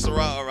looking at his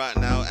Serato right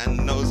now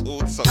and knows all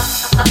the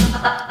songs.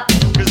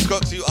 Chris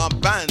Cox, you are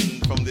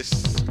banned from this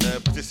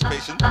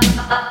participation.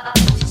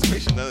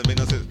 Participation doesn't make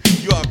no sense.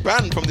 You are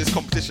banned from this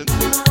competition.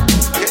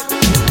 Okay?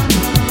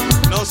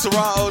 No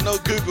Serato, no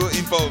Google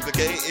involved,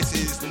 okay? It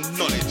is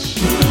knowledge.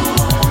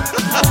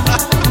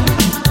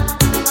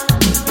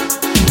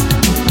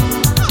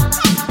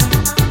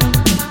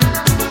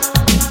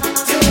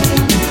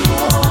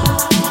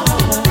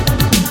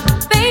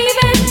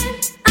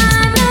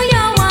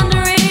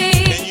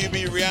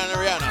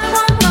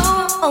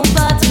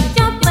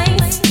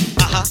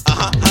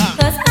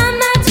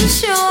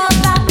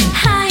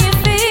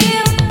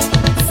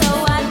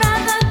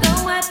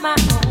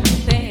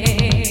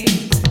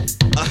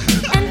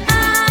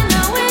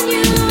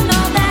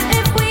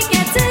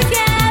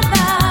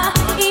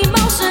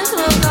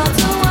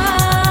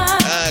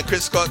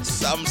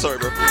 Scots, I'm sorry,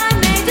 bro. I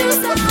may do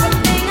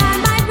something I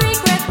might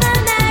regret the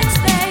next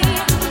day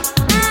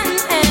and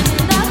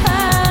end up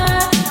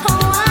hurt.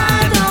 Oh,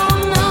 I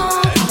don't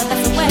know, but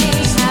that's the way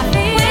I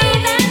feel.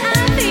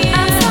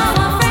 I'm so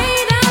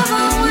afraid of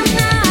a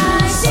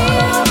one-night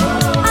stand.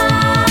 I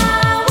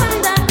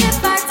wonder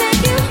if I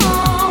take you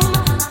home,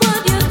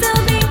 would you still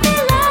be me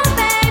love,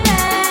 baby?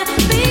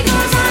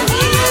 Because I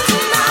need you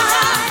tonight.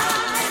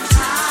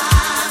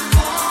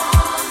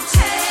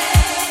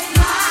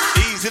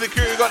 Easy the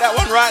crew got that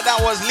one right. That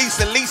was Lisa.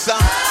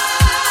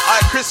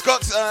 Alright, Chris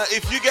Cox,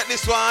 if you get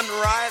this one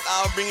right,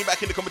 I'll bring you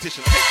back in the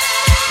competition. Okay?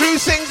 Who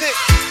sings it?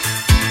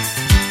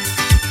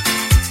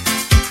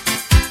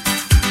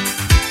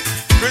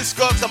 Chris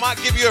Cox, I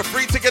might give you a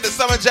free ticket to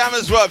Summer Jam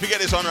as well if you get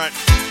this one right.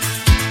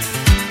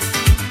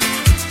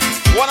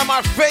 One of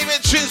my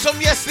favorite tunes from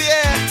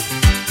yesteryear.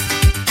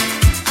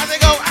 As they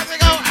go, as they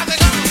go, as they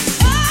go.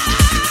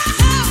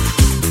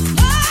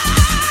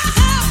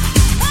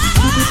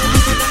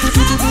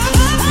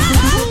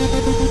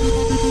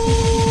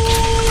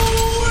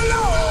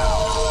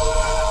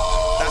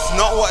 That's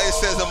not what it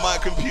says on my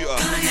computer.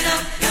 Gonna get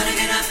up, gonna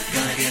get up,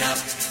 gonna get up.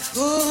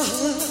 Ooh.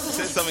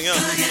 said something else.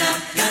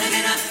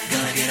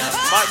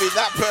 Might be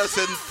that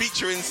person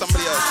featuring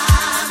somebody else.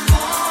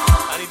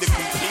 I need the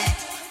complete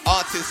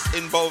artist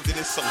involved in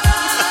this song.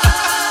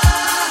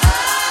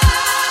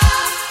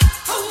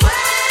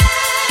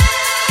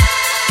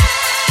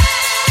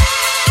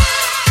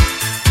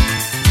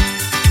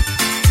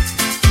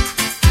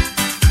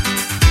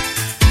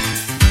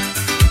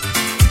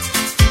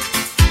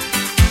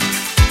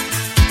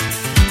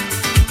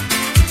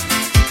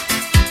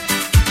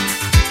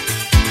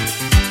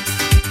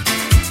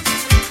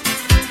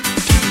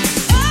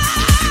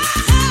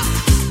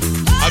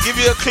 Give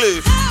you a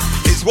clue.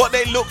 It's what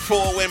they look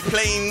for when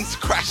planes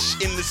crash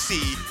in the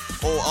sea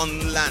or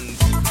on land.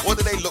 What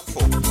do they look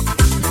for?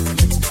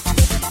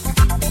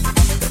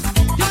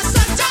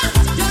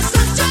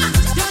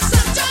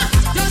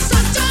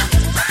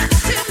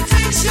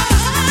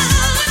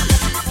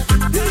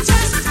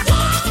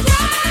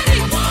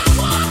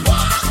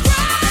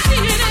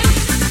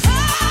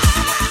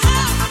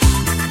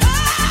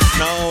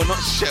 No,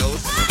 not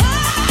shells.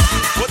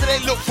 What do they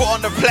look for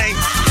on the plane?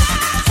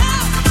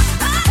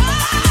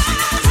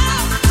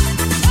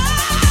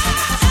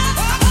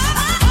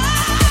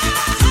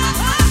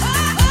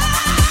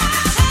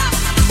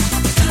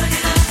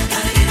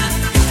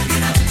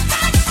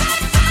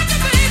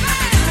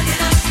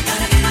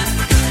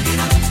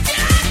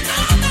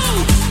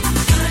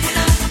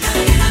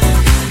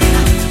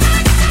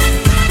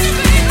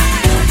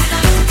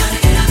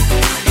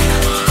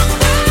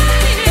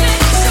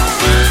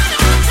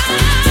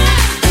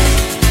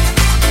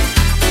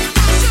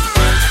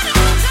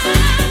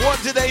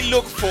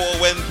 Look for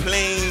when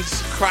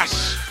planes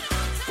crash.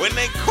 When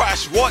they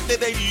crash, what do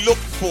they look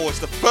for? It's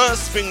the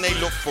first thing they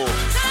look for.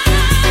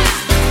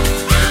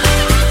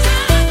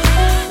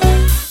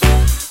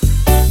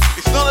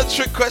 It's not a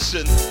trick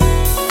question.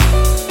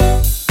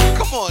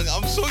 Come on,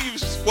 I'm sure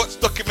you've watched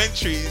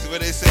documentaries where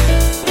they say,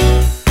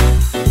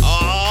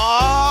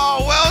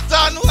 oh, well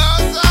done,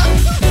 well done.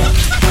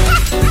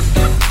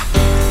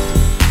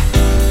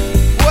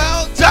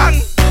 Well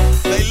done.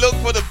 They look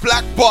for the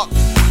black box.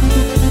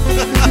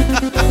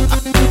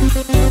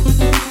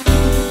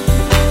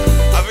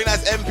 I think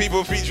that's M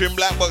People featuring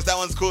Black Box. That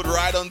one's called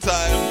Ride on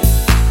Time.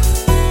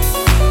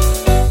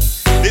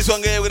 This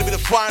one here going to be the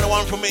final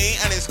one for me,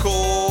 and it's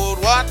called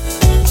what?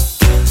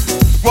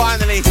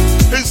 Finally.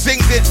 Who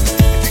sings it?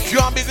 If you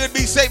can't be good,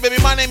 be safe, baby.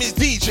 My name is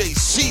DJ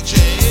CJ.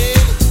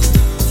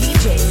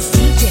 DJ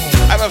CJ.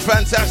 Have a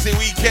fantastic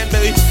weekend,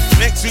 baby.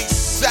 Next week,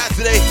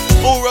 Saturday,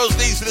 all roads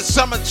leads to the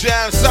Summer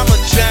Jam. Summer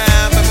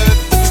Jam.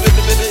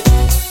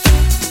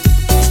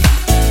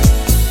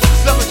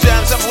 Summer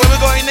Jam, where we're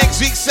going next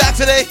week,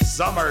 Saturday?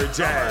 Summer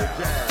Jam.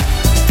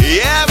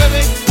 Yeah,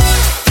 baby.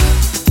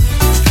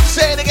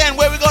 Say it again,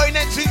 where we're going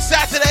next week,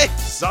 Saturday?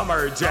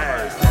 Summer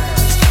Jam.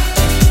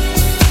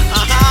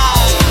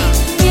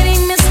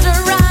 Getting Mr.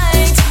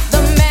 Right,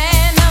 the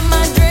man of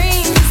my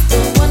dreams, the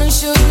one who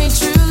showed me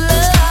true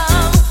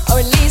love, or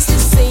at least it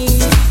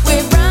seems.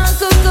 With brown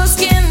cocoa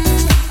skin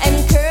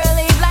and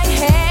curly black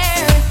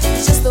hair,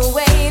 it's just the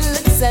way he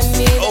looks at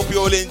me. Hope you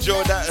all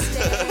enjoyed that.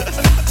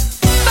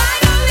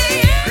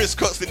 Chris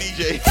Cox, the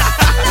DJ.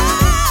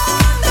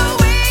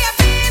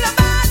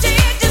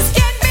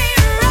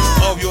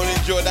 Hope you all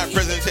enjoyed that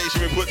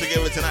presentation we put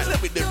together tonight. A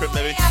little bit different,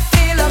 maybe.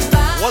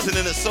 Wasn't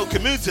in a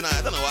soca mood tonight.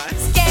 I don't know why.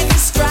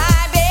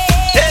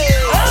 Hey!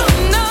 Oh,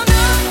 no,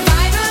 no.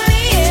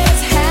 Finally,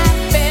 it's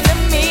happened to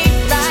me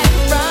right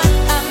in front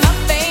of my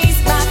face.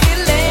 My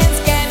feelings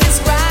can't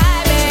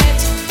describe it.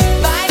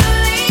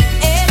 Finally,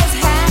 it has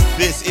happened.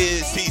 This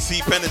is TC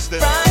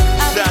Peniston.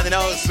 Sounding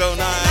out so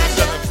nice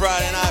on a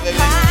Friday night,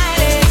 baby.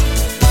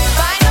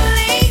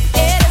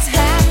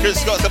 Chris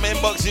Scott's come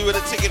inbox you with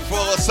a ticket for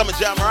Summer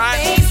Jam,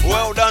 right?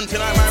 Well done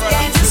tonight, my brother.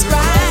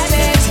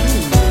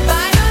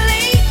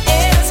 Finally,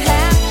 it's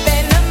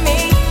happened to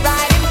me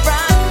right in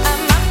front of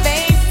my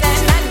face,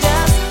 and I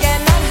just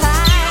cannot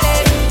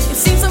hide it. It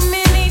seems so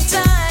many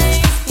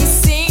times you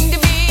seem to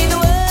be the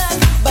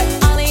one, but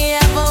all he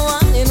ever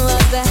wanted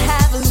was to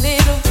have a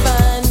little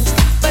fun.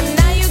 But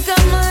now you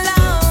come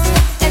along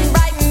and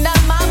brighten up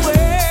my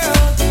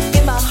world.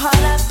 In my heart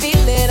I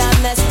feel it,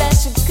 I'm that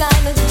special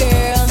kind of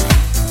girl.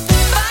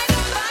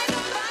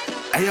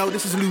 Hey yo,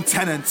 this is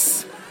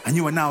Lieutenants, and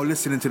you are now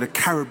listening to the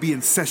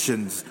Caribbean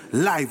Sessions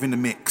live in the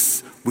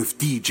mix with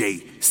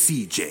DJ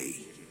CJ.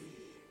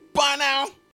 Bye now.